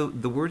mean, yeah,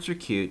 the words are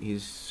cute.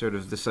 He's sort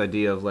of this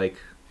idea of, like,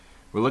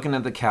 we're looking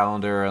at the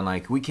calendar and,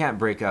 like, we can't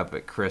break up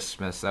at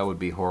Christmas. That would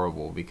be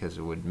horrible because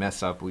it would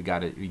mess up. We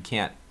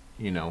can't,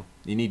 you know,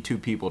 You need 2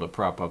 people to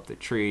prop up the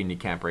tree, and you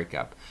can't break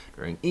up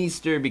during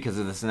Easter because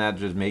of this and that,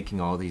 just making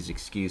all these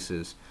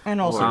excuses. And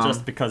also Well,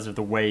 just because of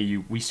the way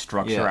we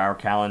structure Yeah. our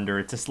calendar,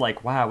 it's just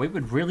like, wow, it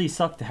would really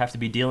suck to have to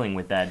be dealing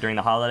with that during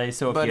the holidays.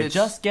 So if But you it's-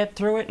 just get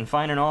through it and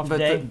find an off But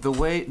day, the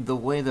way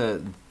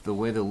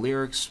the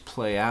lyrics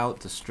play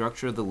out, the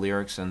structure of the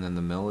lyrics, and then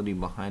the melody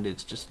behind it,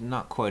 it's just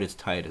not quite as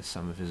tight as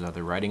some of his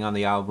other writing on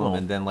the album. Well-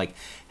 And then like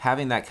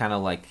having that kind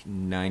of like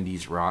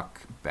 '90s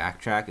rock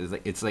backtrack is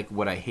like it's like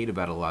what I hate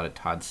about a lot of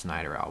Todd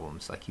Snyder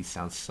albums. Like he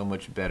sounds so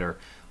much better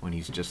when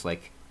he's just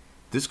like.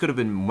 This could have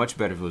been much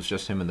better if it was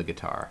just him and the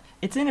guitar.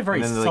 it's in a very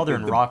and then, like,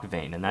 southern the- rock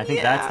vein, and I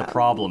think that's the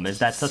problem. Is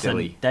that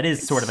silly. that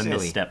is sort of a Silly.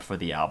 misstep for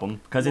the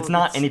album because it's Well,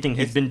 not it's- anything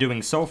he's it's- been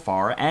doing so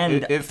far,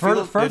 and It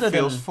further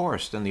feels than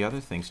forced, and the other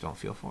things don't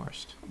feel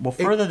forced.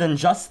 further than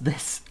just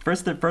this,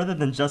 further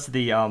than just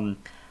the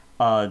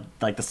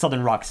like the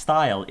southern rock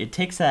style, it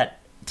takes that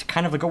to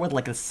kind of go with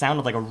like the sound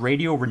of like a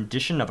radio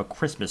rendition of a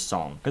Christmas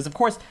song. Because of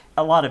course,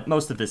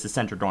 most of this is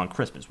centered on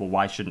Christmas. Well,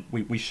 why shouldn't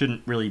we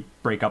shouldn't really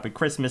break up at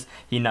Christmas?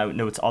 He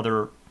notes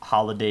other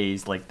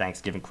holidays like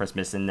Thanksgiving,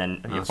 Christmas, and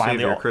then Save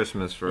finally your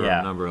Christmas for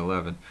yeah. number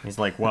 11. he's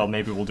like, well,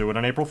 maybe we'll do it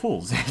on April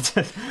Fool's.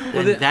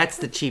 And that's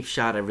the cheap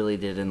shot I really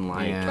didn't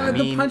like. Yeah. I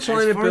The mean, punchline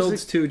as it far as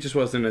builds to just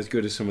wasn't as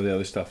good as some of the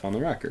other stuff on the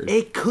record.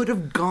 It could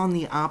have gone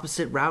the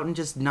opposite route and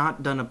just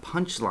not done a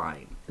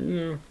punchline.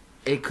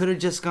 It could have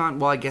just gone,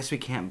 well, I guess we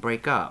can't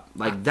break up.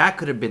 Like, that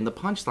could have been the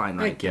punchline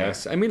I right there.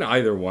 guess. I mean,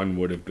 either one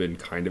would have been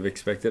kind of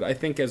expected. I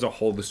think as a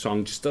whole, the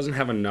song just doesn't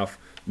have enough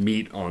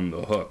meat on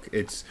the hook.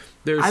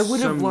 There's I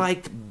would have some-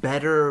 liked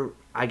better,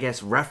 I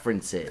guess,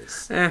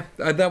 references.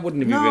 That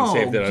wouldn't have No, even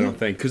saved it, I you- don't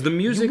think, because the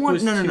music want-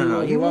 was no, no, too no, no,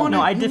 you overwhelming. wanna-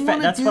 No, You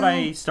wanna that's what do-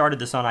 I started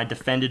this on. I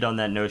defended on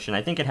that notion.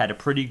 I think it had a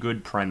pretty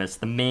good premise.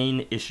 The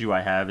main issue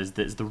I have is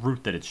the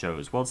route that it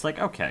shows. Well, it's like,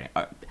 okay,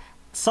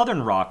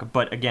 southern rock,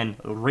 but again,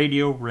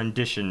 radio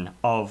rendition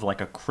of like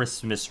a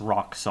Christmas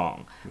rock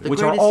song, The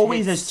which are greatest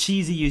always hits. as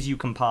cheesy as you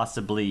can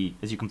possibly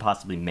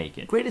make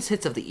it. Greatest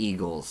hits of the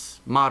Eagles,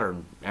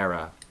 modern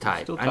era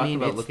type. Still I talking mean,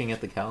 about it's- looking at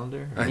the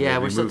calendar? Yeah,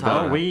 we're still moved talking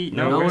on. about we-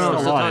 no, no, we're no, still we're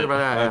still on talking it. about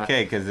that.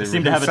 Okay, because We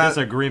seem to have a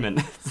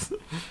disagreement.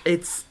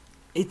 It's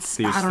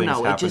These I don't things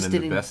know. It happen just in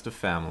didn't. the best of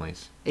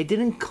families. It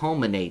didn't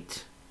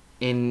culminate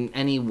in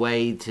any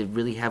way to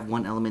really have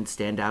one element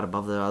stand out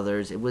above the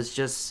others. It was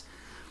just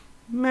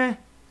meh.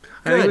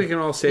 I think Good. we can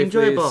all safely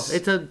enjoyable. s-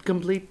 It's a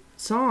complete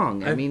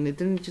song. I I- mean, it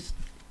didn't just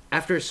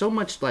after so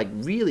much like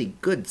really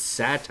good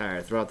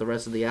satire throughout the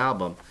rest of the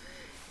album.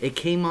 It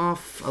came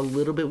off a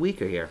little bit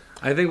weaker here.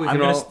 I think we I'm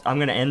can gonna, all... I'm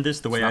gonna end this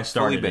the way It's I not fully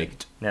started it.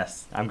 baked.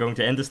 Yes, I'm going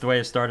to end this the way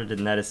I started it,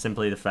 and that is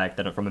simply the fact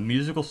that from a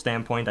musical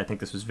standpoint, I think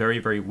this was very,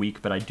 very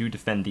weak, but I do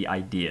defend the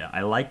idea.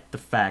 I like the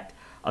fact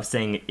of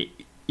saying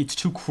it's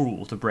too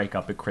cruel to break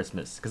up at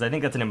Christmas, because I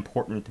think that's an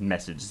important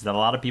message, is that a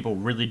lot of people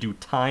really do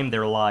time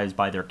their lives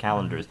by their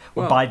calendars,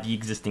 or Well- by the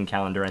existing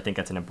calendar. I think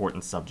that's an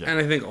important subject. And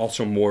I think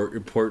also more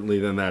importantly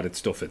than that, it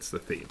still fits the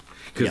theme.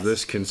 Because Yes.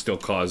 this can still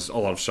cause a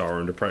lot of sorrow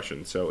and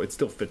depression, so it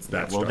still fits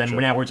that Well, then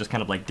structure. now we're just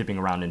kind of like dipping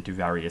around into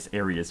various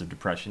areas of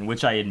depression,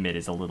 which I admit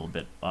is a little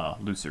bit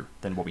looser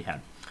than what we had.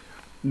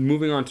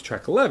 Moving on to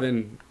track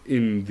 11,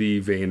 in the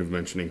vein of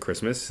mentioning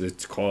Christmas,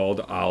 it's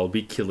called "I'll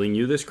Be Killing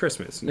You This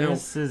Christmas." Now,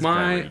 This is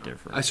very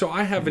different. So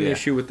I have an Yeah.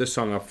 issue with this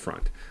song up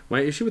front.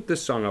 My issue with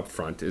this song up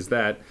front is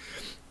that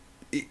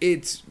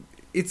it's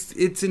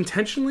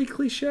intentionally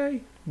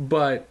cliche,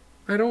 but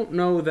I don't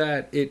know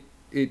that it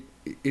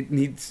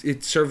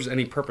serves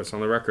any purpose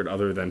on the record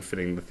other than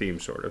fitting the theme,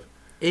 sort of.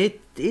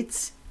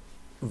 It's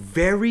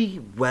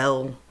very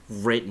well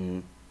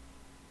written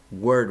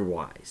word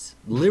wise.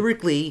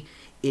 Lyrically,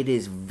 it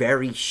is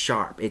very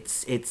sharp.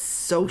 It's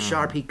so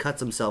sharp he cuts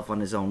himself on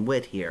his own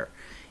wit here.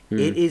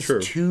 It is true.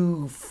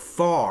 too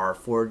far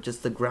for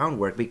just the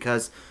groundwork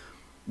because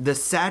the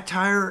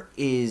satire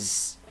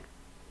is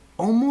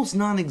almost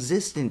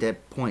non-existent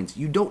at points.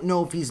 You don't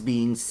know if he's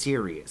being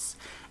serious.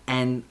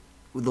 And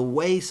the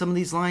way some of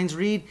these lines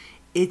read,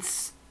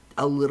 it's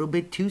a little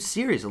bit too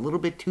serious, a little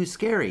bit too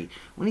scary.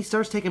 When he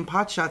starts taking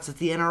pot shots at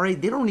the NRA,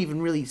 they don't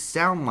even really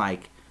sound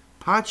like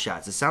pot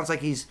shots. It sounds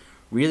like he's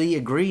really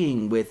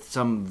agreeing with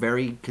some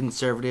very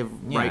conservative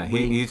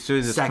right-wing he's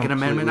doing this Second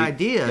Amendment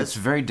completely- ideas. It's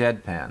very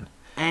deadpan.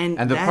 and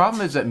And the that-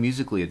 problem is that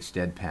musically it's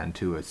deadpan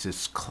too. It's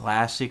this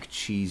classic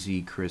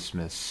cheesy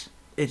Christmas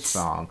It's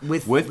song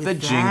with the that,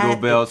 jingle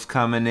bells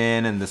coming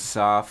in and the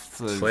soft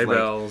Sleigh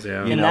bells,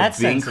 yeah. You In know, that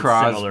Bing sense, it's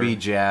Crosby similar.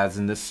 jazz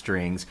and the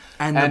strings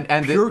and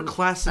the pure the-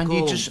 classical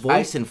and you just-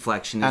 voice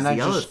inflection is and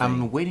the I other just, thing.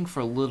 I'm waiting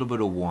for a little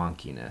bit of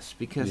wonkiness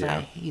because Yeah.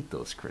 I hate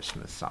those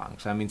Christmas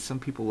songs. I mean, some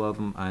people love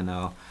them. I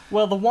know.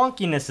 Well, the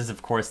wonkiness is,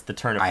 of course, the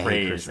turn of I hate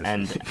phrase, Christmas and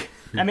music.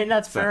 I mean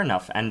that's fair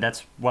enough, and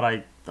that's what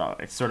I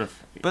sort of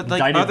But, like,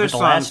 indicted other with the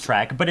last songs-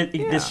 track. But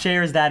Yeah. this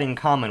shares that in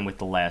common with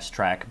the last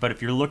track. But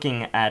if you're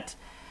looking at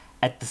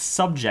the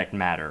subject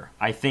matter,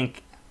 I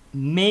think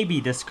maybe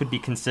this could be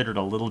considered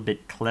a little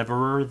bit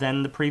cleverer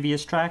than the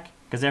previous track,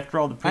 because after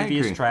all, the I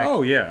previous agree. track.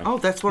 Oh, yeah. oh,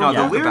 that's what No, I'm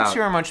the talking lyrics about.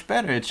 here are much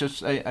better. It's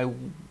just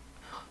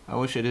I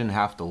wish I didn't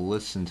have to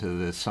listen to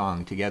this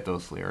song to get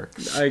those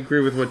lyrics. I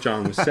agree with what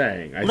John was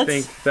saying. I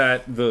think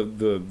that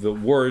the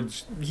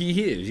words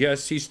he is,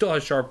 yes, he still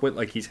has sharp wit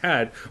like he's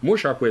had, more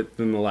sharp wit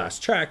than the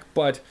last track,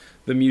 but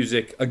the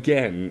music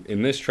again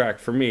in this track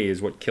for me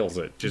is what kills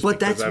it. Just But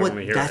because that's I don't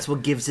wanna hear that's it.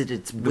 what gives it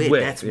its wit.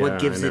 wit, That's what yeah,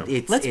 gives I it know.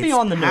 its Let's be its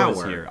on the power.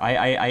 nose here.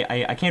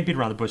 I can't beat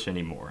around the bush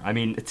anymore. I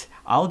mean,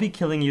 I'll be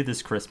killing you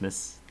this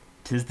Christmas.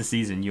 'Tis the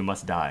season you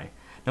must die.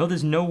 No,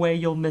 there's no way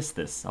you'll miss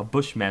this. A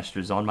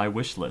bushmaster's on my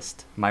wish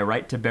list. My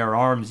right to bear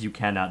arms you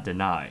cannot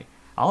deny.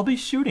 I'll be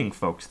shooting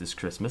folks this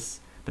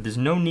Christmas, but there's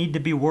no need to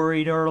be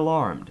worried or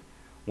alarmed.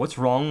 What's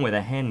wrong with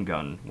a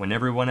handgun when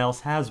everyone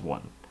else has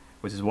one?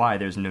 Which is why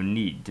there's no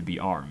need to be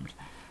armed.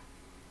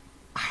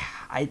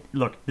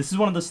 Look, this is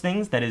one of those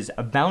things that is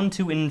bound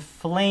to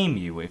inflame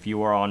you if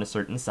you are on a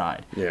certain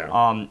side.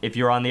 Yeah. If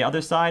you're on the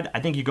other side, I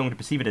think you're going to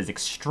perceive it as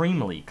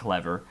extremely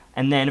clever.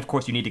 And then, of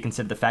course, you need to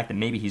consider the fact that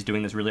maybe he's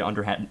doing this really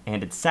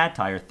underhanded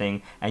satire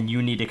thing, and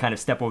you need to kind of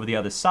step over the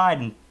other side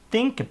and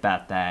think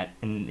about that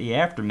in the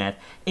aftermath.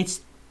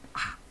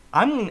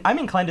 I'm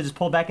inclined to just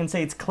pull back and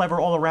say it's clever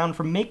all around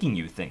for making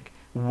you think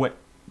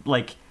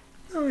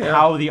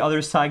how the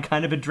other side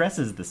kind of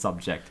addresses the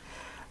subject.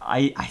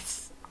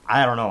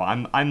 I don't know.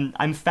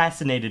 I'm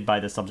fascinated by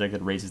the subject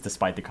it raises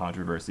despite the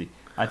controversy.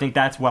 I think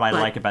that's what I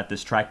like about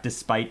this track,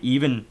 despite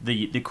even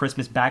the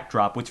Christmas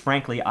backdrop, which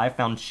frankly I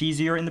found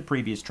cheesier in the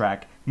previous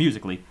track,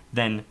 musically,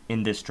 than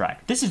in this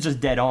track. This is just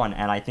dead on,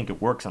 and I think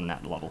it works on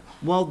that level.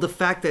 Well, the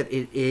fact that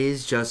it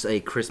is just a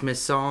Christmas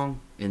song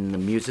in the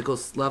musical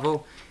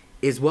level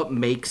is what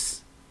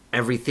makes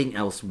everything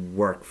else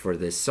work for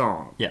this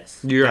song. Yes.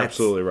 You're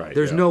absolutely right.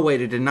 There's yeah. no way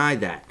to deny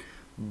that.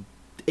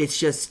 It's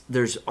just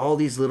there's all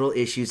these little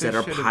issues that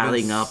are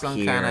piling up some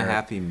here. kind of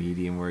happy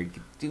medium where you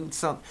could do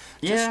something.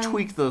 Yeah. Just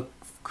tweak the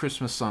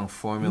Christmas song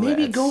formula.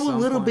 Maybe at go a some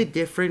little point. bit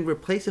different,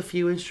 replace a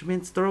few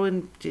instruments, throw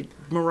in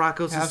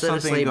maracas Have instead of something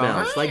sleigh going,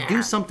 bells. Like,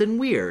 do something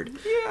weird.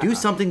 Yeah. Do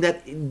something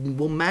that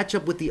will match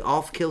up with the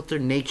off-kilter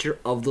nature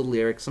of the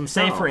lyrics Say,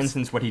 themselves. for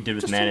instance, what he did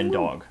with Just Man a and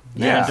little- Dog.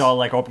 Man Yeah. and Dog,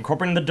 like,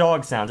 incorporating the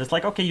dog sounds. It's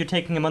like, okay, you're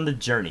taking him on the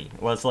journey.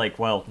 Well, it's like,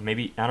 well,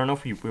 maybe, I don't know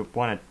if you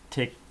want to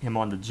take him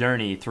on the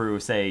journey through,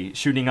 say,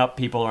 shooting up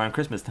people around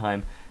Christmas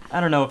time.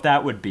 I don't know if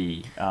that would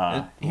be...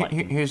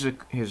 Here's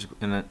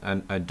and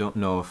I don't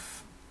know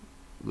if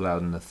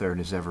Loudon III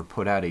has ever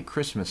put out a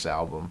Christmas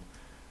album,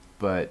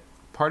 but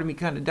part of me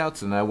kind of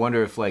doubts it. And I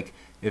wonder if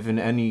in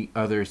any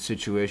other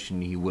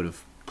situation he would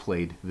have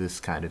played this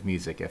kind of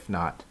music, if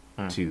not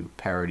to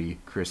parody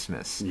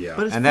Christmas. Yeah.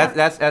 But it's And not-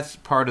 that's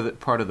part of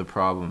the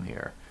problem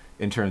here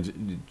in terms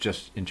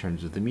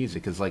of the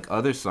music, because like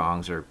other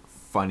songs are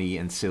funny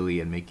and silly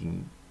and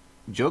making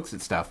jokes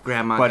and stuff.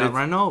 Grandma but got it's-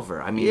 run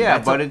over. I mean, Yeah,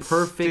 that's but a it's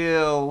perfect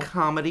still-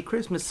 comedy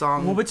Christmas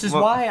song. Well, which is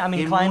Well, why I'm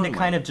in inclined to one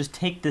kind way. of just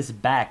take this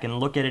back and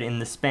look at it in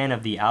the span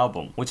of the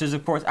album, which is,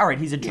 of course, all right,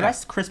 he's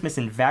addressed Christmas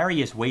in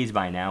various ways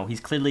by now. He's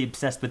clearly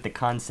obsessed with the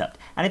concept.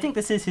 And I think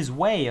this is his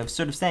way of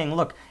sort of saying,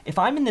 look, if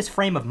I'm in this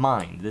frame of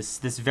mind, this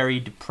very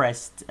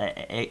depressed,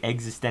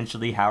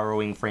 existentially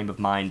harrowing frame of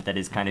mind that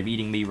is kind of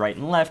eating me right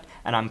and left,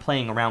 and I'm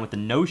playing around with the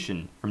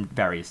notion from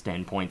various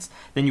standpoints,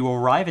 then you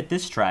arrive at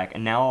this track,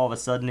 and now all of a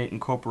sudden it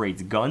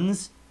incorporates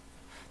guns.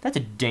 That's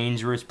a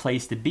dangerous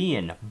place to be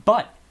in.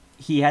 But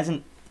he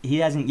hasn't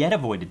yet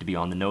avoided to be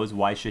on the nose.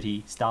 Why should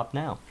he stop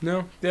now?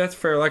 No, that's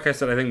fair. Like I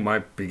said, I think my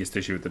biggest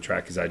issue with the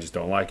track is I just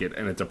don't like it,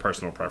 and it's a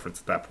personal preference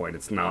at that point.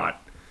 It's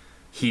not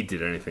he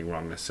did anything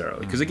wrong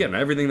necessarily. Because again,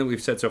 everything that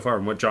we've said so far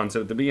and what John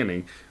said at the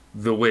beginning,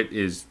 the wit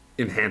is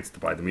enhanced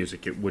by the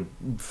music. It would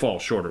fall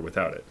shorter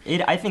without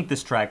it. I think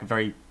this track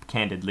very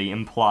candidly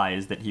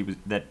implies that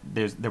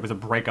there was a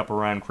breakup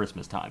around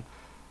Christmas time.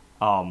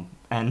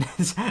 And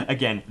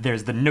again,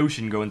 there's the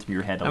notion going through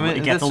your head.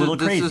 It gets a little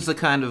crazy. This is the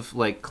kind of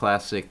like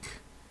classic,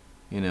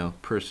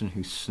 person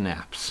who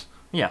snaps.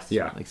 Yes.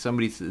 Yeah. Like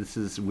this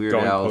is Weird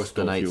Going Al's postal,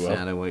 The if Night you will.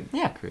 Santa went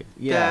Yeah. crazy.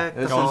 Deck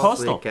this Going is-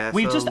 postal.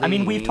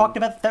 gasoline. We've talked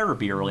about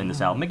therapy early in this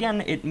album.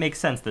 Again, it makes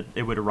sense that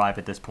it would arrive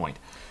at this point.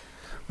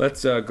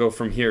 Let's go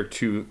from here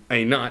to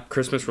a not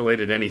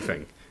Christmas-related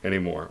anything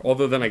anymore.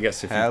 Although then I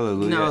guess if you,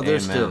 Hallelujah. No,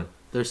 there's amen.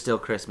 still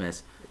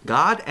Christmas.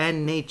 God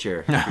and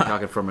nature. If you're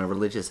talking from a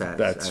religious aspect.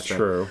 that's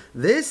true.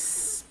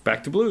 This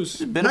Back to blues.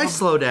 Bit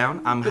nice of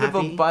slowdown. I'm a, bit of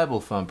happy. a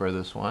Bible thumper,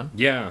 this one.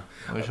 Yeah.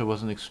 I wish I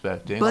wasn't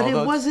expecting. But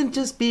although it wasn't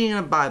just being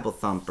a Bible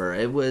thumper.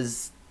 It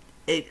was.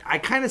 I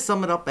kind of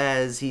sum it up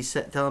as he's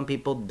telling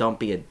people, "Don't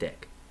be a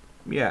dick."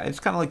 Yeah, it's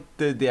kind of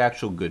like the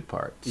actual good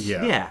parts.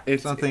 Yeah. Yeah.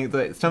 It's Something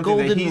that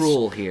Golden he's,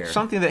 rule here.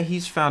 Something that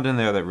he's found in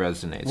there that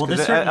resonates. Well, 'Cause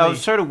there's I certainly-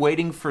 was sort of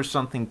waiting for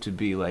something to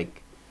be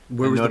like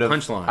Where a was the note of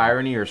punchline?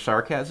 irony or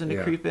sarcasm to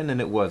Yeah. creep in, and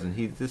it wasn't.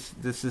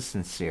 This is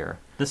sincere.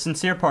 The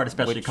sincere part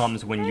especially Which-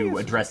 comes when yeah, you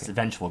it's address okay.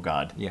 vengeful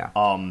God. Yeah.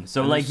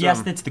 So And like, there's,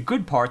 yes, it's the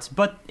good parts,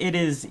 but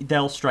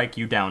they'll strike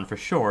you down for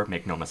sure,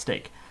 make no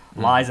mistake.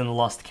 Lies and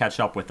lust catch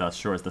up with us,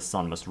 sure as the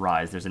sun must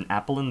rise. There's an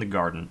apple in the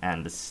garden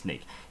and a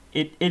snake.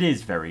 It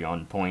is very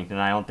on point,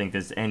 and I don't think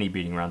there's any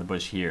beating around the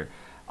bush here.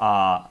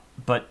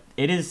 But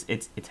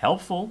it's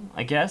helpful,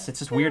 I guess. It's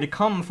just weird to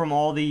come from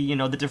all the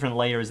the different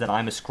layers that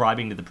I'm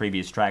ascribing to the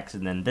previous tracks,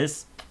 and then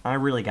this, I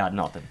really got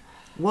nothing.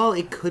 Well,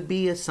 it could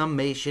be a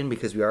summation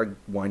because we are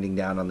winding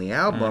down on the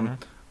album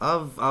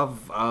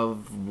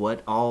of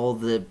what all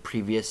the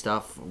previous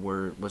stuff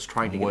was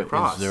trying to get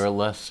across. Is there a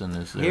lesson?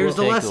 Is there Here's a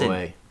the takeaway?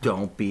 lesson: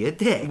 don't be a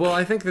dick. Well,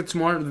 I think that's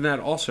more than that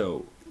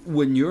also.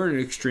 When you're in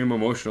an extreme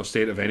emotional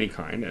state of any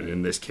kind, and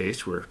in this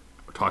case we're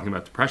talking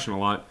about depression a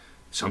lot,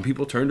 some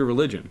people turn to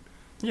religion.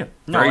 Yeah.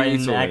 No, Very in that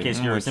insulating. case,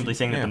 you're simply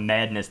saying that yeah. the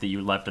madness that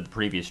you left at the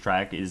previous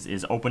track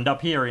is opened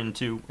up here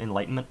into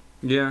enlightenment.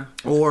 Yeah.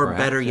 Or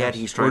Perhaps, better yet, yes.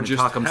 he's Or trying to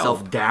just talk himself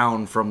help.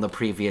 down from the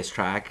previous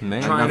track.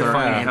 Maybe. Trying to Another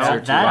find answer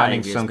help. to That the I- Finding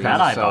previous some thing. kind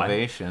That of I buy.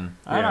 salvation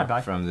I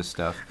buy. from this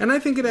stuff. And I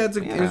think it adds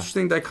an Yeah.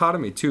 interesting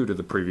dichotomy too to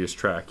the previous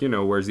track,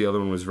 whereas the other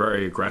one was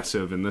very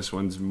aggressive and this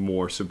one's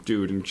more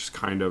subdued and just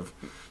kind of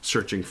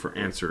searching for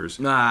answers.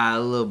 A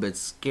little bit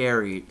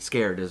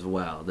scared as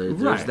well. There's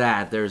Right.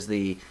 that. There's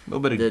the A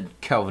little bit the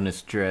of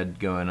Calvinist dread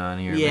going on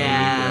here.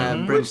 yeah,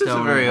 maybe, which is a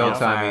brimstone very and old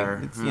hellfire.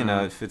 timey. It's,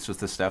 it fits with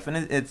the stuff, and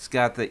it's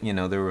got that.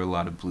 There were a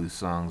lot of blues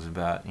songs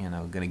about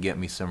gonna get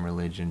me some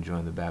religion,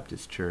 join the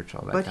Baptist church,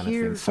 all that But kind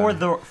here- of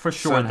thing. For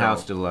sure,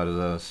 Sunhouse though. did a lot of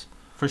those.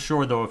 For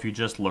sure, though, if you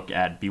just look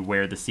at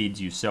 "Beware the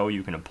seeds you sow,"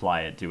 you can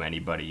apply it to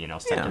anybody,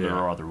 secular Yeah.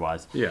 or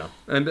otherwise. Yeah,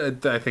 and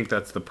I think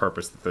that's the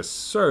purpose that this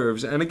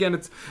serves. And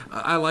again,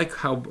 I like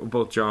how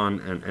both John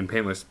and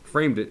Painless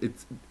framed it.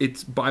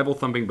 It's Bible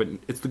thumping, but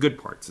it's the good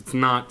parts. It's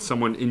not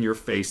someone in your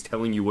face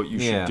telling you what you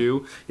Yeah. should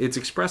do. It's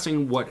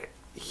expressing what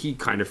he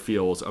kind of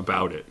feels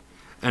about it,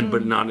 and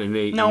but not in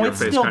a No, in it your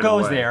face still kind of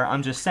goes way. there.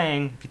 I'm just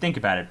saying, if you think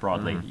about it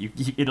broadly,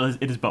 it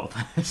is both.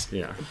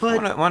 Yeah,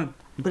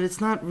 But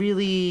it's not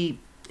really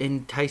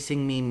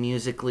enticing me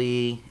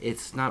musically.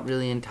 It's not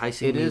really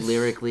enticing It me is-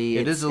 lyrically.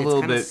 it It's, is a it's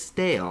little kinda bit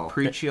stale.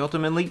 Preachy,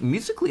 ultimately.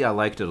 Musically, I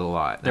liked it a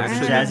lot. There's a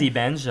Actually, jazzy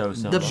banjo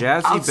solo.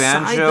 jazzy Outside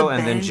banjo the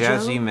and then banjo?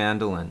 jazzy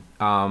mandolin.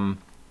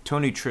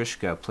 Tony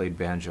Trischka played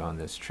banjo on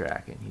this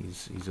track, and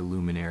he's a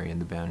luminary in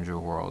the banjo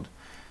world.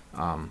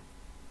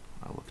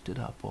 I looked it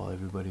up while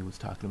everybody was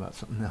talking about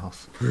something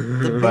else.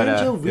 The But,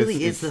 banjo it's- really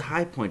is it's- the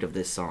high point of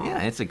this song. Yeah,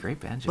 it's a great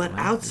banjo. But man.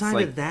 outside it's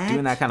like of that-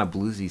 doing that kind of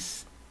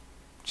bluesy,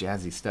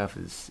 jazzy stuff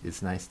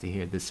is nice to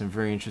hear. There's some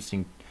very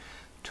interesting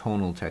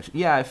tonal texture.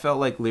 Yeah, I felt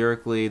like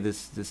lyrically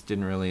this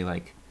didn't really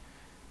like.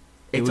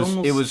 It It's was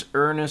almost- it was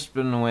earnest,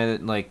 but in a way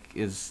that like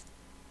is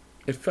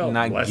it felt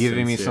not less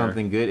giving me sincere.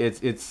 something good.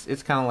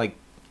 It's kind of like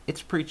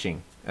it's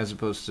preaching as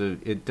opposed to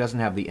it doesn't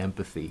have the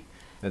empathy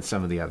that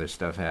some of the other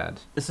stuff had.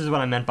 This is what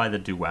I meant by the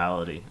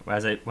duality.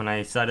 When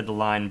I cited the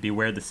line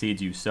 "Beware the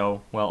seeds you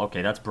sow," well,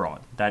 okay, that's broad.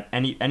 That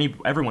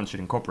everyone should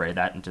incorporate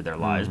that into their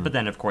lives. But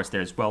then, of course,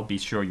 there's be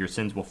sure your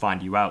sins will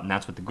find you out, and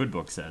that's what the good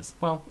book says.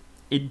 Well,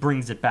 it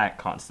brings it back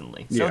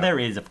constantly. So Yeah. there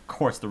is, of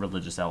course, the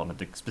religious element,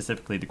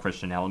 specifically the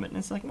Christian element. And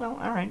it's like, well,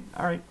 all right.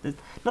 There's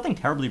nothing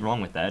terribly wrong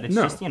with that. It's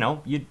No. just you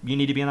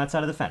need to be on that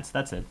side of the fence.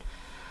 That's it.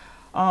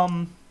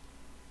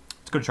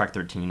 Let's go to track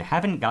 13.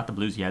 Haven't got the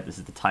blues yet. This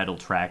is the title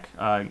track.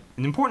 And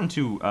important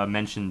to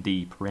mention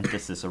the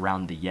parenthesis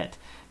around the yet,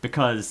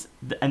 because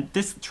and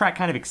this track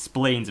kind of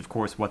explains, of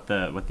course, what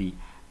the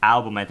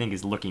album I think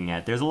is looking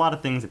at. There's a lot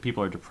of things that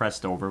people are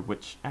depressed over,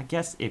 which I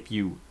guess if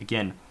you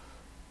again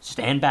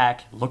stand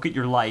back, look at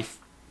your life,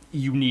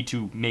 you need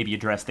to maybe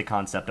address the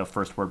concept of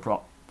first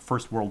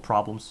world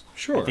problems.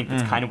 Sure. I think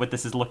that's kind of what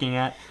this is looking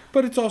at.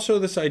 But it's also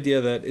this idea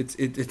that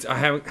it's I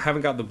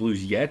haven't got the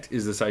blues yet.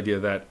 Is this idea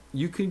that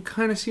you can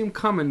kind of see them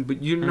coming,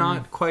 but you're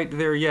not quite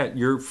there yet.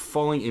 You're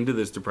falling into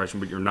this depression,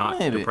 but you're not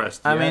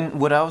depressed yet. I mean,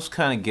 what I was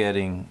kind of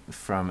getting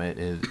from it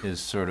is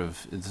sort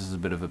of this is a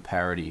bit of a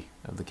parody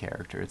of the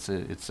character. It's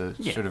a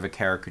Yeah. sort of a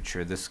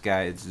caricature. This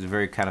guy, it's a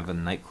very kind of a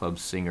nightclub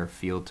singer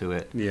feel to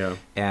it. Yeah.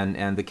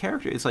 And the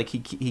character, it's like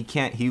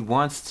he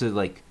wants to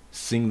like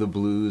sing the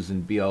blues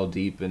and be all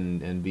deep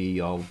and be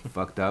all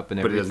fucked up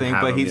and But he doesn't everything,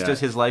 have but them he's yet.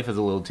 just his life is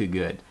a little too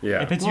good.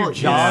 Yeah. If it's Well, your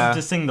job yeah.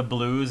 to sing the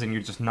blues and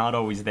you're just not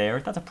always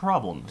there, that's a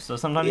problem. So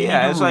sometimes you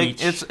Yeah, need it's to like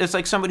reach. it's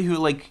like somebody who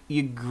like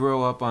you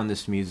grow up on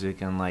this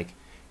music and like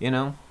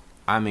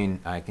I mean,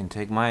 I can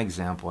take my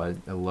example. I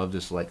love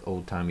this like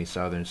old timey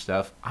Southern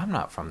stuff. I'm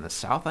not from the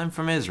South. I'm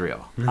from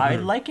Israel. I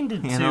likened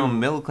it to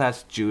Middle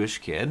class Jewish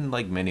kid,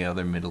 like many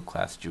other middle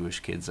class Jewish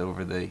kids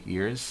over the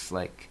years,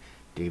 like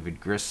David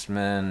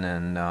Grissman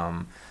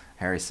and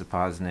Harry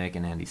Sapoznik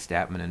and Andy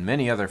Statman and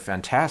many other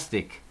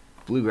fantastic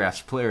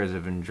bluegrass players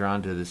have been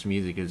drawn to this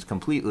music. It's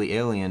completely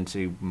alien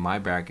to my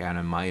background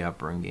and my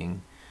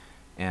upbringing,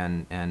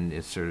 and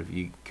it's sort of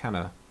you kind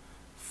of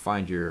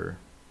find your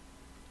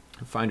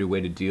way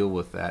to deal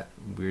with that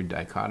weird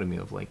dichotomy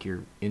of like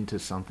you're into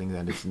something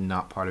that is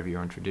not part of your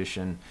own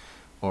tradition,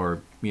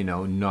 or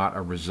not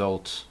a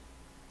result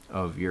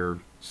of your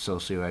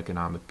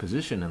socioeconomic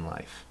position in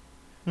life,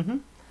 Mhm.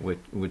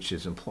 which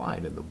is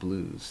implied in the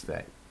blues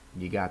that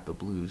you got the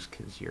blues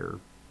because you're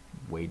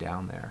way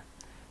down there.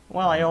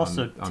 Well, I on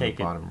also the take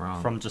it bottom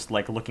rung. from just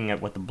like looking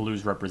at what the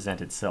blues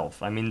represent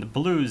itself. I mean, the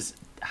blues,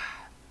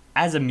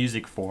 as a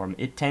music form,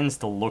 it tends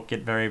to look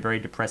at very, very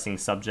depressing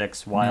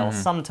subjects while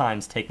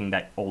sometimes taking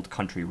that old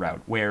country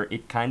route, where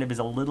it kind of is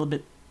a little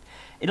bit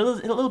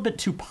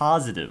too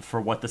positive for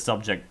what the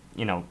subject,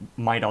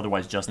 might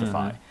otherwise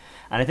justify.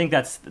 And I think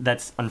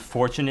that's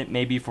unfortunate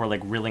maybe for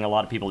like reeling a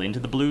lot of people into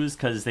the blues,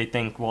 because they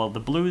think, well, the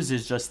blues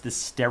is just this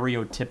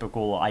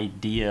stereotypical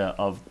idea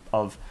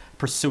of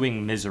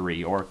pursuing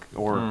misery or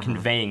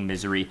conveying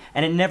misery,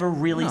 and it never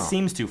really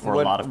seems to for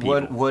a lot of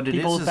people. What it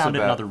people is have found it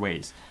in about- other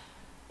ways.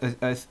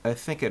 I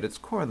think at its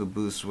core, the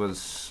blues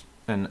was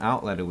an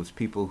outlet. It was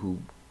people who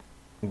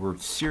were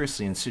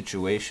seriously in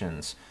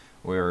situations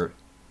where,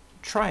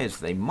 try as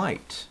they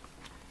might,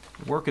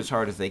 work as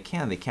hard as they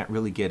can't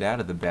really get out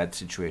of the bad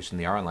situation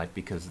they are in life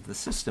because of the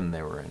system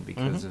they were in,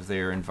 because of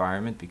their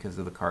environment, because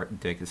of the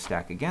deck is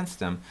stacked against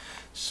them.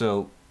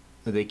 So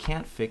they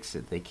can't fix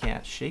it. They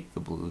can't shake the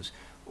blues.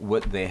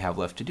 What they have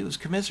left to do is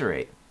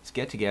commiserate. Is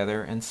get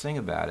together and sing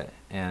about it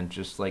and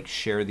just like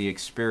share the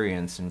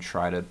experience and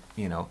try to,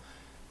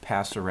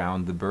 pass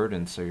around the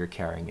burden so you're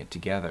carrying it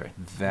together.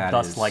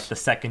 Thus, like the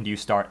second you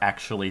start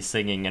actually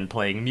singing and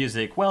playing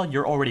music, well,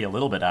 you're already a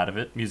little bit out of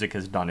it. Music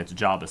has done its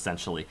job,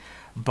 essentially.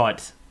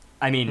 But,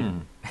 I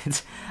mean,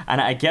 and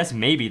I guess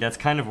maybe that's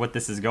kind of what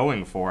this is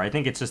going for. I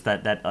think it's just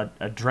that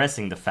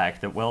addressing the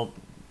fact that, well,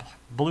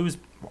 blues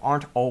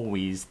aren't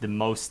always the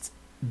most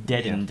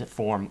deadened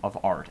form of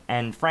art.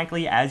 And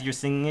frankly, as you're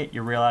singing it,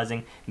 you're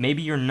realizing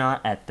maybe you're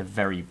not at the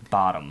very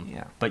bottom,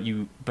 but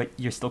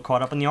you're still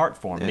caught up in the art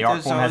form. The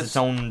art form has its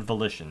own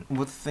volition.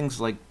 With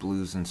things like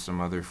blues and some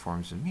other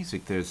forms of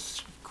music,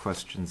 there's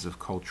questions of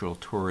cultural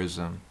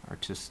tourism,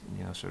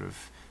 sort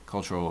of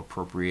cultural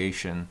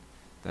appropriation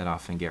that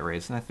often get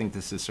raised. And I think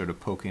this is sort of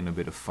poking a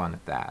bit of fun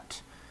at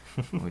that,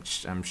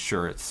 which I'm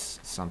sure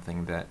it's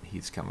something that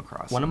he's come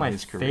across. One of my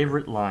his career.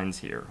 favorite lines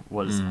here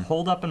was,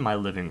 "Holed up in my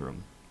living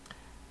room.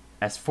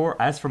 As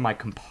for my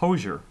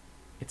composure,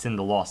 it's in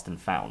the lost and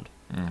found."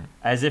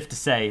 As if to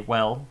say,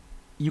 well,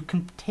 you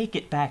can take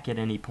it back at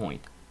any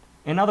point.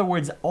 In other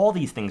words, all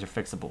these things are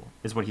fixable,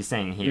 is what he's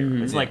saying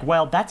here. It's like,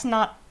 well, that's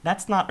not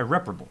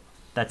irreparable.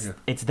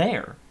 It's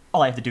there.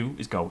 All I have to do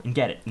is go and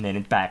get it, and then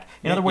it's back.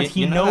 In other words,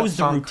 he knows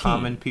the routine.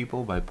 Common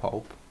People by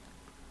Pulp?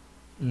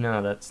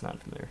 No, that's not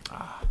familiar.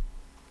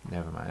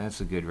 Never mind.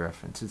 That's a good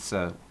reference. It's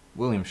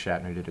William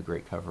Shatner did a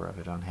great cover of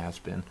it on Has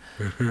Been.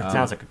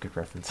 Sounds like a good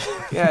reference.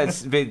 Yeah,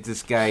 it's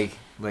this guy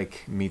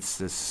meets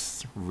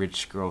this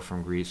rich girl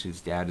from Greece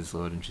whose dad is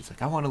loaded, and she's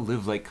like, "I want to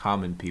live like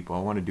common people. I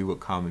want to do what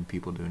common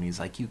people do." And he's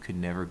like, "You could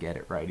never get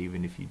it right,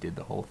 even if you did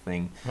the whole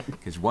thing,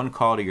 because one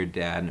call to your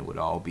dad and it would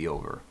all be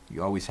over.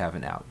 You always have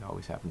an out. You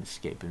always have an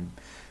escape. And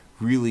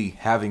really,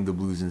 having the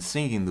blues and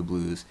singing the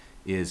blues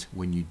is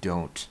when you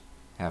don't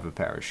have a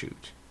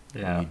parachute.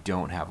 Yeah. When you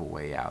don't have a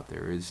way out.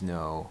 There is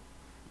no,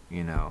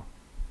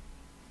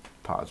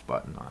 pause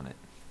button on it."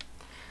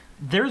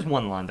 There's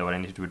one line, though, I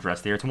need to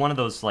address there. It's one of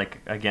those,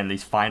 again,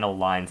 these final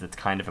lines that's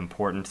kind of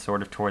important,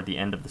 sort of toward the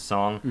end of the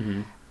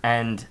song.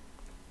 And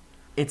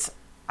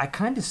I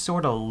kind of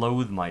sort of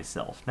loathe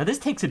myself. Now, this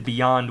takes it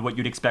beyond what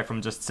you'd expect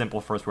from just simple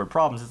first-word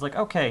problems. It's like,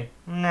 okay,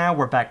 now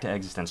we're back to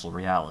existential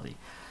reality.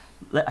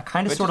 I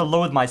kind of sort of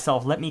loathe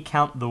myself. Let me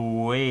count the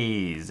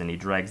ways, and he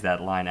drags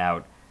that line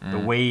out. The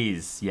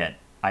ways yet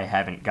I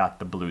haven't got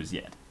the blues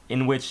yet.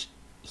 In which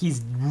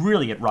he's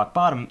really at rock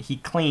bottom, he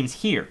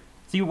claims here.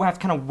 So you have to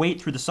kind of wait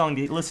through the song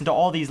to listen to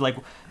all these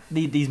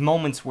these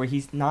moments where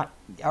he's not,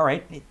 all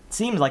right, it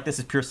seems like this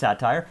is pure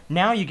satire.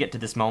 Now you get to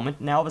this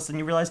moment, now all of a sudden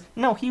you realize,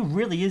 no, he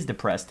really is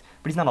depressed,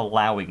 but he's not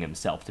allowing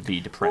himself to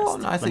be depressed. Well,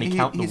 no, I Let think me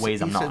count the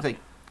ways he I'm not. said,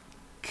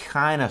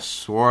 kind of,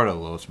 sort of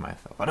loathes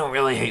myself. I don't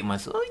really hate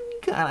myself.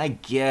 I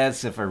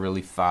guess if I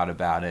really thought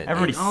about it.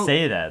 Everybody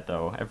say that,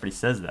 though. Everybody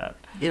says that.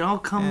 It all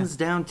comes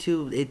down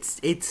to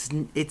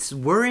it's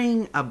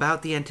worrying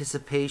about the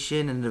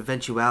anticipation and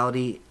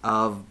eventuality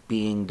of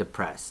being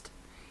depressed.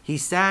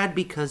 He's sad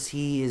because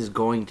he is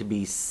going to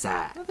be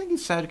sad. I think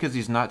he's sad because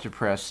he's not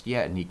depressed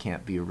yet, and he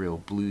can't be a real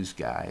blues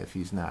guy if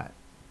he's not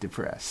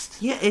depressed.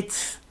 Yeah,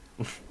 it's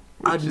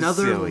Which is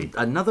silly.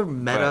 another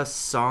meta But-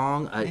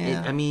 song.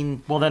 I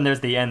mean, Well, then there's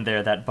the end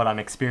there, but I'm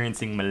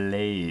experiencing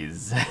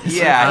malaise.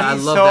 Yeah, I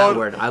he's love told- that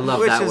word. I love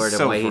which that is word and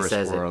so the way he first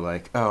says it. world,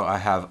 I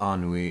have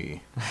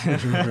ennui.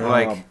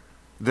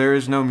 There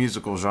is no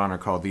musical genre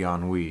called the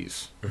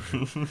ennuis.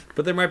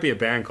 But there might be a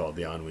band called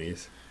the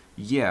Ennuis.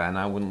 Yeah, and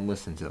I wouldn't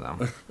listen to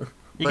them.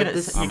 You But get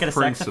this- a on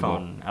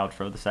saxophone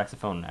outro. The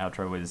saxophone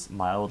outro is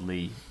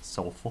mildly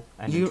soulful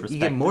and You introspective.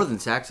 get more than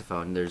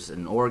saxophone. There's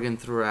an organ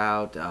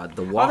throughout. The that's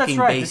walking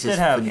right, bass this is did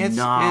have-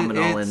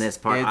 phenomenal it's- in this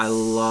part. I it's-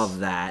 love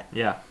that.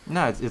 Yeah.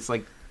 No, it's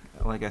like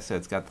I said,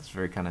 it's got this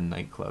very kind of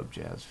nightclub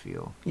jazz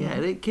feel. Yeah,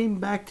 it came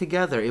back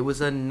together. It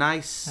was a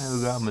nice.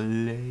 I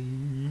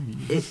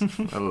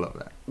It, love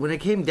that. when it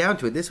came down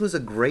to it, this was a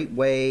great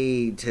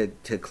way to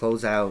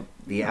close out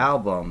the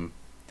album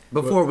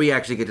before we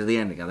actually get to the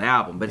ending of the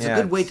album. But it's Yeah,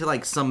 a good way it's-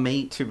 to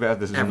summate. Too bad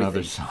this is Everything.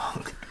 another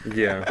song.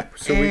 Yeah.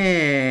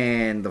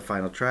 And the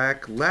final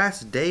track,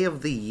 Last Day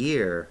of the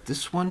Year.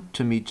 This one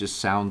to me just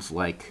sounds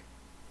like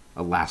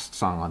a last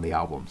song on the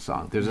album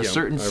song. There's a Yeah,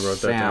 certain I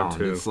wrote that down,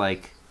 sound. too. It's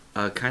like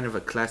Kind of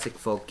a classic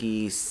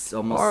folky,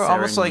 almost or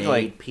almost like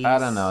serenade piece. I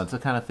don't know. It's the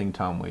kind of thing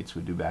Tom Waits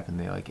would do back in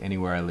the day, like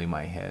Anywhere I Lay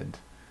My Head,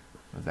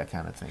 was that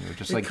kind of thing. Or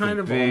just It like kind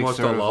the of big almost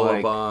a sort of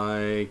like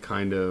lullaby,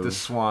 kind of. the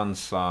swan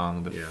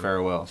song, the Yeah.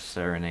 farewell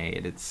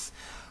serenade. It's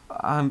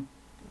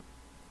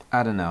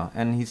I don't know.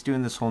 And he's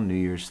doing this whole New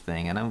Year's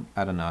thing, and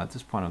I don't know. At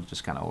this point, I'm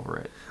just kind of over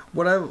it.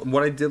 What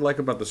I did like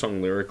about the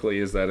song lyrically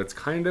is that it's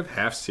kind of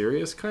half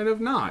serious, kind of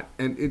not,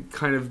 and it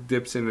kind of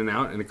dips in and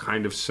out, and it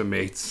kind of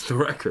summates the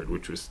record,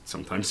 which was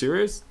sometimes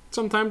serious,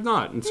 sometimes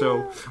not. And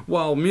so,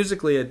 while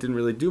musically it didn't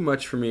really do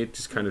much for me, it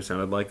just kind of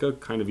sounded like a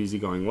kind of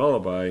easygoing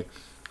lullaby.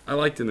 I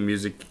liked in the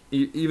music,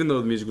 even though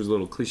the music was a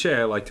little cliche,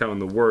 I liked how in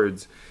the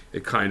words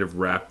it kind of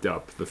wrapped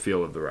up the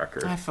feel of the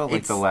record. I felt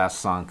like the It's- last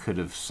song could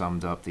have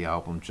summed up the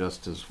album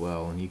just as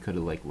well, and he could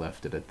have like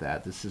left it at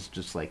that. This is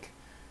just like,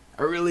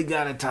 I really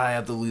gotta tie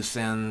up the loose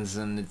ends,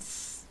 and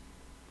it's,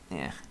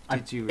 yeah.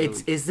 Did you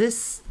really? Is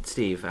this,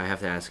 Steve, I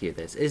have to ask you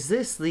this. Is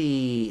this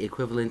the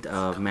equivalent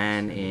of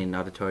Man in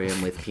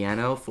Auditorium with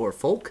Piano for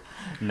folk?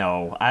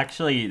 No,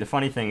 actually, the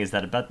funny thing is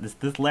that about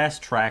this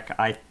last track,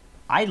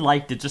 I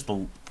liked it just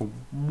for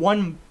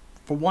one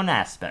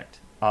aspect,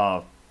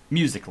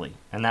 musically,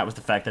 and that was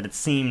the fact that it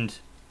seemed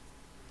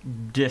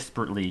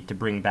desperately to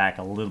bring back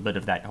a little bit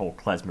of that whole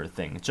klezmer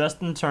thing,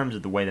 just in terms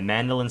of the way the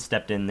mandolin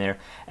stepped in there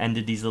and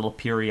did these little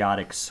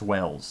periodic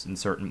swells in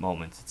certain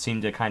moments. It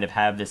seemed to kind of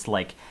have this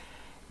like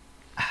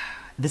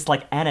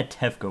Anna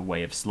Tevka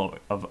way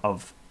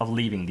of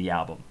leaving the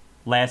album.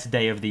 Last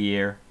day of the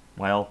year,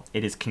 well,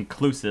 it is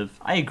conclusive.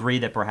 I agree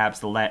that perhaps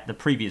the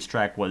previous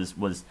track was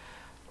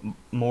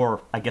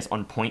more, I guess,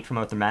 on point from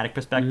a thematic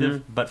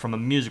perspective, but from a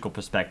musical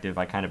perspective,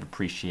 I kind of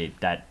appreciate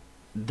that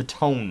the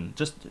tone,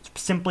 just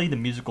simply the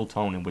musical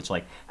tone in which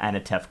like Anna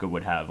Tevka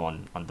would have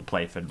on the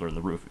play Fiddler on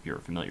the Roof, if you're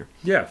familiar.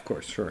 Yeah, of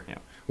course, sure. Yeah.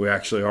 We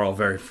actually are all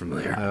very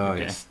familiar. Oh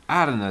Okay. yes.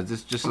 I don't know.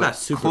 Just I'm like not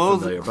super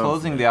familiar, but I'm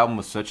closing the familiar. album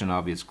with such an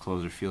obvious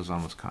closer feels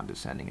almost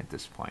condescending at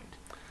this point.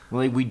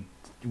 Like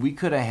we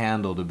could have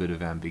handled a bit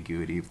of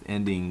ambiguity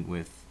ending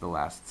with the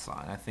last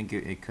song. I think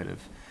it could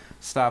have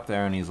stopped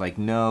there, and he's like,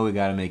 no, we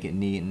got to make it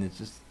neat, and it's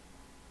just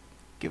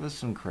give us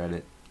some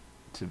credit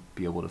to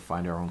be able to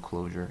find our own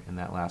closure in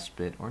that last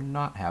bit, or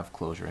not have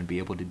closure and be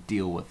able to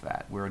deal with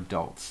that. We're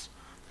adults.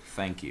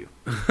 Thank you.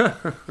 I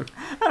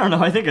don't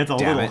know. I think it's a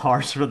Damn little it.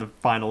 harsh for the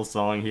final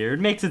song here. It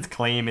makes its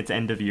claim, its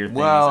end of year thing.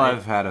 Well,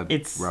 I've had a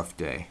it's- rough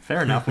day.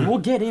 Fair enough. And we'll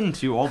get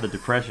into all the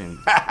depression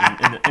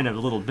in a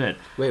little bit.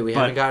 Wait, we But-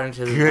 haven't gotten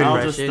to the Good. I'll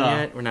depression just,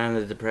 yet? We're not in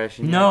the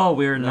depression yet? No,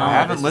 we're No, not. I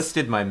haven't this is-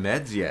 listed my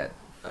meds yet.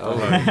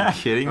 Oh, Are you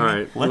kidding me?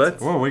 All right,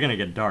 We're gonna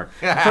get dark.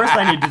 First,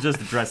 I need to just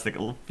address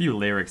a few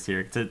lyrics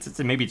here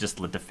to maybe just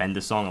defend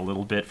the song a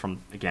little bit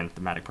from, again,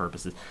 thematic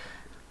purposes.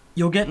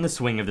 You'll get in the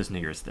swing of this New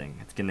Year's thing.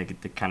 It's gonna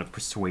get the kind of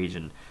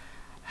persuasion.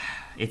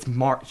 It's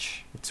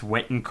March. It's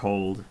wet and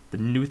cold. The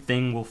new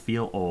thing will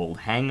feel old.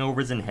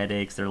 Hangovers and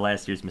headaches, they're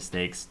last year's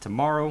mistakes.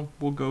 Tomorrow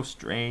we'll go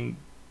straying,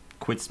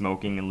 quit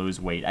smoking and lose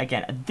weight.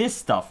 Again, this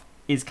stuff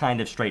is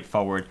kind of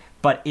straightforward,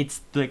 but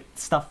it's the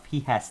stuff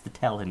he has to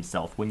tell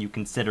himself when you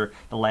consider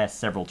the last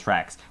several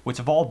tracks, which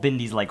have all been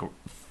these like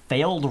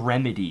failed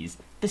remedies.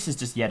 This is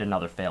just yet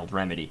another failed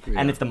remedy,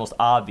 and it's the most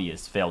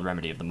obvious failed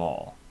remedy of them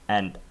all.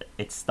 And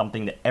it's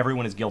something that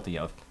everyone is guilty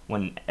of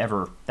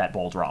whenever that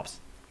ball drops.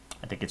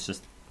 I think it's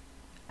just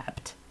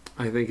apt.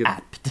 I think it's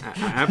Apt.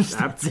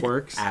 apt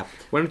works. Apt.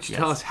 Why don't you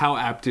tell Yes. us how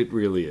apt it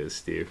really is,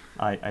 Steve?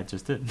 I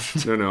just did.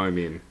 No, I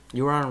mean,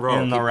 you were on a roll.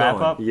 In the Keep wrap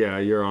going. up? yeah,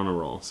 you're on a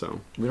roll,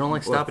 so We don't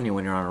like stopping you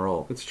when you're on a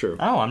roll. it's true.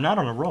 Oh, I'm not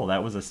on a roll.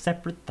 That was a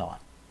separate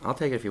thought. I'll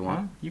take it if you want.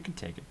 Well, you can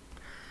take it.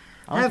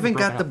 I haven't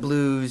got the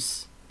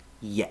blues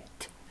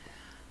yet.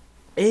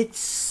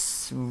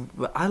 It's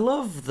I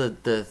love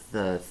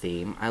the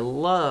theme. I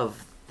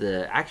love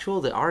the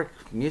arc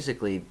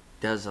musically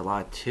does a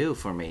lot too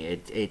for me.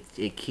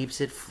 It keeps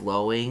it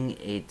flowing.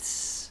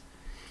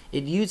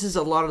 It uses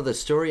a lot of the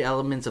story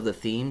elements of the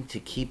theme to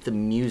keep the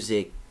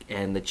music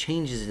and the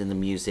changes in the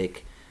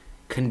music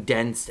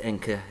condensed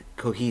and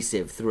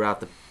cohesive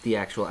throughout the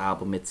actual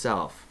album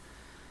itself.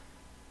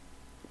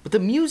 But the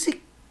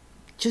music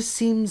just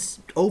seems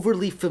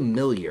overly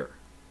familiar,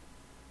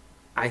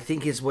 I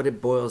think, is what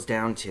it boils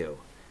down to.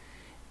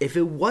 If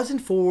it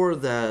wasn't for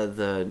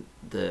the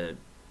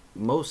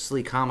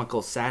mostly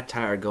comical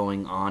satire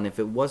going on, if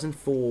it wasn't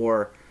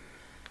for,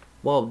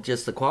 well,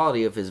 just the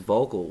quality of his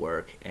vocal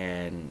work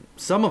and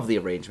some of the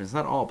arrangements,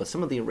 not all, but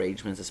some of the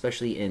arrangements,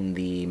 especially in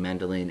the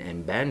mandolin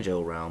and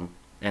banjo realm,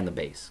 and the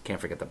bass,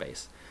 can't forget the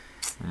bass.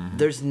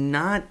 There's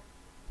not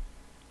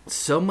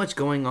so much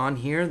going on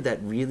here that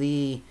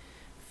really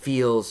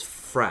feels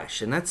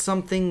fresh, and that's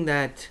something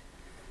that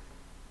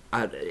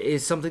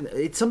it's something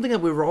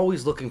that we were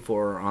always looking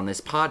for on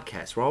this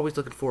podcast. We're always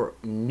looking for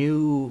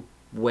new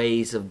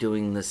ways of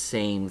doing the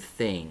same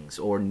things,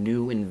 or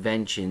new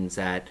inventions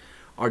that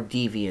are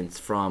deviants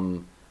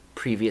from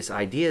previous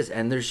ideas.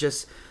 And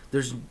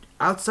there's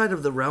outside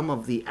of the realm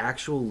of the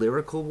actual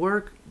lyrical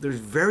work, there's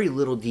very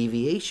little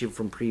deviation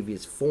from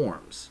previous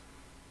forms.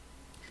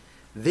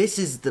 This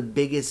is the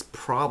biggest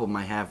problem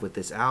I have with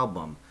this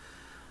album.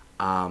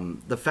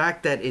 The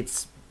fact that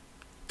it's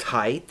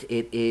tight,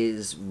 it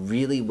is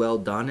really well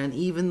done, and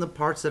even the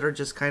parts that are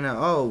just kind of,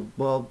 oh,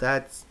 well,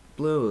 that's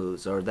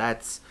blues, or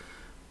that's,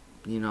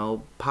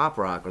 pop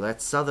rock, or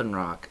that's southern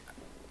rock.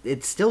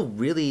 It's still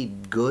really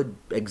good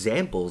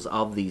examples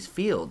of these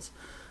fields,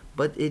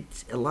 but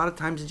a lot of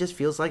times it just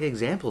feels like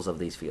examples of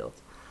these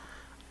fields.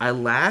 I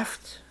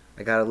laughed,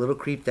 I got a little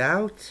creeped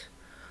out.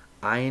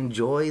 I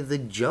enjoy the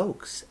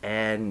jokes,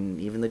 and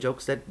even the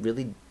jokes that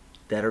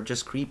are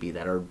just creepy,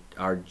 that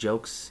are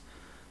jokes,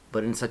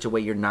 but in such a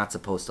way you're not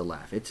supposed to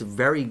laugh. It's a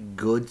very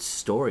good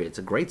story. It's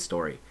a great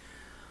story.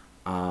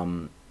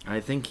 I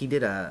think he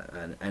did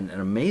an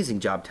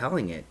amazing job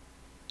telling it.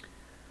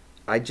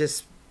 I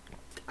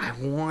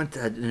want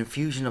an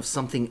infusion of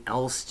something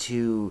else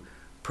to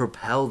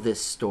propel this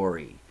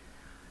story,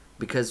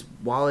 because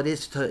while it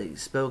is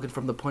spoken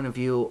from the point of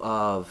view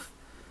of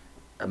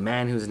a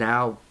man who's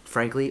now,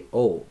 frankly,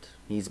 old.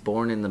 He's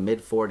born in the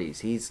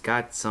mid-40s. He's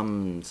got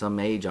some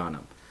age on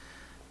him.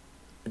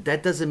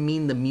 That doesn't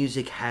mean the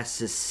music has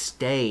to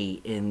stay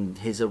in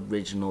his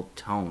original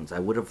tones. I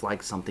would have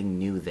liked something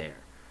new there.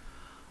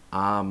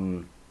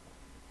 For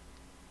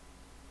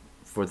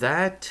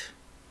that,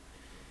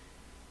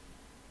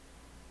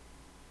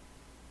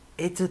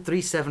 it's a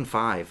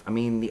 3.75. I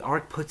mean, the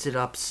ARC puts it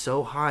up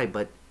so high,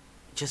 but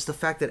just the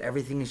fact that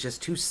everything is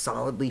just too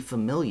solidly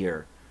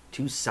familiar,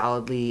 too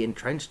solidly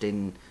entrenched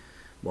in,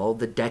 well,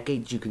 the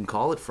decades you can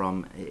call it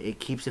from, it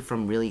keeps it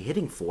from really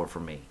hitting 4 for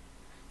me.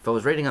 If I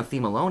was rating on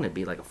theme alone, it'd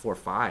be like a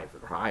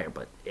 4.5 or higher,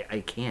 but I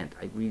can't.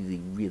 I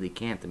really, really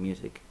can't. The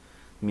music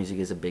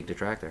is a big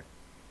detractor.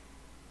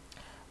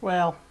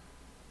 Well,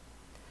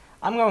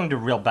 I'm going to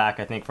reel back,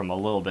 I think, from a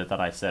little bit that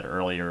I said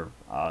earlier,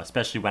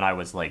 especially when I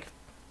was,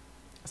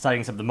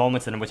 citing some of the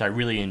moments in which I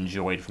really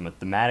enjoyed from a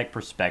thematic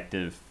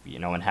perspective,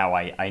 and how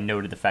I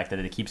noted the fact that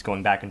it keeps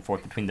going back and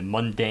forth between the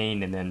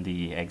mundane and then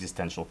the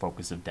existential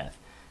focus of death.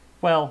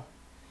 Well,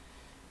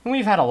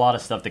 we've had a lot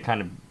of stuff that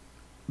kind of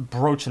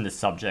broach in the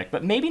subject,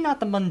 but maybe not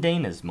the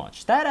mundane as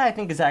much. That, I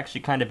think, is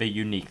actually kind of a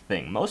unique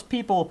thing. Most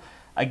people,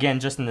 again,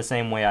 just in the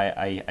same way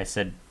I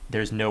said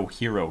there's no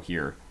hero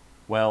here,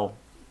 well,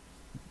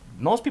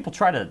 most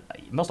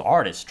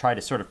artists try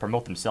to sort of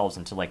promote themselves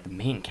into, the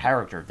main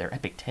character of their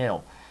epic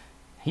tale.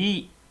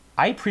 I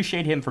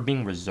appreciate him for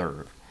being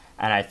reserved,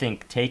 and I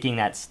think taking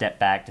that step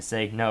back to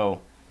say,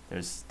 no,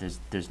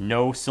 there's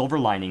no silver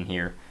lining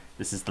here.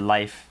 This is the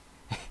life,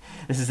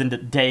 this is the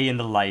day in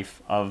the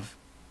life of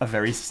a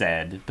very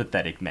sad,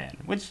 pathetic man,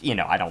 which,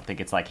 I don't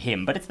think it's like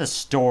him, but it's the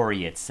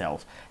story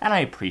itself, and I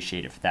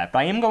appreciate it for that. But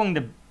I am going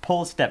to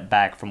pull a step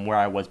back from where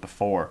I was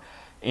before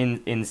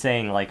in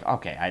saying,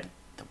 okay,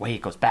 the way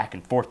it goes back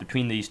and forth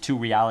between these two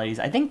realities,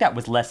 I think that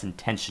was less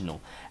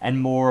intentional and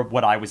more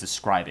what I was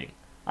ascribing.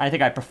 I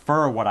think I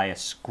prefer what I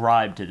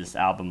ascribe to this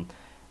album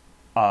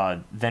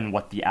than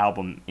what the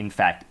album in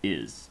fact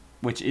is,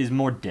 which is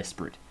more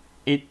disparate.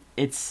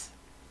 It's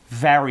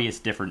various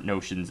different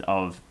notions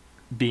of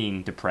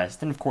being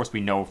depressed, and of course we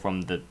know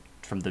from the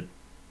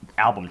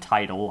album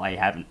title, I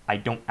haven't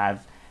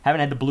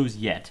had the blues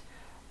yet.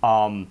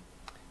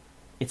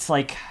 It's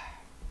like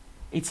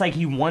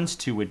he wants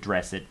to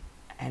address it,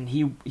 and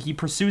he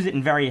pursues it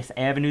in various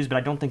avenues, but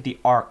I don't think the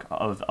arc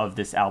of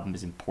this album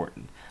is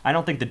important. I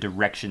don't think the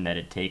direction that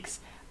it takes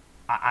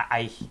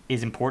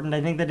is important. I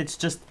think that it's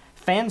just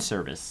fan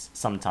service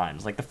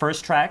sometimes. Like the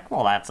first track,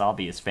 well, that's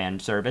obvious fan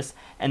service.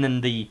 And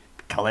then the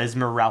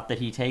klezmer route that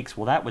he takes,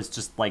 well, that was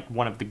just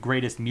one of the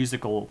greatest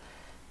musical,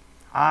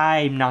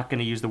 I'm not going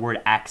to use the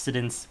word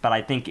accidents, but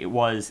I think it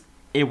was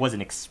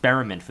an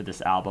experiment for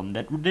this album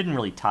that didn't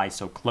really tie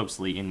so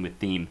closely in with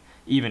theme,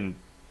 even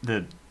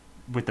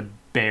with the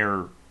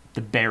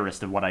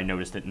barest of what I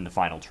noticed it in the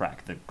final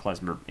track, the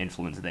klezmer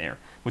influence there,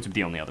 which would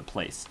be the only other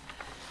place.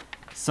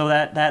 So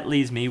that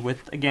leaves me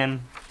with,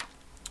 again,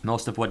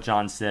 most of what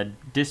John said,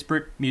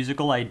 disparate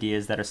musical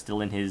ideas that are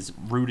still in his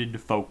rooted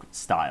folk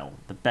style.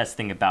 The best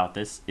thing about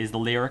this is the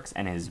lyrics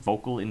and his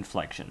vocal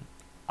inflection.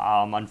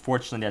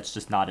 Unfortunately, that's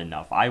just not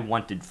enough. I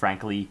wanted,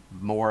 frankly,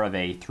 more of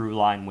a through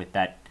line with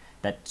that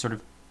sort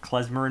of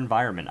klezmer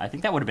environment. I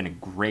think that would have been a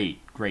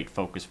great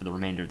focus for the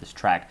remainder of this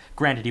track.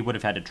 Granted, he would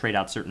have had to trade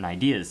out certain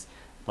ideas,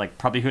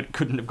 probably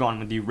couldn't have gone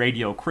with the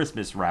Radio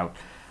Christmas route.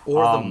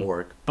 Or the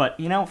morgue. But,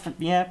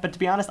 but to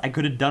be honest, I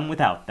could have done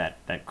without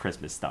that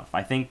Christmas stuff.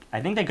 I think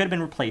they could have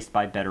been replaced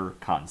by better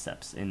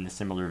concepts in the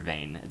similar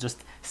vein.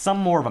 Just some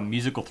more of a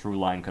musical through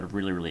line could have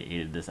really, really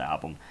aided this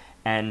album.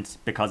 And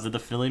because of the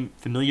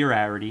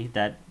familiarity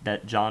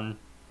that John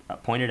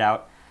pointed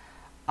out,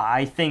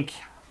 I think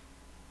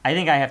I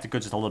have to go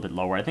just a little bit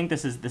lower. I think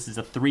this is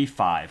a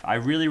 3.5. I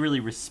really,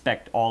 really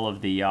respect all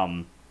of the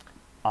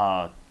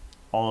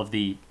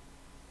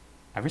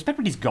I respect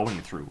what he's going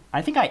through.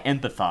 I think I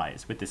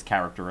empathize with this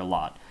character a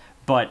lot,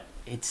 but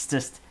it's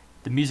just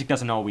the music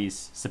doesn't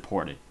always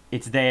support it.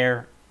 It's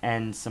there,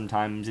 and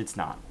sometimes it's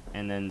not,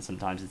 and then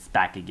sometimes it's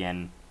back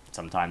again.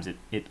 Sometimes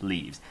it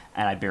leaves,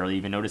 and I barely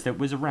even noticed it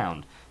was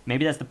around.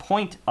 Maybe that's the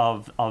point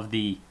of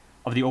the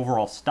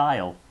overall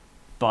style,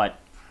 but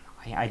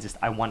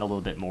I want a little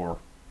bit more.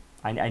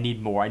 I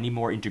need more. I need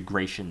more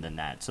integration than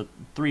that. So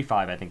 3.5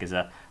 I think is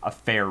a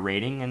fair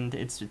rating, and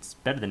it's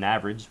better than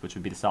average, which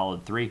would be the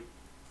solid 3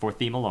 for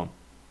theme alone.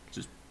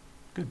 Just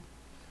good.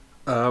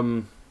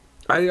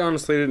 I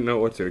honestly didn't know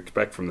what to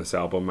expect from this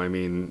album. I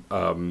mean,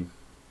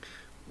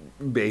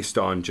 based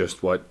on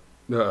just what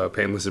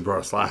Painless had brought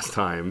us last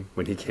time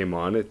when he came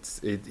on,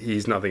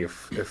 he's nothing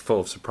full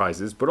of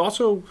surprises. But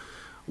also,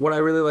 what I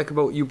really like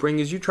about what you bring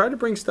is you try to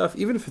bring stuff,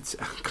 even if it's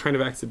kind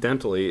of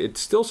accidentally,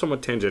 it's still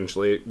somewhat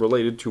tangentially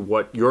related to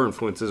what your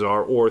influences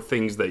are or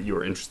things that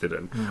you're interested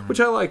in, which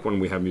I like when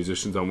we have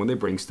musicians on, when they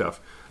bring stuff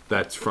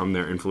that's from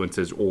their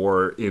influences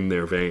or in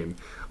their vein.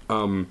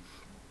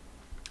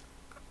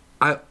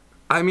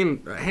 I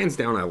mean, hands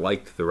down, I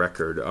liked the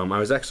record. I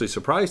was actually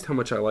surprised how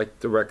much I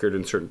liked the record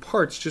in certain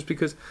parts, just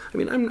because, I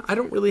mean, I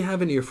don't really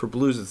have an ear for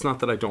blues. It's not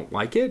that I don't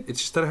like it. It's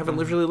just that I haven't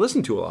really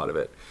listened to a lot of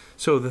it.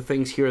 So the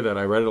things here that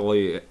I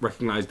readily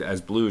recognized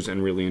as blues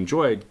and really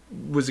enjoyed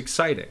was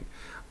exciting.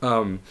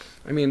 I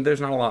mean, there's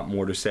not a lot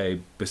more to say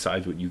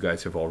besides what you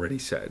guys have already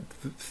said.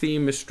 The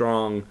theme is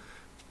strong,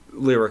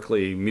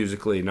 lyrically,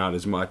 musically, not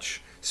as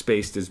much.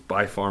 Spaced is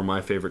by far my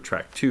favorite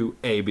track too.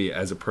 A,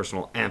 as a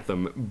personal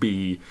anthem.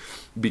 B,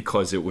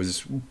 because it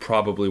was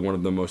probably one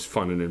of the most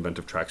fun and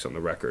inventive tracks on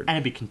the record.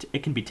 And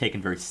it can be taken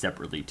very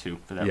separately too,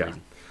 for that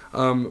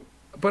reason.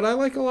 But I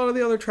like a lot of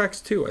the other tracks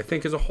too. I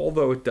think as a whole,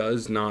 though, it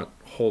does not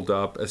hold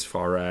up as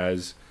far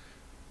as...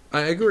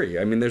 I agree.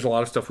 I mean, there's a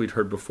lot of stuff we'd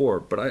heard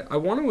before, but I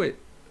want to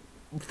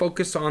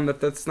focus on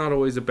that's not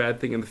always a bad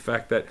thing, in the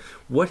fact that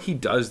what he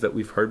does that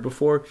we've heard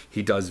before,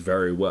 he does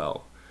very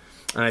well.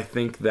 And I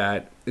think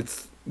that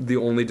it's... The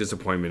only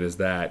disappointment is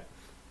that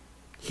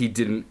he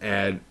didn't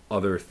add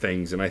other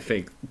things. And I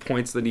think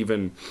points that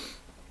even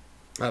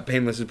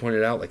Painless has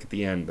pointed out, like at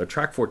the end, the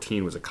track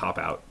 14 was a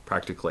cop-out,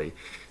 practically,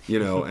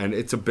 and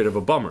it's a bit of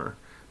a bummer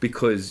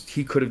because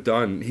he could have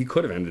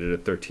ended it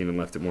at 13 and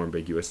left it more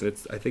ambiguous. And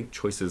it's, I think,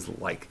 choices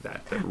like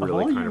that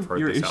really kind of hurt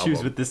this album. Your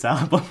issues with this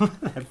album,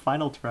 that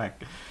final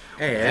track.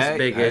 Hey, that's a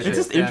big issue. It's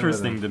just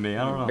interesting to me.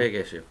 I don't know. Big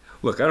issue.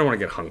 Look, I don't want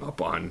to get hung up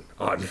on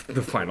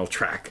the final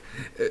track.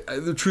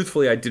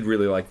 Truthfully, I did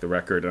really like the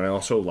record, and I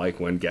also like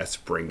when guests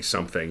bring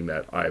something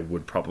that I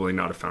would probably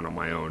not have found on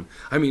my own.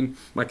 I mean,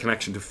 my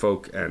connection to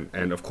folk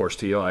and of course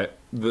to Eli,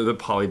 the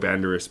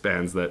polybanderous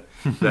bands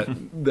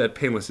that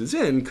Painless is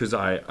in, because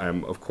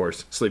I'm of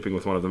course sleeping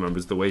with one of the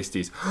members of the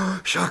Wasties.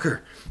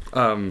 Shocker!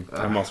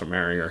 I'm also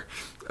marrying her.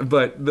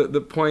 But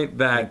the point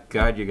that... Thank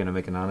God you're going to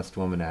make an honest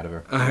woman out of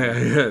her.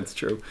 Yeah, it's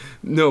true.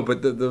 No,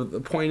 but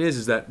the point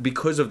is that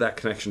because of that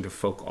connection to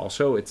folk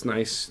also, it's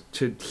nice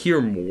to hear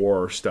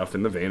more stuff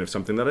in the vein of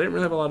something that I didn't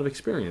really have a lot of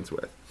experience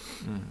with.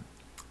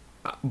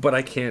 But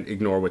I can't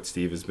ignore what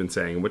Steve has been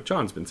saying and what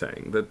John's been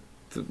saying. That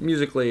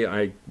musically,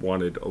 I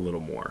wanted a little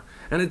more.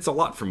 And it's a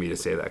lot for me to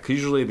say that, because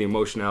usually the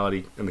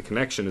emotionality and the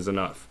connection is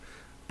enough.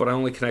 But I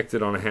only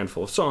connected on a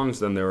handful of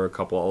songs, then there were a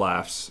couple of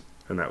laughs,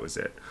 and that was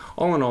it.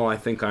 All in all, I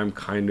think I'm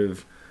kind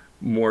of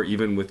more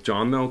even with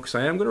John, though, because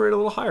I am going to rate a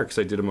little higher, because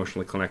I did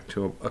emotionally connect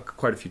to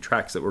quite a few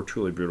tracks that were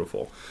truly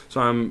beautiful. So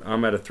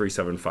I'm at a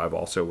 3.75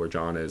 also, where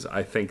John is.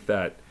 I think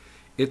that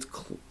it's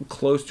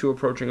close to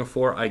approaching a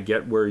 4. I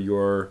get where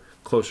your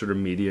closer to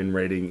median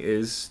rating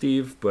is,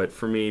 Steve, but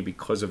for me,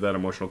 because of that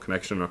emotional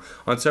connection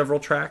on several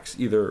tracks,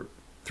 either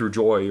through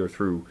joy or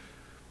through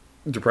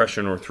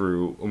depression or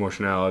through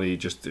emotionality,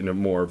 just in a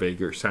more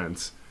vaguer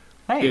sense,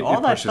 hey, all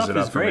that stuff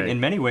is great. Me. In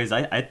many ways,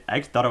 I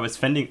thought I was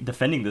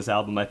defending this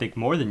album, I think,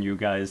 more than you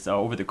guys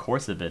over the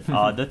course of it.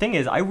 The thing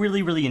is, I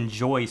really, really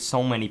enjoy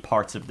so many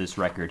parts of this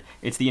record.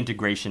 It's the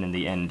integration in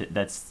the end.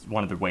 That's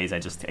one of the ways I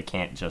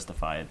can't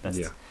justify it.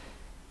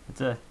 It's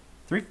a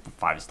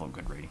 3.5 is still a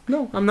good rating.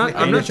 No, I'm not.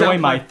 I enjoy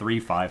my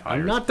 3.5 higher.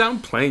 I'm not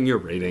downplaying your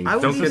rating. I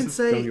would even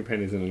say... Don't get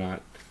pennies in a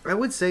knot. I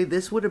would say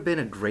this would have been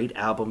a great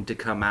album to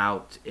come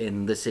out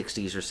in the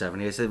 60s or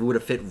 70s. It would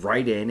have fit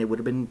right in. It would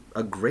have been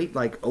a great,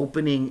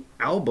 opening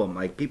album.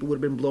 People would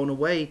have been blown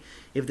away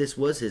if this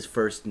was his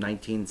first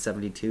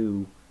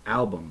 1972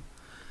 album.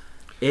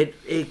 It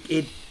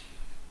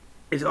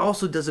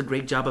also does a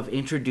great job of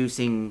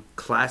introducing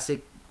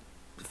classic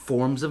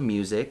forms of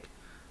music,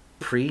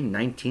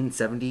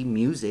 pre-1970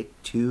 music,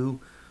 to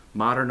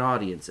modern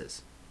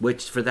audiences.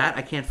 Which, for that,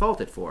 I can't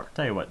fault it for.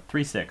 Tell you what,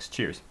 3.6.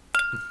 Cheers.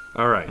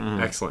 All right,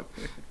 excellent.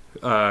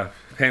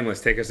 Painless,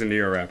 take us into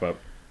your wrap-up.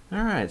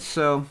 All right,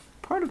 so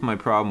part of my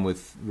problem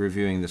with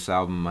reviewing this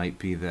album might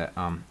be that,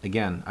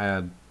 again,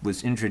 I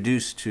was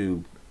introduced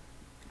to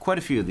quite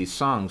a few of these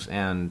songs,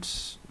 and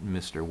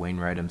Mr.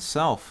 Wainwright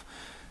himself,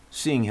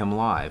 seeing him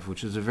live,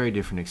 which is a very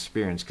different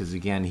experience, because,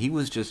 again, he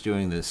was just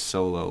doing this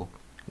solo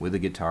with a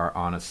guitar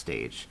on a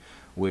stage,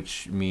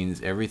 which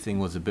means everything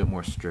was a bit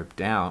more stripped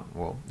down.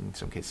 Well, in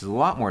some cases, a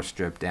lot more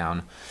stripped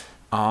down.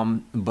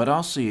 But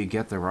also you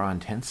get the raw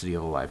intensity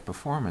of a live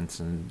performance,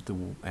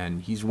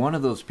 and he's one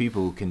of those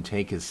people who can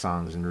take his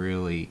songs and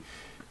really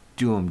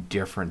do them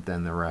different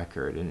than the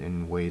record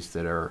in ways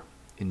that are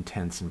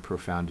intense and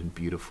profound and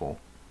beautiful.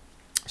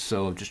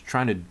 So just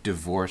trying to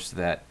divorce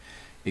that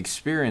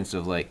experience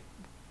of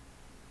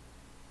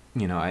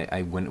you know,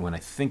 when I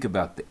think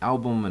about the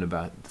album and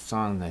about the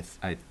song,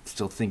 I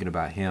still thinking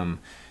about him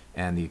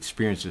and the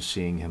experience of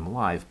seeing him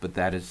live. But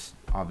that is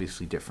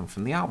obviously different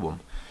from the album.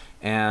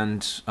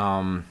 And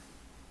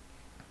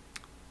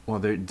well,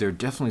 there are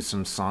definitely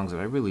some songs that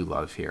I really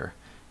love here.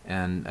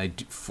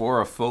 And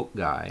for a folk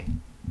guy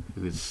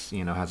who's,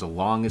 you know, has a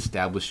long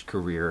established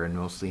career and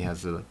mostly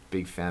has a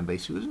big fan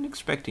base, who isn't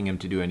expecting him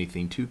to do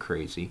anything too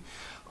crazy,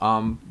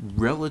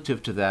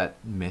 relative to that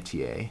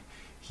métier,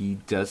 he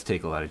does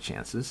take a lot of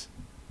chances,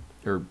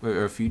 or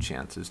a few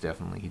chances,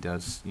 definitely. He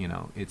does, you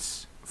know,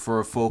 it's, for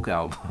a folk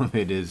album,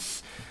 it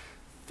is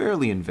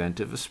fairly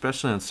inventive,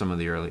 especially on some of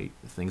the early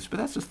things. But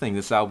that's the thing,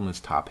 this album is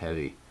top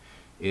heavy.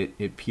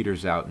 It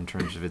peters out in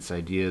terms of its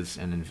ideas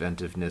and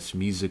inventiveness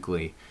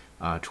musically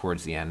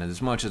towards the end. And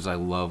as much as I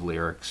love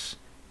lyrics,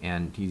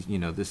 and he's, you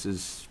know,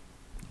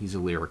 he's a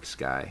lyrics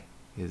guy.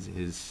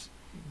 His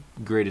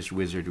greatest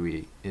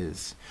wizardry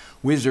is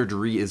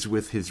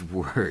with his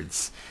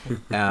words.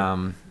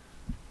 But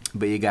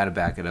you got to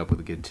back it up with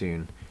a good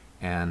tune,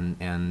 and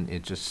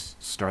it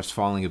just starts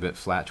falling a bit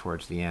flat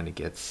towards the end.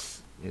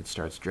 It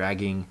starts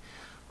dragging.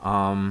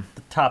 The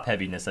top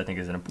heaviness, I think,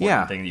 is an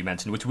important thing that you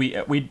mentioned, which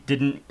we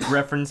didn't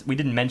reference. We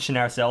didn't mention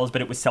ourselves,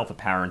 but it was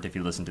self-apparent if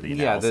you listen to the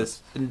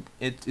analysis.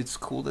 It's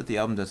cool that the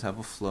album does have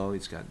a flow.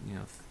 It's got, you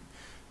know,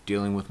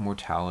 dealing with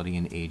mortality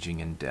and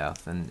aging and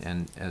death,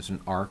 and as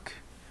an arc,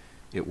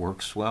 it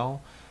works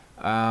well.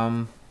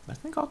 I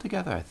think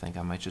altogether,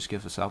 I might just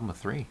give this album a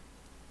 3.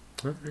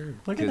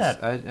 Look at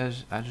that.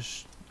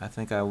 I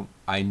think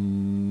I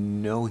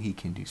know he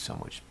can do so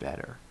much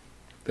better.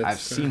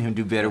 I've seen him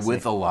do better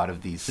with a lot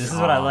of these songs. This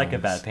is what I like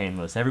about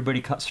Painless.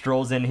 Everybody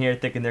strolls in here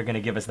thinking they're going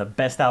to give us the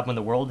best album in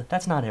the world.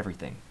 That's not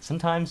everything.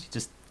 Sometimes you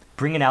just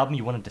bring an album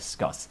you want to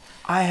discuss.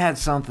 I had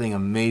something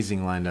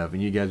amazing lined up,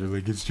 and you guys were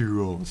like, it's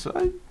too old. So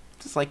I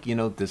just, like, you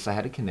know, this I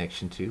had a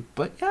connection to.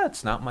 But yeah,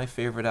 it's not my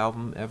favorite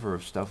album ever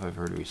of stuff I've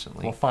heard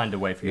recently. We'll find a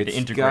way for you to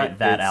integrate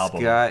that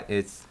album.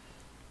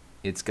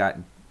 It's got,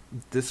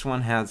 this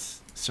one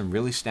has some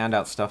really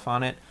standout stuff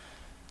on it.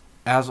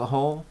 As a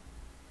whole,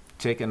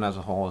 taken as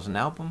a whole as an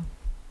album,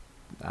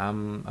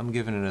 I'm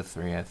giving it a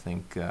 3. I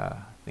think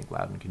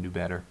Loudon can do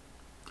better.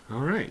 All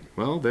right.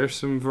 Well, there's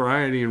some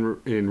variety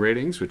in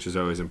ratings, which is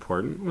always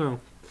important. Well,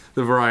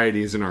 the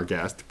variety is in our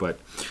guest, but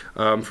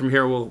from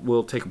here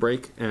we'll take a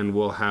break and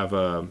we'll have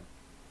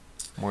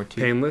more tunes.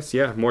 Painless.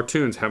 Yeah, more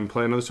tunes. Have him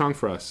play another song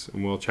for us,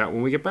 and we'll chat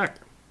when we get back.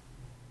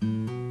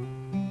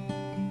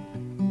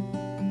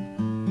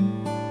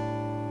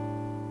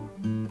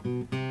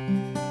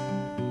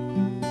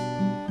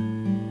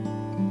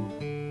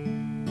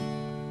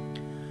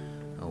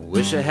 I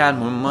wish I had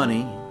more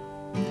money,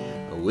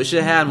 I wish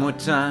I had more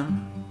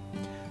time,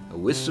 I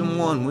wish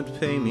someone would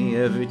pay me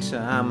every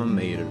time I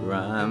made it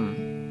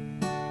rhyme.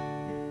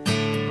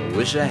 I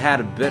wish I had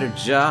a better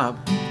job,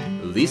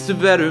 at least a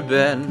better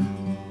bed,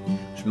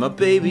 wish my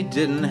baby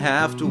didn't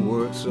have to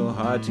work so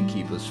hard to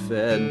keep us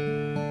fed.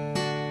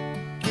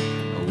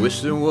 I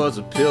wish there was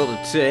a pill to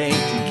take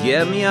to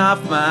get me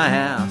off my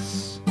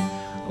ass,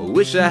 I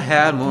wish I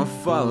had more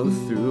follow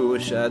through,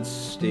 wish I'd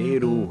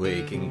stayed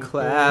awake in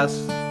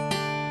class.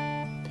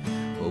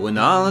 When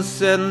all is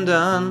said and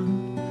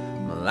done,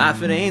 my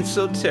life, it ain't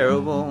so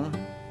terrible.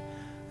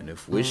 And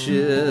if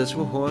wishes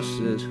were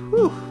horses,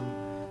 whew,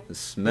 the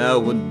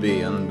smell would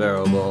be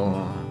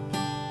unbearable.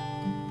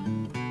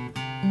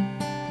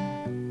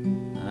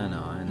 I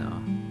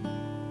know.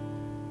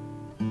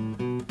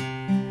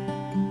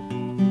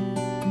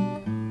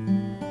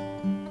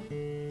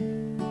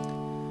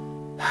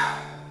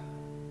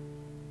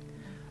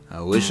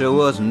 I wish I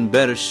was in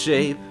better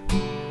shape,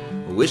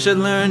 I wish I'd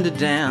learned to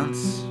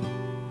dance,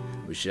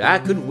 wish I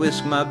could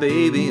whisk my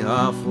baby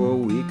off for a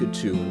week or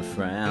 2 in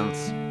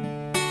France.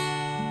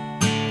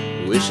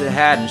 Wish I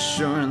had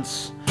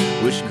insurance,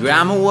 wish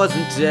grandma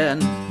wasn't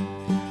dead,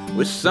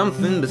 wish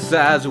something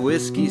besides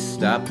whiskey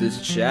stopped this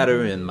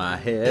chatter in my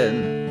head.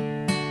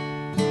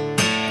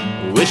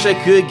 Wish I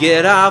could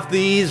get off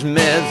these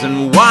meds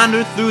and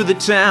wander through the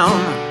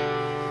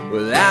town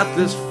without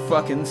this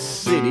fucking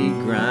city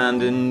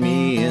grinding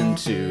me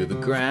into the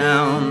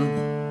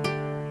ground.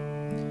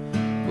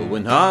 But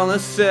when all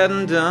is said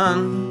and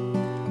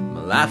done,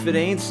 my life, it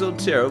ain't so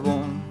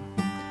terrible.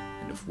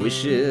 And if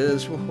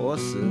wishes were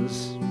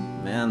horses,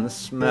 man, the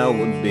smell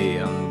would be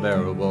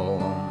unbearable.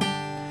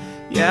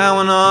 Yeah,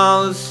 when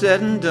all is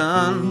said and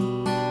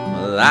done,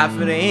 my life,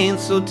 it ain't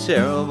so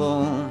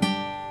terrible.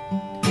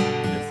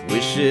 And if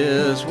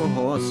wishes were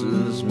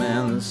horses,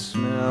 man, the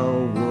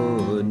smell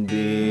would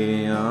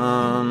be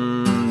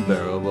unbearable.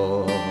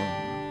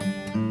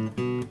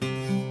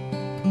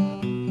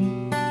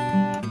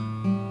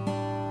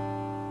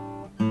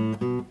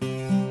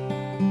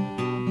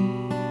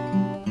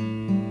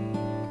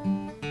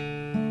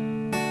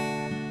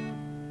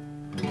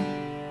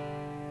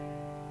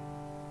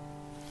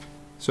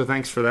 So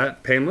thanks for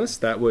that, Painless.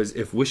 That was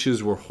If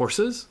Wishes Were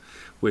Horses,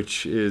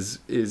 which is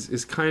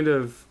kind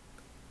of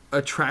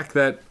a track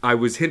that I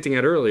was hinting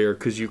at earlier,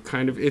 because you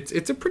kind of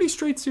it's a pretty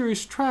straight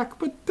serious track,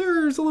 but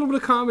there's a little bit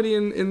of comedy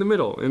in the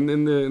middle,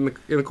 in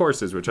the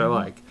choruses, which I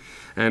like,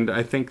 and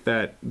I think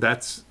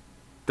that's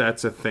a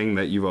thing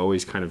that you've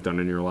always kind of done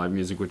in your live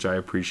music, which I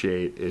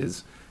appreciate,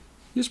 is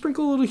you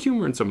sprinkle a little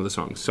humor in some of the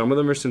songs. Some of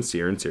them are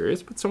sincere and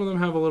serious, but some of them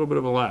have a little bit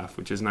of a laugh,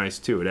 which is nice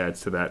too. It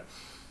adds to that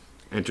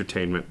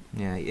entertainment.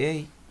 Yeah,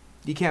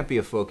 you can't be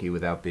a folkie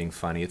without being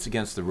funny. It's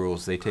against the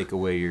rules. They take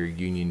away your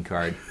union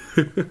card.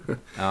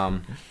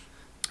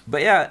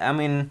 But yeah, I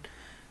mean,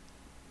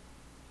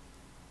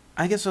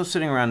 I guess I was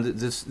sitting around.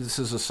 This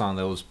is a song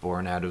that was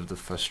born out of the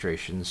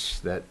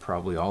frustrations that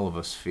probably all of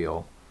us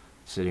feel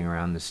sitting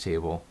around this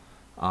table,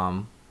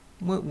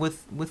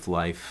 with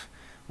life,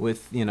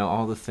 with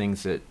all the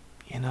things that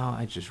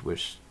I just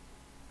wish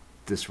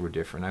this were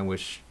different. I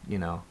wish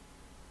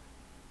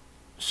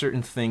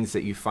certain things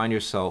that you find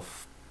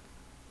yourself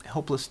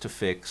helpless to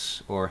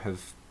fix or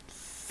have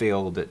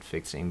failed at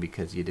fixing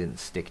because you didn't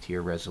stick to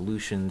your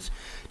resolutions,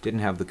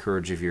 didn't have the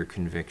courage of your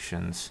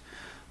convictions.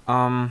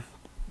 I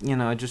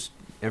just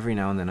every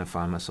now and then I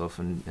find myself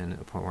in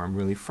a point where I'm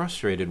really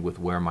frustrated with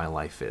where my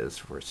life is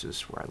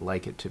versus where I'd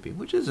like it to be,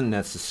 which isn't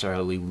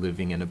necessarily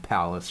living in a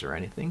palace or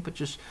anything, but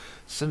just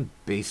some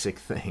basic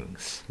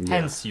things.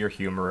 Hence your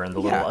humor and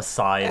the little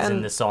asides and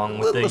in the song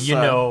with the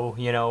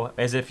aside.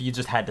 as if you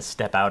just had to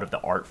step out of the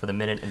art for the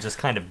minute and just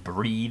kind of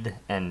breathe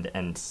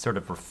and sort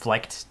of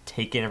reflect,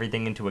 take in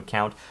everything into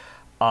account.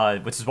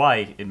 Which is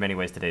why, in many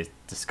ways, today's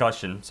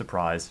discussion,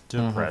 surprise,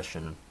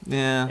 depression,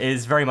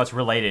 is very much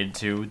related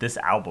to this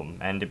album,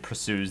 and it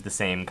pursues the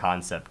same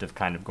concept of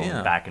kind of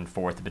going back and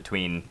forth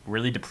between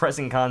really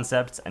depressing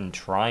concepts and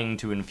trying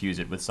to infuse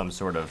it with some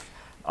sort of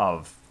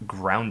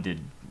groundedness.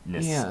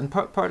 Yeah, and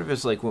part of it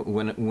is like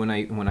when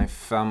I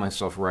found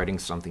myself writing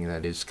something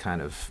that is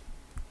kind of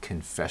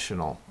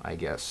confessional, I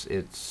guess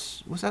it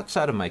was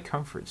outside of my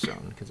comfort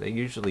zone, because I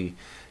usually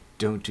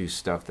don't do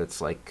stuff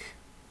that's like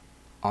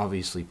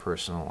obviously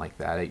personal like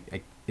that.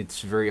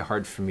 It's very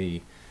hard for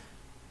me.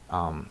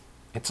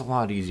 It's a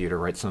lot easier to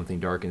write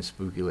something dark and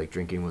spooky like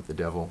Drinking with the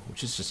Devil,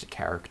 which is just a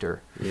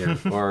character. Yeah.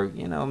 Or,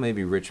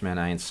 maybe Rich Man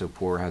I Ain't So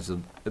Poor has a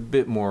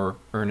bit more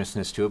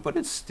earnestness to it, but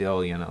it's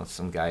still,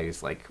 some guy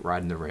who's like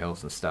riding the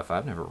rails and stuff.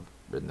 I've never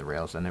ridden the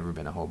rails. I've never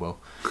been a hobo.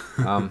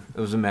 It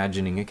was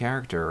imagining a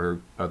character.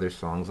 Or other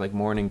songs like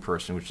Morning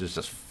Person, which is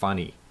just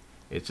funny.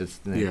 It's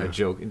just a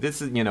joke.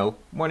 This is,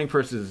 Morning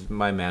Person is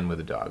my man with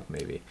a dog,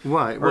 maybe.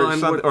 Right.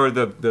 Or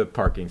the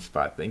parking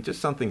spot thing. Just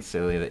something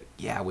silly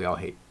that, we all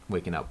hate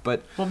waking up.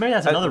 But maybe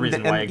that's another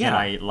reason why, again,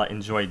 I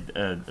enjoyed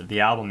the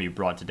album you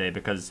brought today,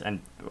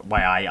 and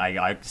why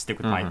I stick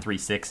with my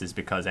 3-6 is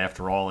because,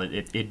 after all,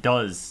 it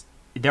does...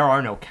 There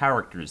are no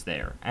characters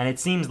there. And it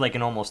seems like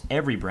in almost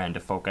every brand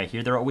of folk I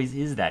hear, there always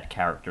is that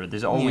character.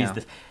 There's always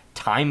this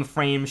time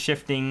frame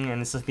shifting,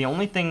 and it's just the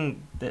only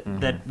thing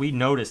that we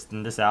noticed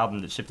in this album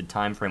that shifted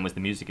time frame was the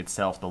music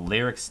itself. The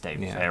lyrics stay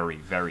very,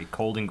 very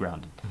cold and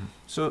grounded.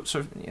 So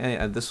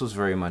this was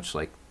very much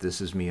like,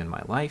 this is me in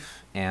my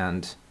life,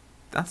 and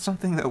that's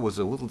something that was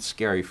a little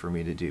scary for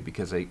me to do,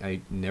 because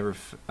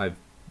I've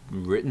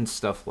written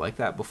stuff like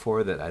that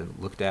before that I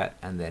looked at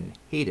and then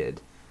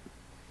hated.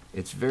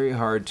 It's very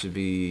hard to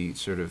be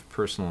sort of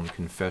personal and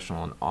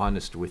confessional and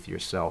honest with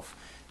yourself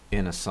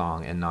in a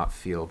song and not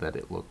feel that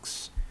it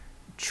looks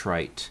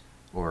trite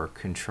or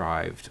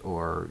contrived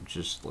or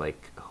just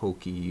like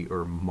hokey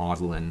or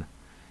maudlin.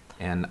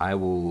 And I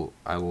will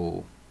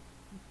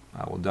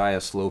die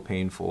a slow,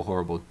 painful,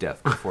 horrible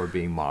death before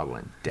being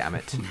maudlin. Damn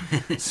it.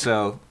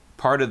 So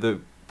part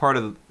of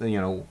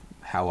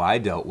how I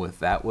dealt with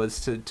that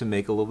was to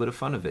make a little bit of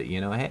fun of it.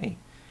 Hey,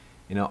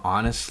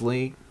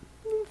 honestly,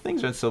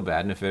 things aren't so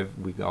bad, and if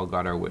we all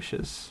got our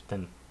wishes,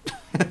 then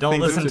don't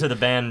listen to the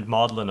band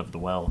Maudlin of the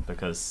Well,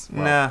 because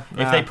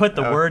if they put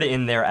the word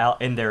in their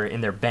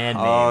band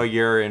name,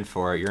 you're in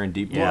for it. You're in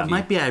deep. Well, it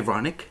might be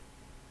ironic.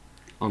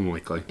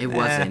 Unlikely. It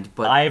wasn't,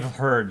 but I've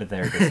heard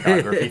their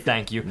discography.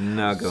 Thank you.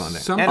 No, go on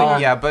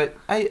there. But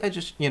I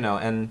just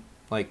and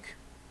like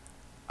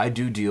I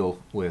do deal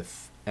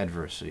with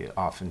adversity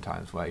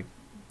oftentimes by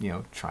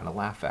trying to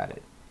laugh at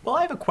it. Well,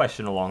 I have a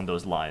question along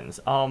those lines.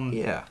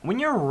 When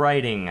you're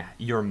writing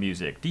your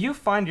music, do you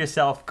find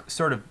yourself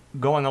sort of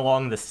going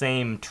along the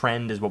same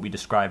trend as what we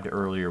described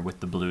earlier with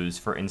the blues?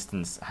 For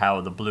instance,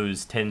 how the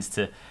blues tends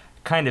to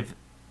kind of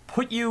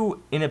put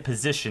you in a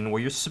position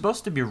where you're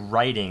supposed to be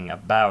writing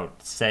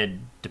about said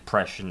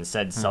depression,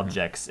 said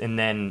subjects, and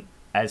then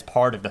as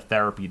part of the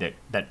therapy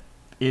that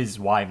is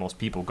why most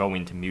people go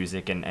into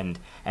music and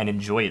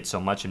enjoy it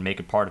so much and make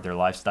it part of their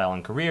lifestyle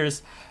and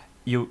careers,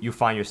 you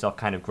find yourself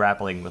kind of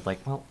grappling with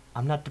like, well,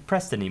 I'm not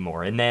depressed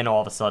anymore. And then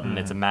all of a sudden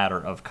it's a matter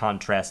of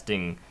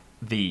contrasting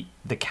the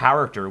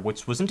character,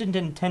 which wasn't an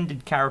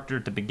intended character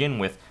to begin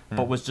with,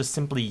 but was just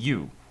simply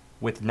you,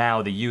 with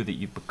now the you that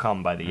you've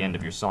become by the end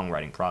of your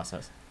songwriting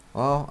process.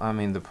 Well, I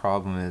mean, the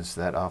problem is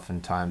that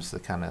oftentimes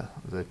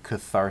the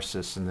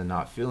catharsis and the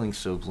not feeling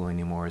so blue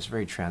anymore is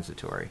very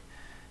transitory.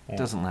 It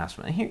doesn't last.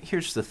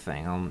 Here's the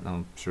thing.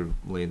 I'll sort of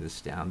lay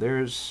this down.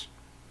 There's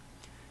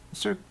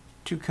sort of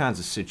two kinds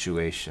of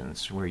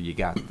situations where you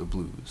got the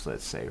blues,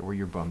 let's say, or where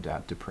you're bummed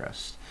out,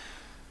 depressed.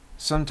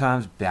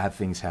 Sometimes bad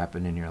things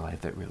happen in your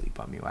life that really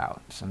bum you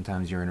out.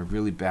 Sometimes you're in a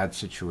really bad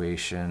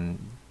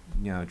situation,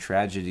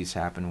 tragedies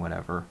happen,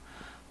 whatever.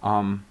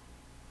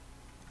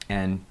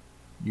 And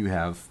you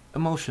have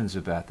emotions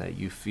about that.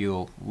 You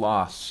feel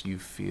loss, you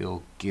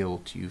feel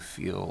guilt, you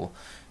feel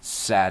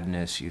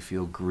sadness, you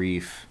feel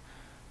grief,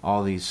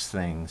 all these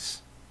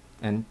things.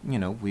 And,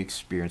 we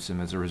experience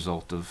them as a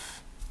result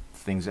of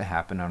things that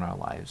happen in our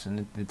lives,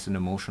 and it's an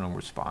emotional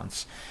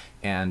response.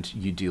 And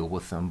you deal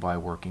with them by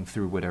working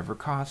through whatever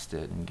caused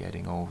it and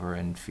getting over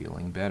and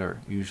feeling better,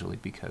 usually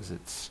because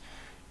it's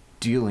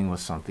dealing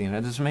with something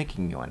that is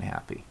making you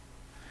unhappy.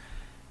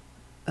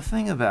 The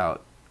thing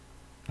about,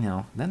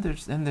 then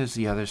there's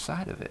the other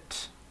side of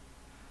it.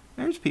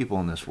 There's people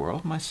in this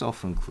world,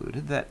 myself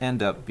included, that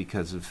end up,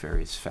 because of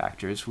various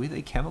factors, with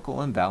a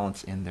chemical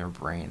imbalance in their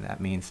brain. That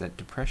means that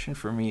depression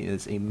for me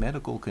is a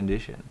medical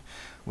condition,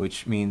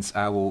 which means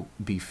I will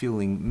be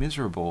feeling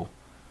miserable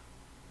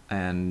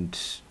and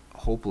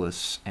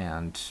hopeless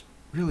and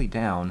really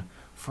down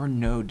for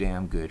no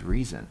damn good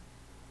reason.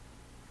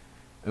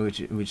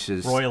 Which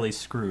is royally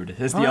screwed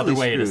is the other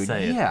way to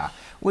say it. Yeah,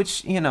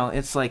 which,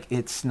 it's like,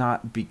 it's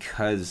not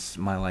because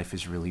my life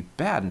is really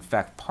bad. In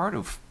fact, part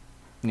of,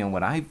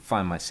 what I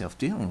find myself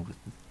dealing with,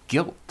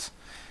 guilt,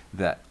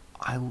 that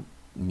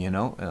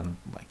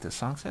like the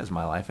song says,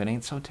 my life, it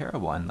ain't so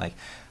terrible. And like,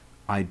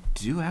 I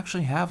do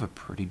actually have a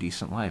pretty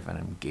decent life, and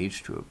I'm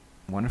engaged to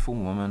a wonderful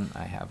woman.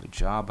 I have a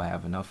job. I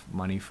have enough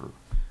money for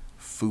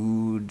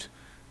food,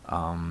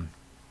 and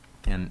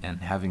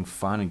having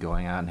fun and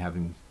going out and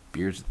having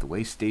beers at the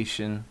way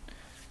station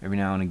every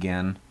now and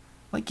again.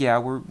 Like, yeah,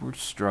 we're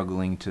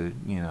struggling to,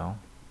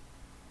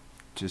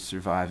 to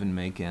survive and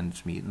make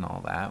ends meet and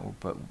all that.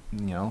 But,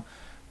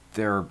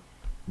 there are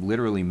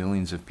literally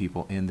millions of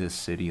people in this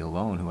city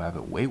alone who have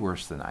it way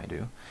worse than I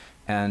do.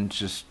 And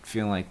just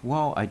feeling like,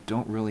 well, I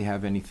don't really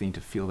have anything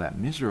to feel that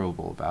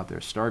miserable about. There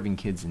are starving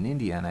kids in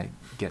India, and I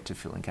get to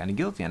feeling kind of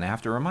guilty. And I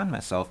have to remind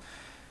myself,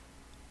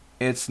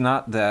 it's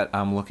not that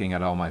I'm looking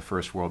at all my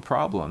first world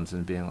problems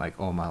and being like,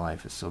 oh, my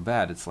life is so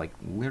bad. It's like,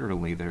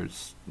 literally,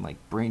 there's like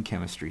brain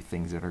chemistry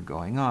things that are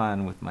going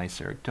on with my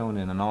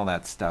serotonin and all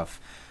that stuff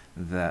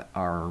that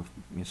are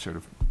sort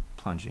of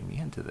plunging me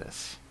into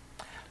this.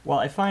 Well,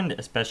 I find,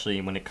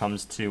 especially when it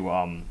comes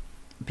to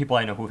people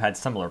I know who've had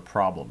similar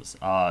problems,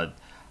 a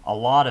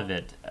lot of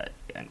it,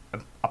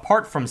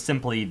 apart from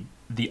simply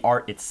the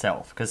art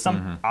itself, because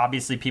some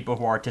obviously people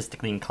who are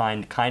artistically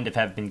inclined kind of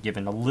have been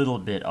given a little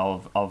bit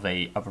of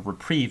a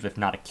reprieve, if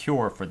not a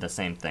cure, for the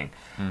same thing.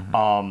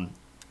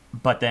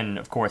 But then,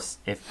 of course,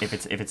 if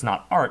it's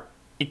not art,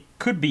 it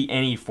could be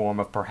any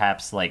form of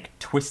perhaps like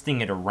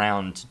twisting it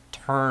around to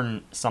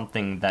turn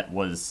something that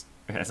was,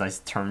 as I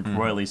termed,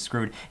 royally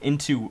screwed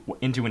into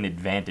an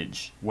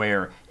advantage,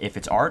 where if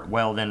it's art,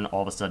 well, then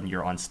all of a sudden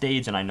you're on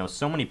stage. And I know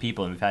so many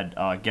people, and we've had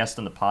guests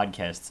on the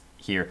podcast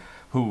here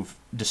who've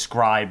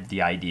described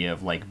the idea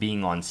of like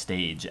being on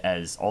stage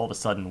as all of a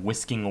sudden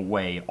whisking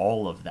away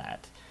all of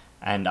that.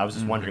 And I was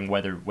just wondering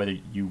whether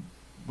you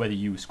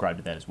ascribe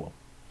to that as well.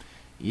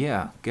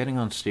 Yeah, getting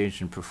on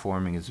stage and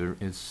performing is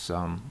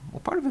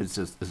part of it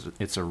is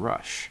it's a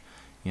rush.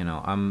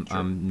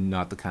 I'm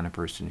not the kind of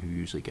person who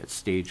usually gets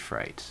stage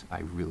fright. I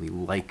really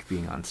like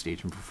being on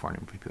stage and performing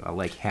with people. I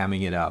like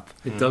hamming it up.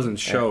 It doesn't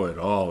show at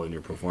all in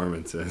your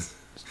performances.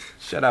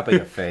 Shut up in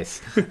your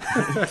face.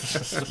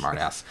 Smart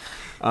ass.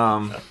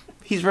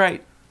 He's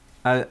right.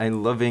 I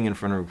love being in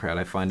front of a crowd.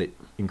 I find it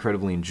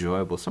incredibly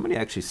enjoyable. Somebody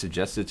actually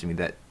suggested to me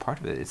that part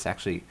of it's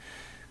actually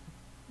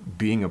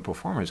being a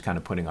performer is kind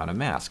of putting on a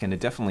mask. And it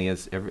definitely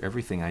is.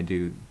 Everything I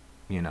do,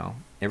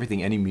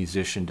 everything any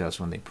musician does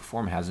when they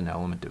perform has an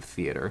element of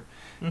theater.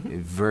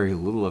 Very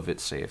little of it,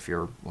 say, if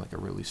you're like a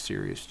really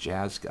serious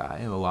jazz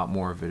guy. A lot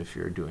more of it if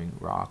you're doing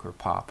rock or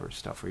pop or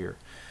stuff where you're,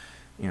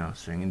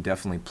 singing.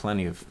 Definitely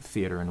plenty of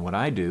theater in what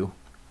I do.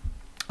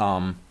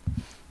 You're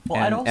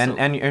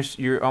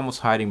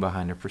almost hiding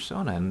behind a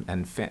persona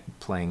and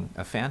playing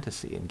a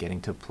fantasy and getting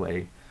to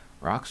play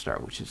rock star,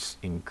 which is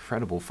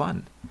incredible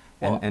fun.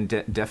 Well,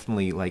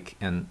 definitely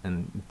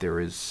and there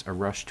is a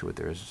rush to it.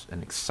 There's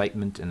an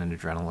excitement and an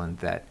adrenaline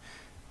that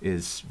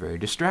is very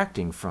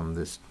distracting from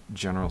this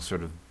general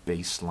sort of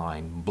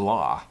baseline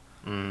blah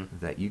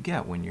that you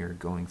get when you're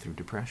going through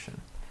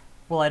depression.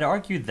 Well, I'd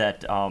argue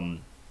that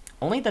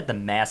only that the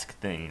mask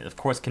thing, of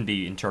course, can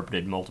be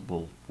interpreted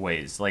multiple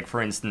ways. Like,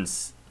 for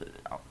instance,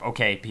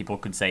 okay, people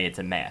could say it's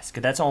a mask.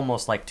 That's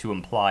almost like to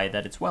imply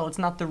that it's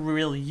not the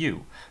real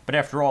you. But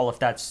after all, if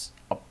that's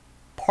a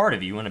part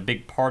of you and a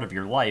big part of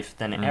your life,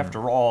 then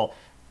after all,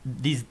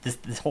 this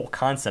whole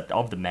concept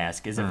of the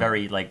mask is a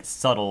very like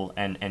subtle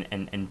and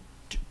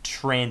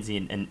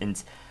transient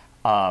and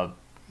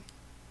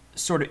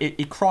sort of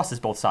it crosses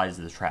both sides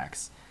of the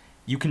tracks.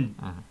 You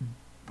can.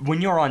 When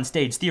you're on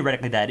stage,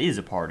 theoretically, that is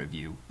a part of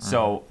you.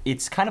 So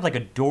it's kind of like a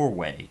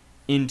doorway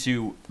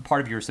into part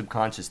of your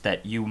subconscious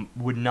that you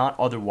would not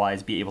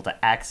otherwise be able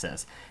to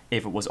access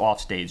if it was off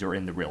stage or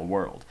in the real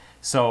world.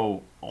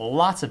 So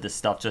lots of this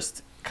stuff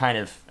just kind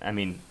of, I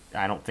mean,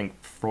 I don't think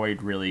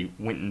Freud really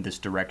went in this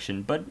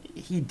direction, but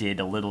he did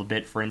a little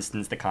bit. For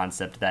instance, the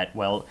concept that,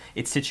 well,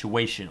 it's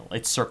situational,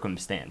 it's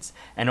circumstance,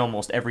 and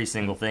almost every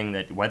single thing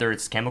that, whether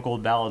it's chemical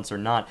balance or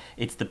not,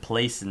 it's the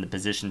place and the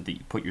position that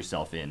you put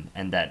yourself in,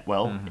 and that,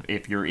 well,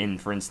 if you're in,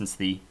 for instance,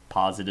 the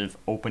positive,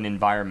 open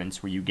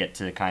environments where you get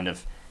to kind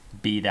of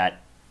be that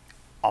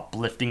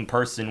uplifting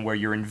person where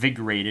you're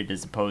invigorated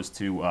as opposed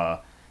to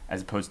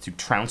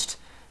trounced,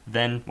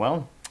 then,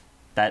 well,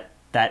 that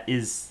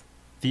is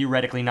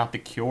theoretically not the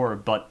cure,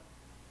 but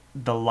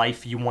the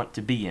life you want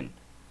to be in.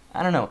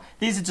 I don't know.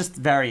 These are just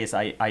various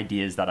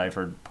ideas that I've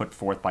heard put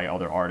forth by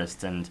other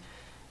artists and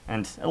a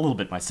little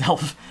bit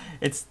myself.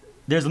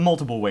 There's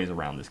multiple ways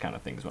around this kind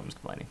of thing is what I'm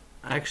complaining.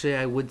 Actually,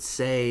 I would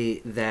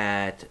say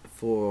that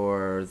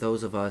for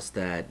those of us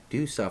that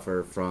do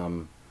suffer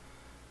from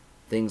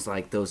things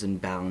like those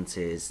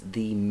imbalances,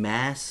 the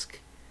mask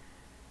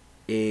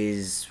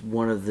is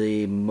one of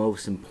the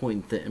most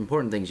important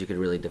things you could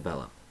really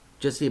develop.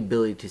 Just the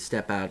ability to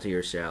step out of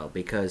your shell,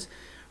 because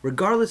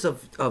regardless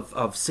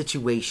of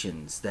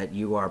situations that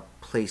you are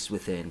placed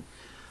within,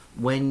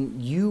 when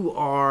you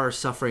are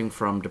suffering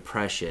from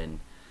depression,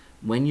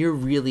 when you're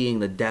really in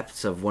the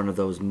depths of one of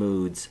those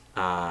moods,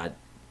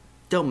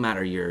 don't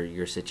matter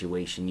your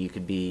situation. You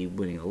could be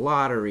winning a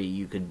lottery,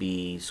 you could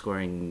be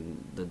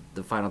scoring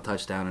the final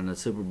touchdown in a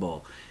Super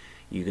Bowl,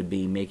 you could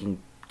be making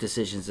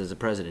decisions as a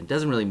president.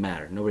 Doesn't really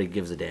matter. Nobody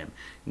gives a damn.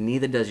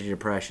 Neither does your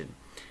depression.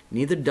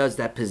 Neither does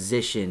that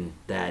position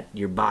that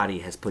your body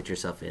has put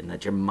yourself in,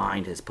 that your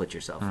mind has put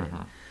yourself in.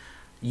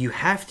 You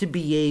have to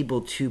be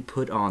able to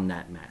put on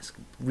that mask.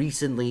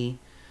 Recently,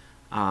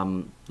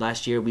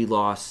 last year, we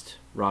lost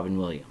Robin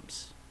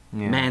Williams.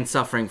 Yeah. Man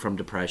suffering from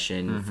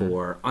depression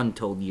for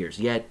untold years.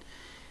 Yet,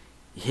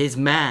 his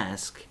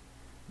mask,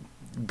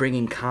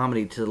 bringing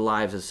comedy to the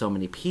lives of so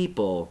many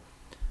people,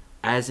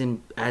 as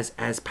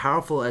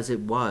powerful as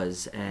it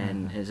was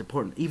and as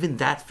important, even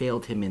that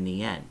failed him in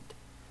the end.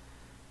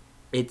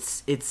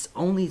 It's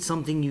only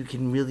something you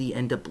can really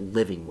end up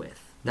living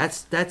with.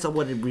 That's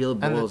what it really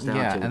boils down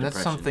to. Yeah, and depression.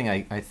 that's something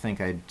I think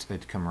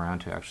I'd come around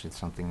to. Actually, it's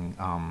something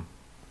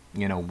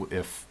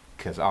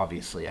because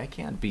obviously I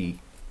can't be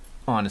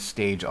on a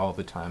stage all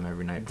the time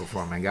every night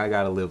performing. I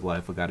gotta live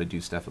life. I gotta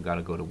do stuff. I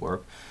gotta go to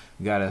work.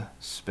 I gotta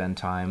spend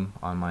time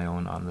on my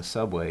own on the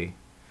subway.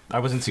 I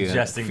wasn't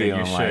suggesting that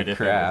you should, if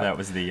that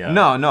was the...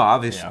 No,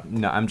 obviously. Yeah.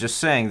 No, I'm just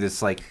saying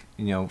this,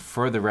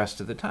 for the rest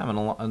of the time.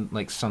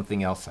 And,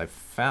 something else I've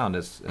found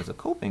as a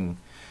coping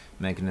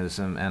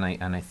mechanism, and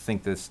I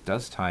think this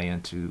does tie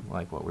into,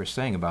 what we're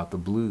saying about the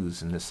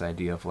blues and this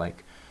idea of,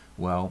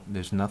 well,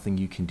 there's nothing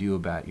you can do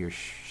about your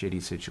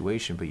shitty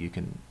situation, but you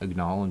can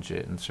acknowledge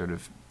it and sort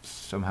of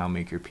somehow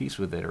make your peace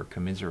with it or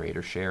commiserate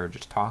or share or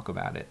just talk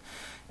about it.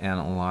 And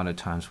a lot of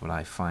times what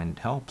I find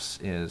helps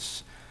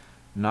is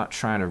not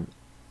trying to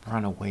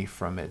run away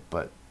from it,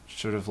 but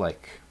sort of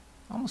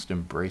almost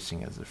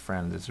embracing as a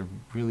friend. There's a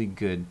really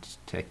good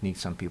technique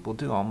some people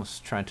do,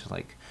 almost trying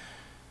to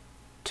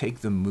take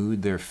the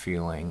mood they're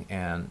feeling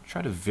and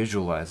try to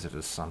visualize it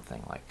as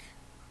something like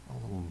a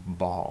little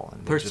ball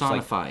and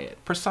personify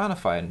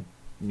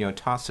and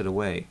toss it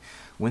away.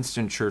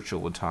 Winston Churchill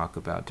would talk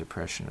about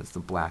depression as the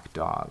black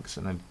dogs,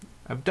 and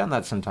I've done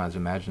that sometimes.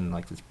 Imagine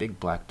this big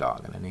black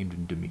dog, and I named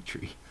him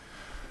Dimitri.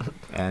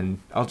 And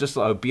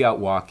I'll be out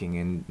walking,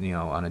 and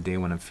on a day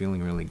when I'm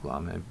feeling really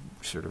glum, I'm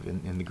sort of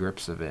in the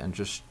grips of it, and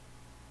just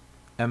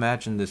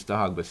imagine this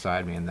dog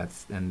beside me, and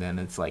then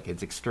it's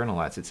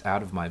externalized. It's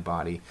out of my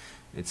body.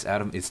 It's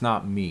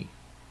not me.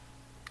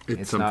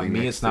 It's not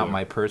me. It's not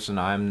my person.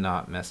 I'm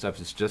not messed up.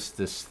 It's just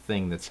this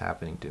thing that's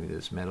happening to me,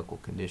 this medical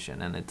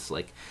condition, and it's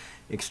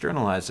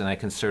externalized, and I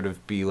can sort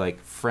of be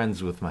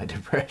friends with my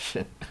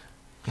depression.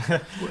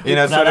 That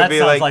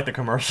sounds like the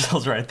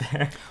commercials right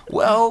there.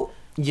 Well.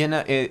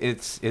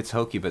 It's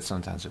hokey, but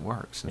sometimes it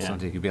works. And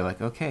sometimes you could be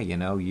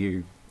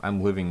okay,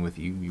 I'm living with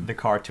you. The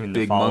cartoon,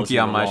 big that follows monkey you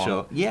on my along.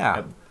 show.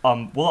 Yeah.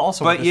 Well,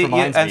 also, but this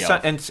reminds me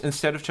of... And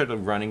instead of trying to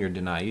running or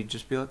deny, you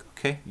just be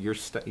okay,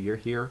 you're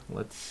here.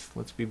 Let's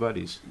be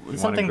buddies. You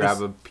want to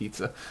grab a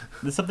pizza?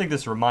 There's something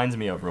this reminds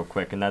me of real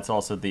quick, and that's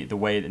also the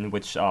way in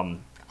which a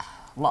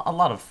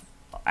lot of...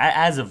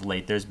 As of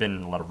late, there's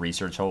been a lot of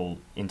research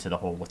into the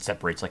whole what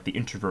separates the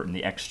introvert and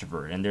the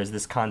extrovert, and there's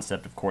this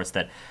concept, of course,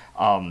 that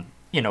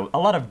a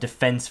lot of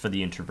defense for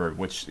the introvert,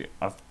 which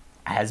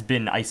has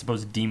been, I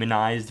suppose,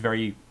 demonized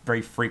very,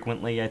 very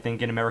frequently, I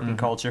think, in American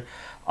culture,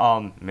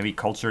 maybe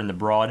culture in the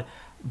broad.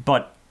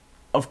 But,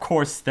 of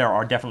course, there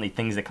are definitely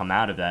things that come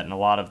out of that, and a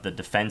lot of the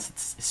defense,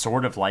 it's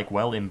sort of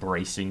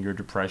embracing your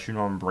depression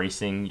or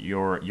embracing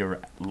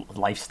your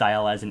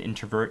lifestyle as an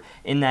introvert,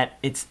 in that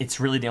it's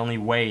really the only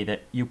way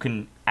that you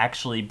can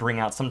actually bring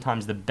out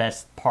sometimes the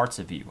best parts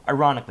of you,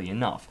 ironically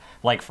enough.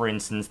 For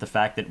instance, the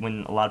fact that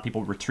when a lot of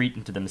people retreat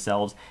into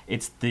themselves,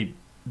 it's the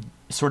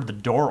sort of the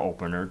door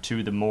opener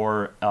to the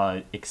more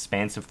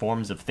expansive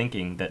forms of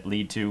thinking that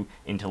lead to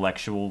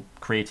intellectual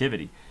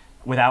creativity,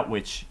 without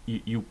which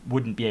you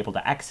wouldn't be able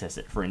to access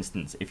it. For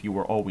instance, if you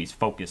were always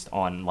focused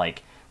on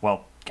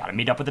gotta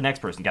meet up with the next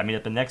person, gotta meet up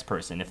with the next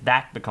person. If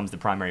that becomes the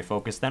primary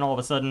focus, then all of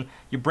a sudden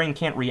your brain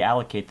can't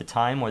reallocate the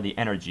time or the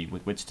energy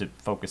with which to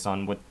focus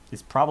on what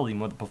is probably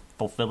more the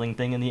fulfilling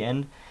thing in the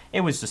end.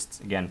 It was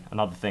just, again,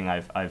 another thing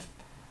I've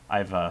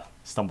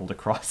stumbled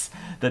across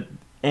that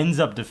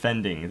ends up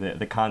defending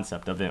the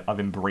concept of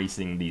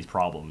embracing these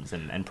problems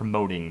and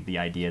promoting the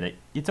idea that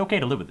it's okay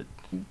to live with it.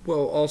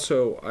 Well,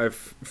 also, I've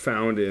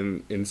found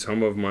in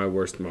some of my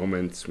worst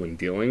moments when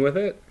dealing with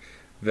it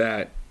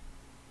that,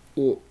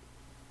 well,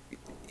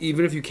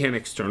 even if you can't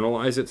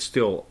externalize it,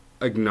 still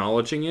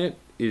acknowledging it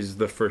is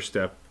the first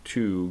step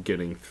to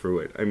getting through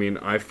it. I mean,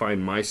 I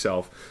find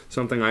myself,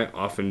 something I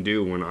often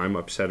do when I'm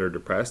upset or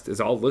depressed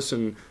is I'll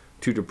listen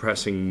to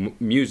depressing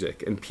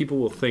music, and people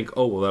will think,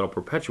 oh, well, that'll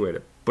perpetuate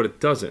it. But it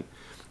doesn't.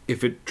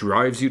 If it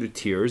drives you to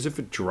tears, if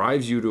it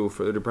drives you to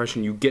further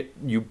depression,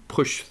 you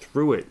push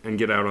through it and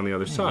get out on the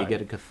other side. You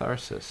get a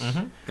catharsis.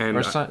 And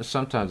Or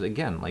sometimes,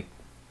 again, like,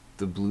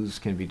 the blues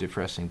can be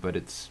depressing, but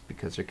it's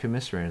because they're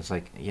commiserating. It's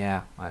like,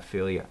 yeah, I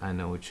feel you. I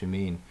know what you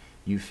mean.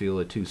 You feel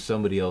it too.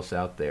 Somebody else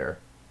out there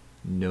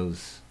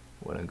knows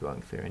what I'm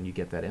going through, and you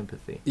get that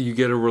empathy. you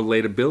get a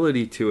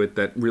relatability to it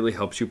that really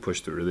helps you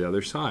push through to the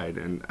other side.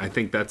 And I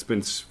think that's been,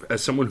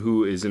 as someone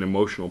who is an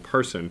emotional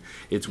person,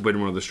 it's been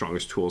one of the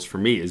strongest tools for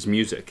me is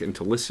music, and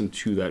to listen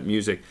to that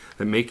music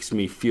that makes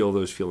me feel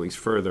those feelings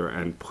further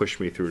and push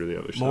me through to the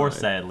other side. More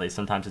sadly,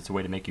 sometimes it's a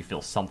way to make you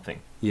feel something.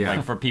 Yeah.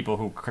 Like for people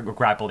who are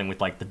grappling with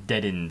like the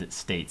deadened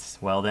states,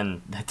 well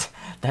then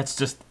that's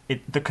just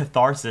it. The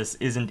catharsis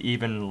isn't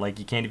even like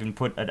you can't even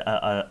put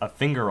a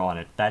finger on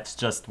it. That's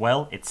just,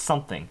 well, it's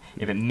something.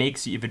 If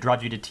it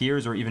drives you to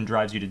tears or even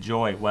drives you to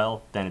joy,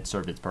 well, then it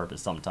served its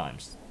purpose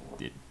sometimes.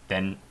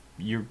 Then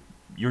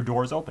your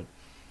door is open.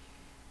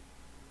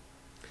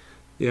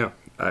 Yeah,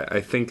 I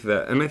think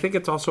that, and I think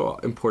it's also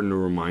important to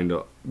remind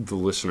the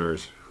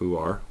listeners who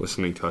are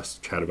listening to us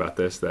chat about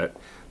this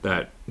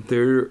that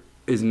there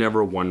is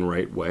never one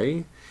right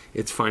way.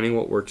 It's finding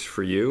what works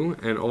for you,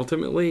 and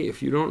ultimately,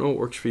 if you don't know what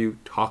works for you,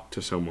 talk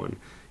to someone.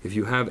 If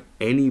you have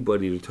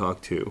anybody to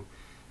talk to,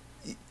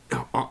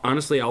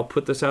 honestly, I'll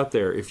put this out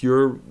there. If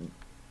you're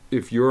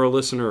a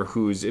listener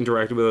who's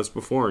interacted with us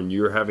before and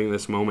you're having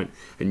this moment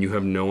and you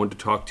have no one to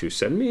talk to,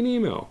 send me an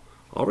email.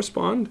 I'll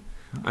respond.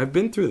 I've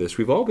been through this.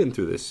 We've all been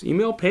through this.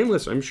 Email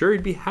Painless. I'm sure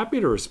he'd be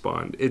happy to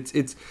respond.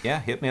 It's Yeah,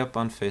 hit me up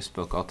on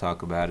Facebook. I'll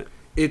talk about it.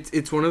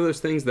 It's one of those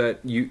things that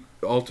you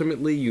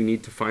ultimately you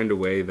need to find a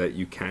way that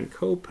you can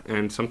cope,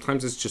 and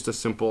sometimes it's just a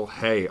simple,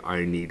 hey,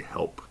 I need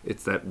help.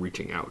 It's that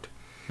reaching out.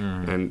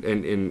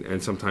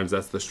 And sometimes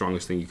that's the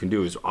strongest thing you can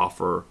do is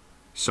offer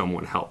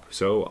someone help.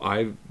 So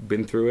I've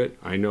been through it.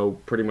 I know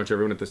pretty much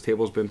everyone at this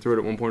table has been through it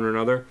at one point or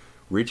another.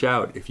 Reach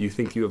out. If you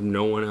think you have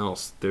no one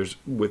else, there's,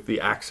 with the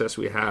access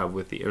we have,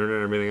 with the internet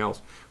and everything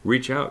else,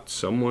 reach out.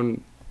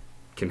 Someone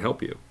can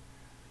help you.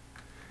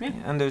 Yeah,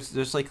 and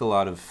there's like a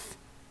lot of,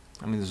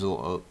 I mean, there's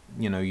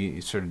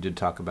you sort of did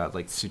talk about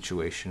like the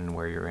situation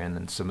where you're in,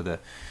 and some of the,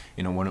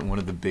 one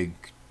of the big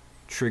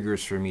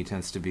triggers for me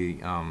tends to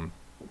be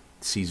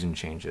season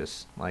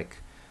changes, like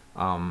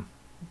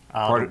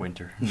The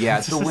winter. Yeah,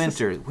 it's the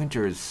winter.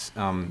 Winter is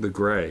The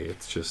gray.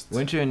 It's just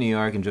winter in New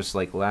York, and just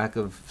like lack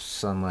of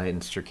sunlight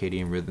and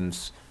circadian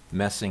rhythms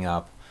messing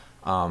up.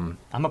 I'm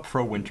a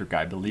pro-winter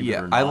guy, believe it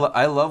or I not.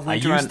 love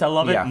winter. I used to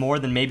love it yeah. more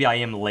than maybe I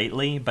am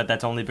lately, but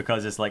that's only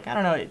because it's like, I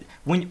don't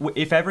know,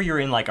 if ever you're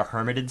in like a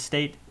hermited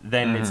state,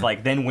 then it's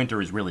like, then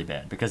winter is really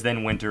bad, because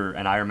then winter,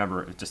 and I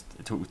remember, just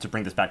to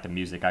bring this back to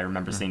music, I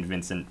remember St.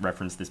 Vincent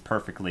referenced this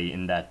perfectly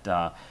in that,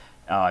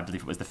 I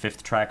believe it was the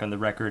 5th track on the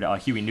record,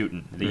 Huey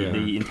Newton,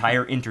 the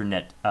entire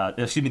internet,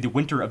 the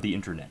winter of the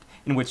internet,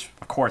 in which,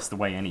 of course, the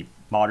way any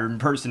modern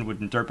person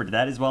would interpret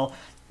that as well,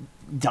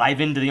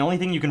 dive into the only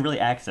thing you can really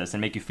access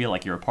and make you feel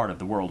like you're a part of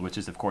the world, which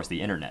is, of course,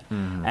 the internet.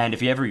 And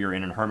if you're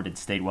in a hermited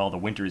state, well, the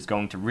winter is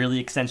going to really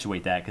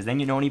accentuate that, because then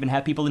you don't even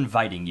have people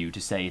inviting you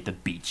to, say, the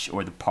beach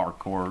or the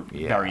park or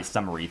various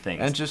summery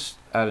things. And just,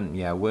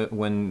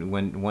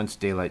 when once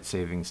daylight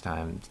savings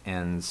time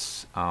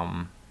ends,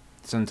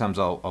 sometimes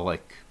I'll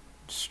like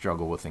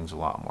struggle with things a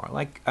lot more.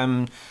 Like,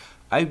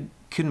 I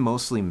can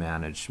mostly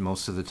manage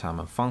most of the time.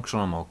 I'm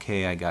functional. I'm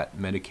okay. I got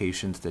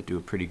medications that do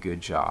a pretty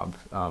good job.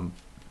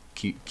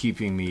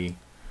 Keeping me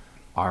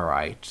all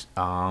right.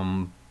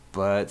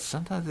 But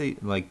sometimes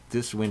like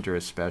this winter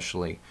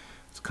especially,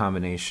 it's a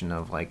combination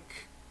of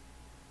like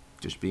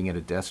just being at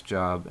a desk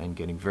job and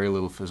getting very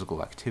little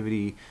physical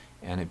activity,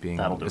 and it being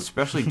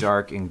especially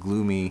dark and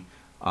gloomy.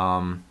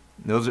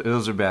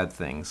 Those are bad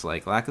things.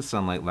 Like lack of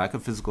sunlight, lack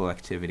of physical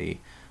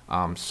activity.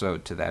 So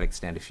to that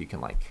extent, if you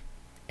can like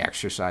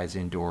exercise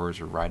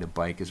indoors or ride a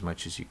bike as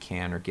much as you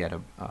can, or get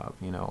a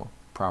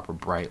proper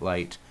bright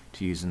light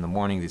to use in the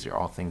morning, these are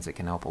all things that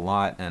can help a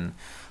lot. And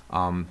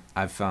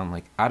I've found,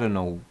 like, I don't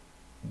know,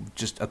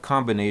 just a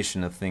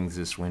combination of things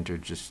this winter,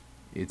 just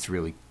it's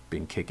really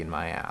been kicking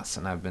my ass,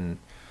 and I've been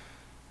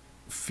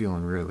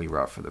feeling really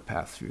rough for the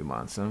past few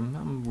months.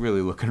 I'm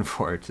really looking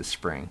forward to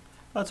spring.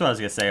 That's what I was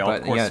gonna say.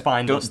 Of course,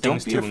 find those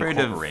things don't be to afraid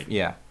incorporate.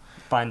 of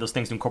find those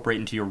things to incorporate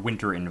into your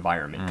winter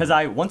environment. Because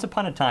I once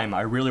upon a time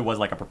I really was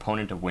like a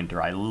proponent of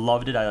winter. I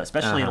loved it,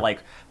 especially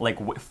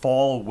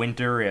fall,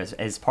 winter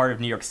as part of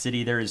New York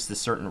City. There is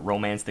this certain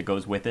romance that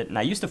goes with it, and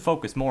I used to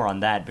focus more on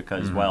that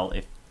because well,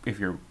 if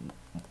you're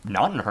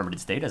not in a hermited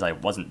state, as I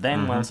wasn't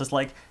then, when I was just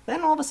like,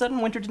 then all of a sudden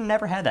winter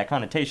never had that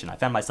connotation. I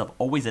found myself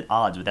always at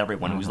odds with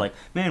everyone who was like,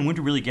 man,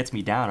 winter really gets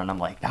me down, and I'm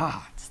like,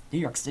 it's New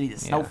York City, the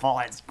snowfall,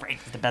 it's great,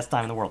 it's the best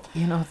time in the world.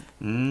 You know,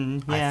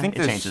 Yeah, I think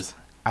it changes.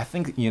 I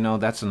think, you know,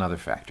 that's another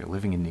factor,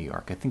 living in New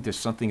York. I think there's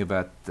something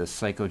about the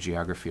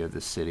psychogeography of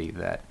the city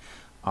that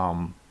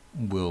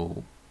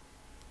will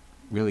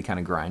really kind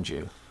of grind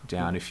you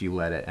down if you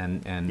let it.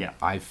 And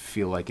I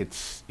feel like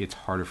it's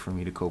harder for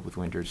me to cope with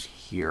winters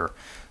here.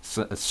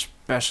 So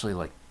especially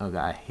like,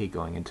 I hate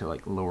going into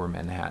like lower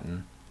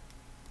Manhattan.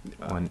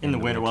 In the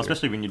winter, well,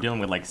 especially when you're dealing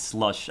with like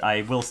slush.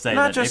 I will say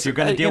Not that just, if you're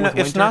going to deal with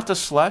winter, it's not the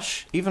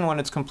slush, even when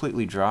it's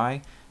completely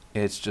dry,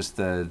 it's just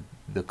the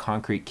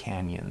concrete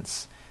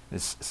canyons.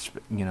 It's,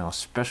 you know,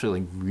 especially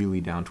like really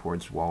down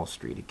towards Wall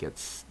Street, it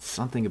gets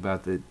something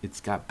about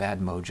it's got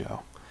bad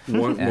mojo.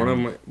 One of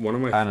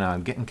my I don't know.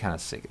 I'm getting kind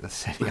of sick of the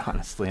city.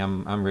 Honestly,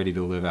 I'm ready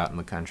to live out in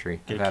the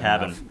country. get a I've had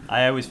cabin. enough.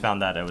 I always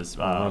found that it was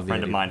I a love the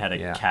friend of idea. mine had a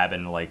Yeah.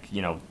 cabin like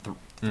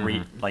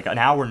like an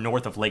hour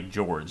north of Lake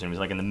George, and it was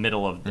like in the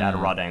middle of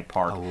Adirondack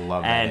Park. I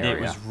love that and area.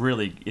 it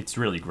was it's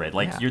really great.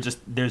 Like Yeah.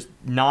 there's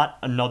not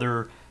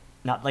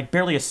like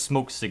barely a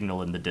smoke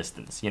signal in the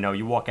distance. You know,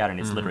 you walk out and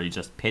it's literally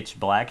just pitch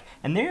black.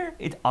 And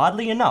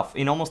oddly enough,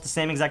 in almost the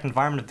same exact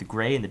environment of the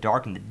gray and the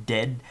dark and the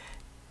dead,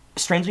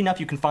 strangely enough,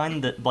 you can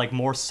find like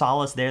more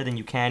solace there than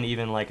you can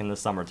even like in the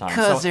summertime.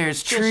 'Cause So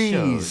there's it just trees.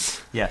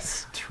 shows.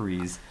 Yes,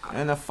 trees.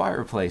 And a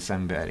fireplace,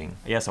 I'm betting.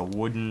 Yes, a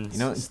wooden You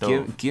know,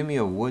 stove. give me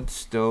a wood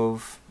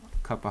stove,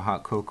 a cup of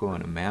hot cocoa,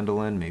 and a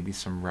mandolin. Maybe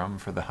some rum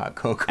for the hot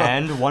cocoa.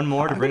 And one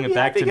more to bring I'm it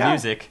back to happy guy.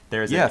 music.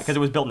 Yes. Because it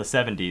was built in the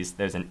 70s.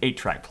 There's an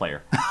 8-track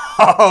player.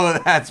 Oh,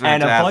 that's fantastic.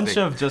 And a bunch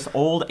of just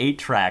old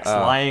 8-tracks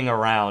lying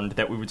around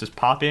that we would just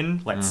pop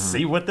in. Let's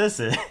see what this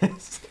is.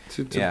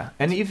 Yeah,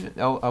 and even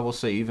I will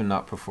say, even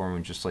not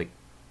performing, just like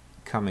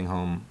coming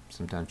home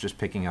sometimes, just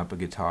picking up a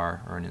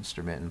guitar or an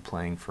instrument and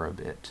playing for a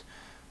bit,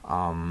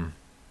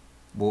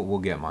 will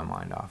get my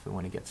mind off it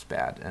when it gets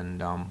bad.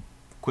 And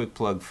quick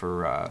plug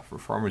for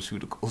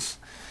pharmaceuticals.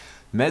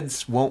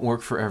 Meds won't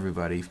work for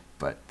everybody,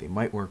 but they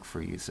might work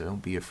for you, so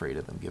don't be afraid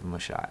of them. Give them a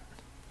shot.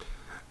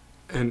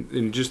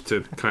 And just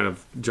to kind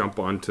of jump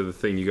onto the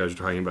thing you guys are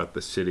talking about,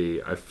 the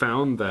city, I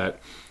found that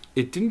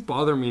it didn't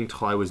bother me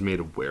until I was made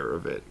aware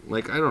of it.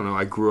 Like, I don't know,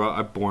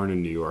 I'm born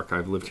in New York.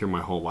 I've lived here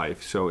my whole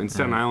life. So in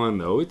Staten Island,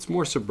 though, it's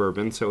more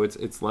suburban, so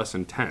it's less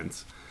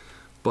intense.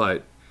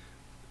 But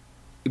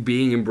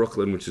being in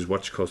Brooklyn, which is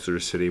much closer to the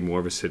city, more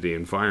of a city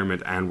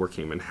environment, and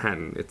working in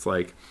Manhattan, it's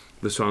like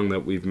the song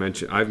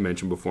that I've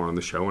mentioned before on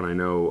the show, and I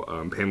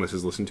know Painless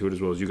has listened to it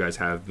as well as you guys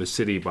have, The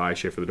City by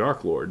Schaefer the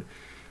Dark Lord,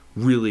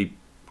 really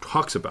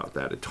talks about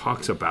that. It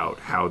talks about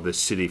how the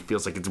city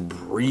feels like it's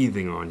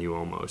breathing on you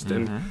almost.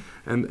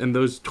 And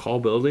those tall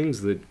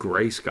buildings, the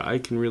gray sky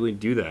can really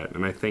do that.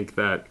 And I think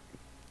that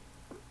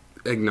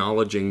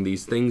acknowledging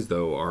these things,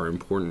 though, are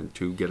important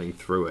to getting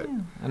through it.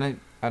 And I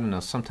don't know,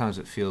 sometimes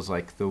it feels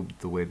like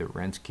the way the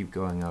rents keep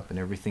going up and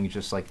everything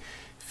just like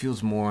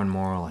feels more and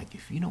more like,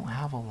 if you don't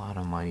have a lot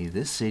of money,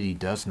 this city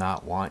does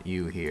not want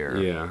you here.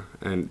 Yeah,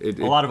 and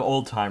A lot of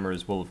old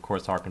timers will, of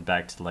course, harken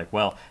back to like,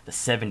 well, the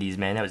 70s,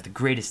 man, that was the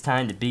greatest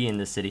time to be in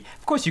the city.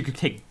 Of course, you could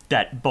take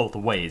that both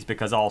ways,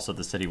 because also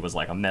the city was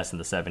like a mess in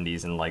the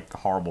 70s and like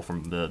horrible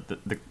from the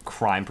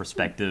crime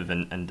perspective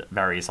and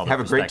various other Have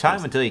a great time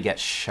perspectives. until you get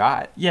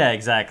shot. Yeah,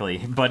 exactly.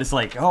 But it's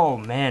like, oh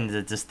man,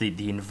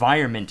 the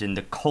environment and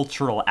the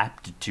cultural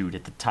aptitude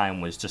at the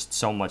time was just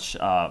so much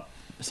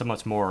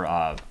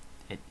more.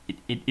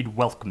 It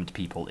welcomed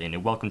people in.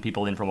 It welcomed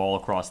people in from all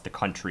across the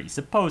country.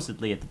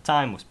 Supposedly, at the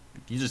time, if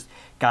you just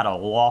got a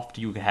loft,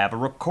 you could have a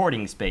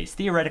recording space.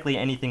 Theoretically,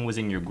 anything was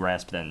in your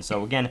grasp then.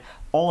 So again,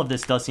 all of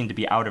this does seem to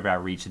be out of our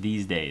reach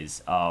these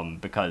days,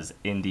 because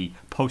in the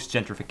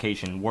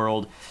post-gentrification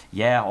world,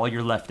 all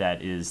you're left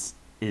at is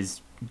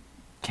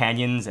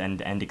canyons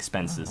and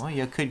expenses. Well,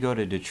 you could go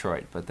to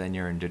Detroit, but then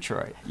you're in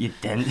Detroit.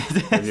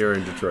 and you're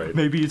in Detroit.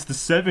 Maybe it's the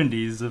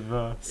 70s of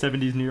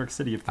 70s New York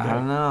City of today. I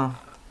don't know.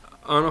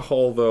 On a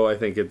whole, though, I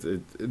think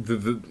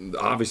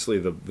obviously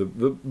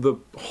the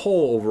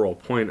whole overall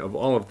point of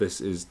all of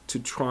this is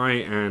to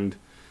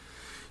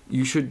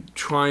you should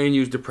try and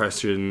use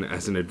depression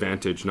as an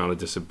advantage, not a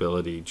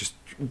disability. Just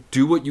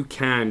do what you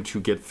can to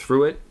get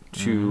through it,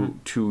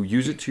 to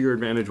use it to your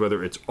advantage,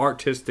 whether it's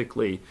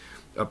artistically,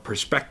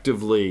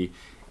 perspectively,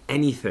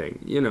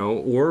 anything,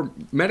 or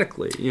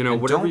medically, And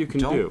whatever you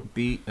can do. Don't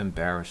be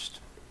embarrassed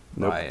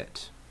by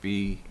it.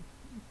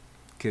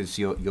 Because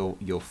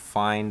you'll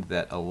find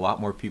that a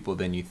lot more people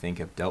than you think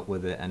have dealt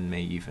with it and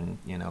may even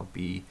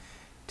be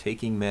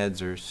taking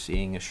meds or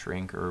seeing a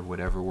shrink or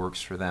whatever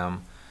works for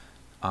them.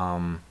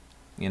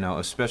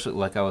 Especially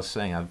like I was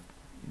saying, I've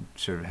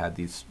sort of had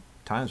these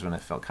times when I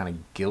felt kind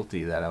of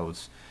guilty that I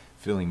was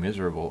feeling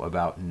miserable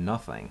about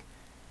nothing.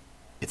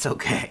 It's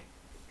okay.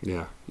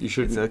 Yeah, you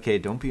should. It's okay.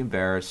 Don't be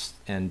embarrassed,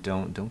 and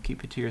don't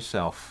keep it to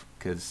yourself,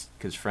 because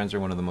friends are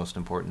one of the most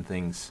important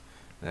things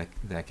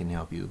that can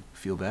help you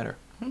feel better.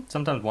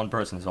 Sometimes one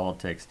person is all it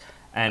takes.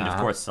 And of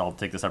course, I'll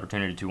take this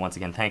opportunity to once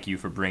again thank you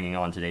for bringing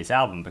on today's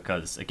album,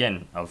 because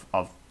again, of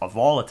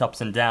all its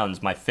ups and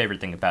downs, my favorite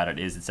thing about it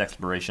is its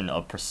exploration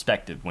of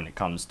perspective when it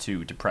comes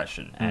to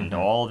depression and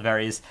all the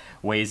various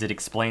ways it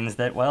explains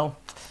that, well,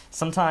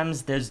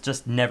 sometimes there's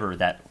just never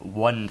that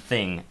one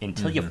thing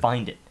until you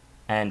find it.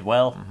 And,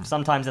 well,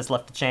 sometimes it's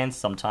left to chance,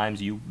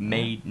 sometimes you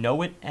may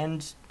know it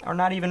and are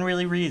not even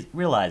really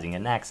realizing it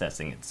and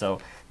accessing it. So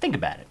think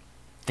about it.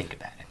 Think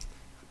about it.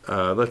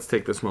 Let's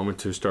take this moment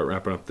to start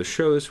wrapping up the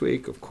show this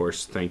week. Of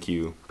course, thank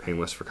you,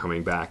 Painless, for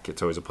coming back.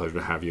 It's always a pleasure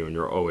to have you, and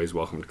you're always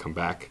welcome to come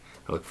back.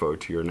 I look forward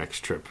to your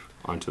next trip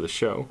onto the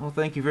show. Well,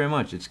 thank you very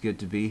much. It's good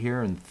to be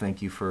here, and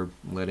thank you for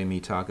letting me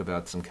talk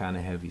about some kind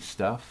of heavy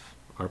stuff.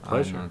 Our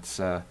pleasure. It's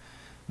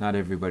not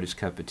everybody's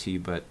cup of tea,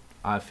 but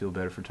I feel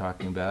better for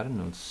talking about it,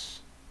 and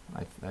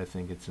I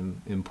think it's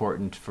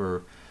important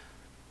for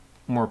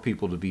more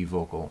people to be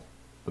vocal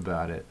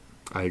about it.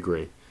 I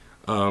agree.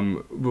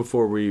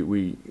 Before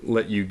we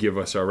let you give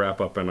us our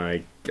wrap-up and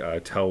I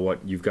tell what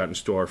you've got in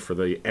store for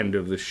the end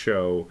of the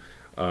show,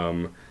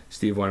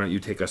 Steve, why don't you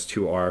take us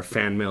to our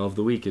fan mail of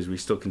the week, as we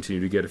still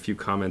continue to get a few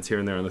comments here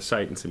and there on the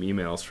site and some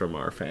emails from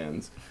our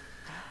fans.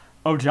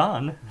 Oh,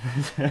 John.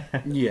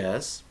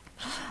 Yes.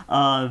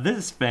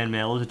 This fan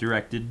mail is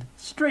directed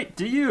straight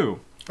to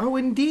you. Oh,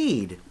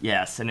 indeed.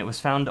 Yes, and it was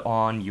found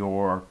on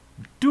your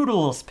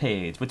Doodles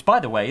page, which,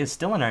 by the way, is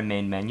still in our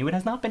main menu. It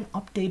has not been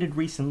updated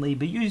recently,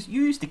 but you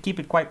used to keep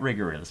it quite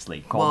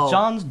rigorously, called Well,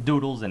 John's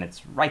Doodles, and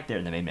it's right there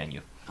in the main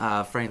menu.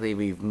 Frankly,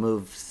 we've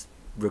moved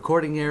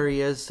recording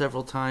areas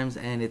several times,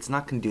 and it's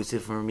not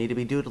conducive for me to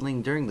be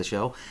doodling during the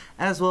show,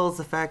 as well as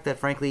the fact that,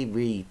 frankly,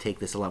 we take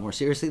this a lot more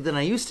seriously than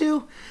I used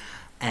to,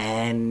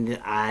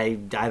 and I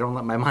don't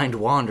let my mind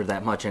wander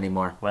that much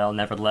anymore. Well,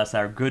 nevertheless,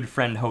 our good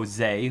friend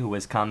Jose, who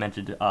has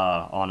commented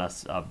on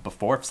us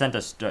before, sent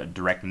us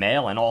direct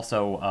mail and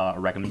also a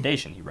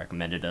recommendation. He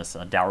recommended us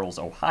Daryl's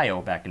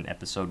Ohio back in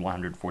episode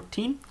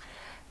 114.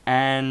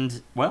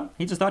 And, well,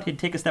 he just thought he'd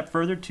take a step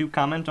further to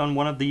comment on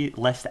one of the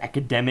less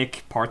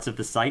academic parts of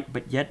the site,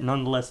 but yet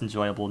nonetheless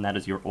enjoyable, and that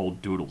is your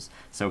old doodles.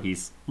 So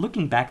he's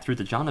looking back through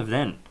the John of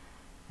then,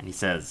 and he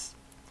says,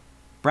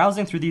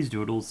 "Browsing through these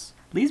doodles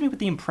leaves me with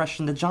the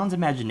impression that John's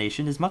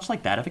imagination is much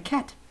like that of a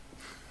cat.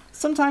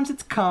 Sometimes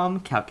it's calm,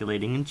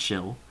 calculating, and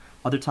chill.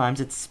 Other times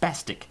it's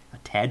spastic, a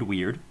tad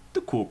weird, the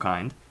cool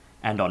kind,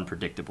 and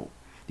unpredictable.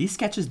 These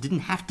sketches didn't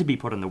have to be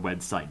put on the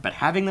website, but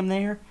having them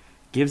there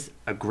gives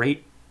a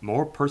great,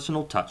 more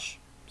personal touch.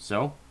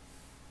 So,"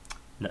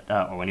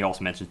 and he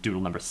also mentions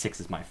doodle number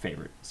 6 is my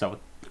favorite. So,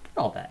 look at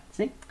all that.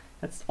 See?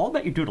 That's all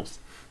about your doodles.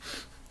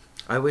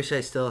 I wish I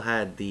still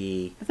had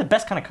the... That's the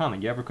best kind of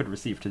comment you ever could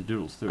receive to the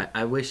doodles, too.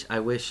 I wish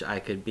I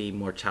could be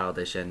more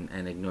childish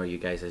and ignore you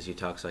guys as you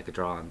talk so I could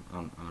draw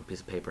on a piece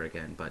of paper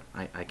again, but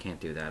I can't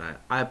do that.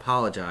 I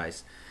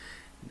apologize.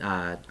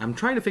 I'm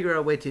trying to figure out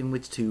a way in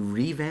which to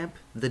revamp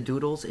the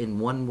doodles in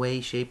one way,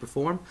 shape, or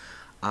form.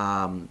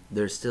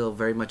 They're still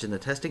very much in the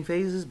testing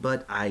phases,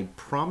 but I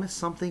promise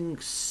something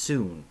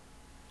soon.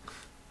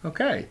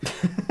 Okay.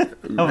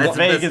 That's-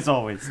 Vague that's- as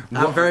always.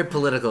 I'm very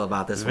political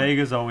about this one. Vague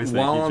as always. Thank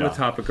While you, on the John.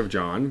 topic of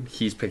John,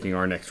 he's picking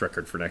our next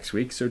record for next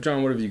week. So,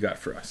 John, what have you got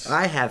for us?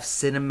 I have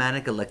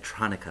cinematic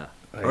electronica,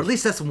 or at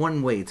least that's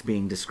one way it's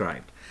being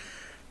described.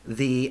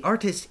 The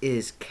artist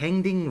is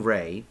Kangding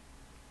Ray,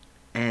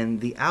 and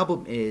the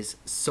album is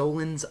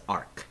Solin's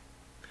Arc.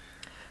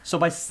 So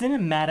by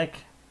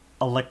cinematic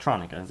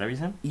electronica, is that what you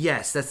said?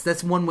 Yes,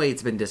 that's one way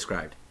it's been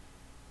described.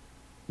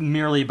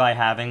 Merely by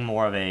having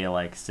more of a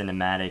like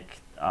cinematic.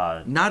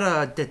 Not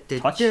a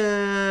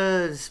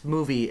Touch?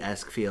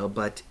 movie-esque feel,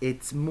 but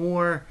it's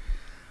more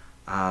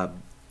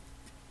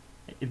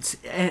It's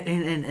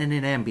in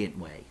an ambient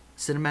way.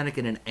 Cinematic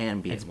in an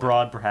ambient it's way.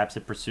 broad. Perhaps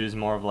it pursues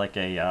more of like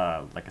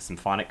a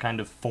symphonic kind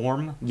of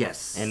form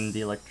Yes. in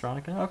the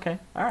electronica. Okay,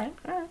 all right.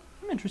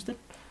 I'm interested.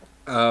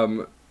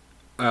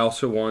 I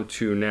also want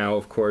to now,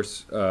 of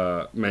course,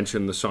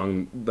 mention the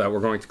song that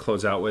we're going to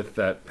close out with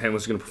that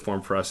Painless is going to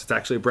perform for us. It's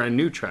actually a brand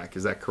new track.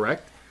 Is that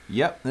correct?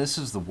 Yep, this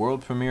is the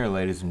world premiere,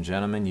 ladies and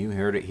gentlemen. You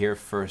heard it here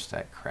first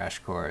at Crash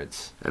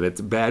Chords. And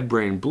it's Bad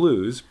Brain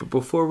Blues. But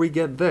before we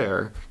get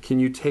there, can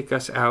you take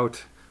us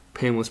out,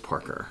 Painless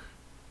Parker?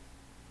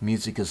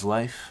 Music is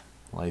life.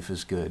 Life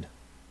is good.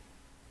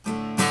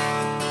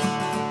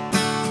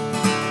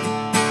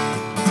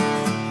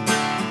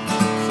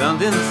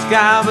 Sun's in the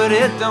sky, but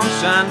it don't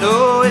shine.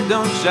 No, it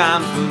don't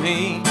shine for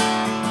me.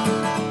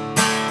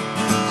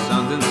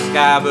 Sun's in the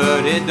sky,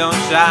 but it don't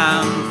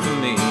shine for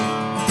me.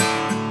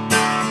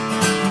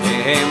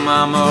 Hey,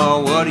 mama,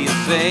 what do you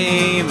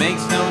say? It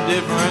makes no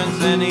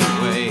difference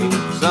anyway.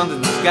 Sun's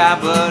in the sky,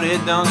 but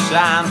it don't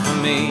shine for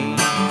me.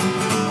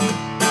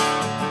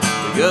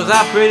 The girls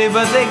are pretty,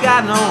 but they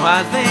got no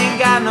eyes. They ain't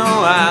got no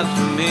eyes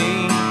for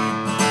me.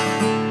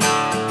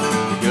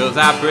 The girls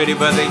are pretty,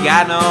 but they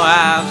got no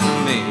eyes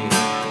for me.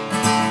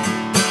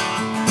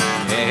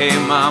 Hey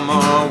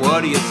mama,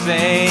 what do you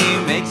say?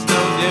 Makes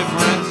no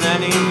difference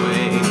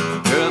anyway.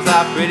 Girls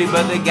are pretty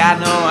but they got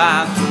no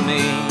eyes for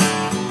me.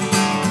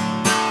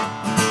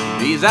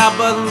 Bees are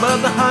buzzing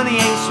but the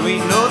honey ain't sweet.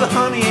 No, the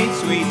honey ain't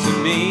sweet to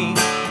me.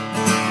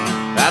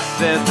 I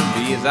said the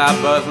bees are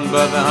buzzing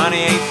but the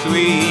honey ain't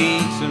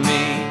sweet to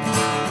me.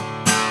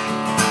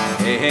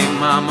 Hey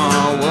mama,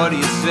 what do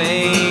you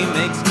say?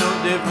 Makes no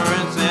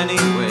difference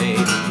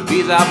anyway. The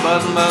bees are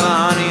buzzing but the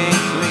honey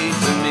ain't sweet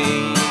to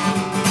me.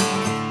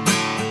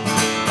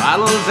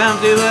 Bottle's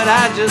empty but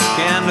I just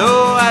can't,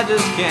 no, I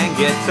just can't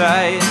get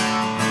tight.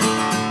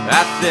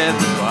 I said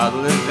the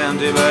bottle is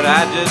empty but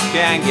I just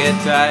can't get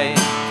tight.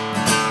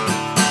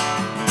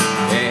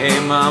 Hey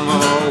mama,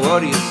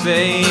 what do you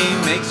say?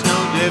 Makes no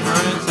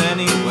difference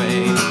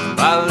anyway. The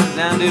bottle is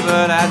empty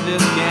but I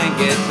just can't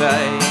get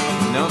tight.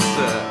 No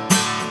sir.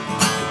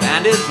 The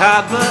band is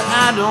hot but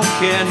I don't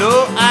care,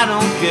 no, I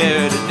don't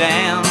care to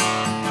dance.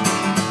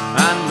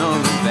 I know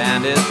the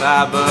band is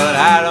hot but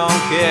I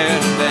don't care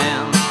to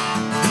dance.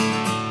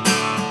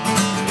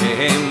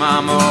 Hey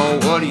mama,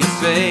 what do you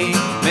say?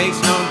 Makes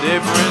no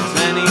difference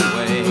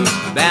anyway.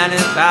 The band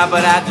is hot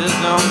but I just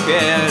don't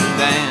care to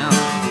dance.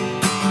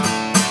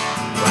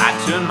 I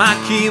turn my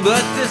key but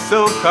this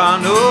old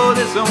car, no,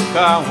 this old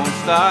car won't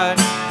start.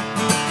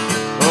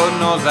 Lord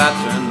knows I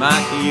turn my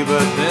key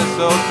but this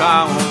old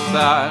car won't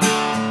start.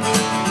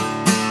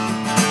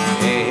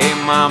 Hey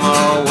mama,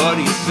 what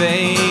do you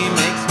say?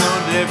 Makes no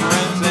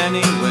difference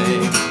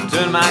anyway.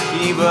 Turn my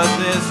key but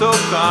this old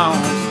car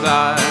won't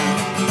start.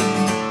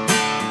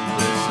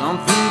 There's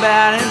something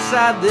bad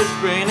inside this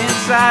brain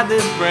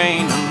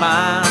of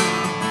mine.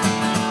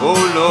 Oh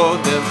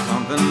Lord, there's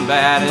something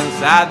bad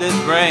inside this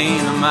brain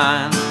of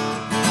mine.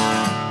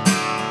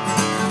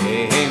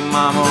 Hey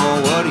mama,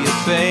 what do you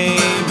say?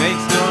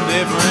 Makes no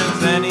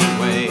difference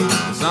anyway.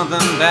 There's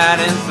something bad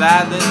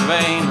inside this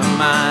brain of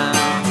mine.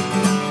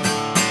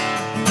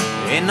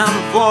 Ain't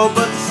nothing for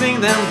but to sing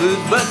them blues,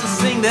 but to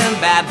sing them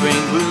bad brain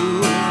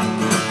blues.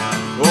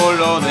 Oh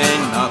Lord,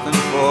 ain't nothing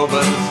for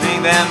but to sing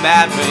them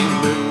bad brain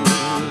blues.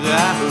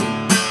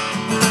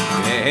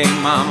 Hey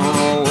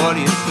mama, what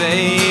do you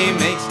say?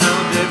 Makes no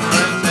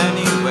difference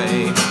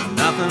anyway.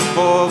 Nothing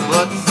for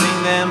but to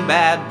sing them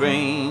bad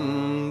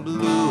brain blues.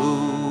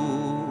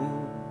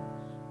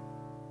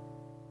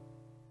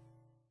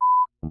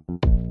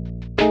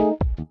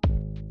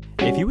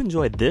 If you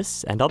enjoyed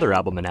this and other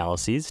album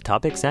analyses,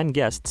 topics, and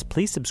guests,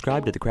 please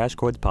subscribe to the Crash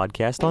Chords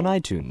podcast on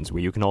iTunes,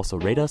 where you can also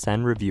rate us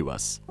and review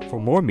us. For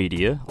more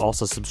media,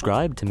 also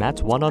subscribe to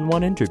Matt's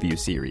one-on-one interview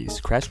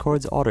series, Crash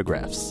Chords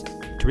Autographs.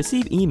 To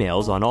receive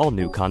emails on all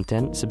new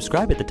content,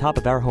 subscribe at the top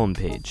of our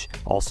homepage.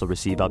 Also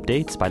receive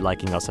updates by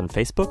liking us on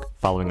Facebook,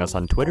 following us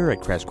on Twitter at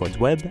Crash Chords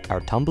Web,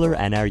 our Tumblr,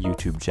 and our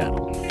YouTube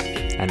channel.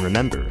 And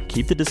remember,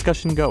 keep the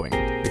discussion going,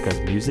 because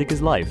music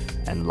is life,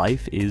 and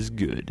life is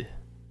good.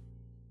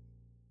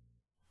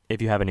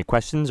 If you have any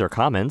questions or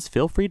comments,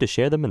 feel free to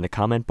share them in the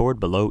comment board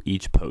below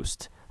each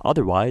post.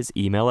 Otherwise,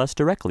 email us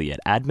directly at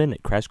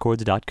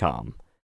admin@crashchords.com.